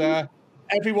 and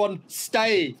everyone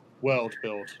stay world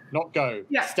build, not go.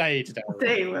 Yeah. Stay today.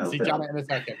 Stay world See build. Janet in a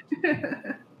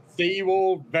second. See you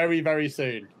all very, very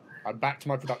soon. I'm back to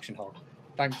my production hole.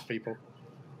 Thanks, people.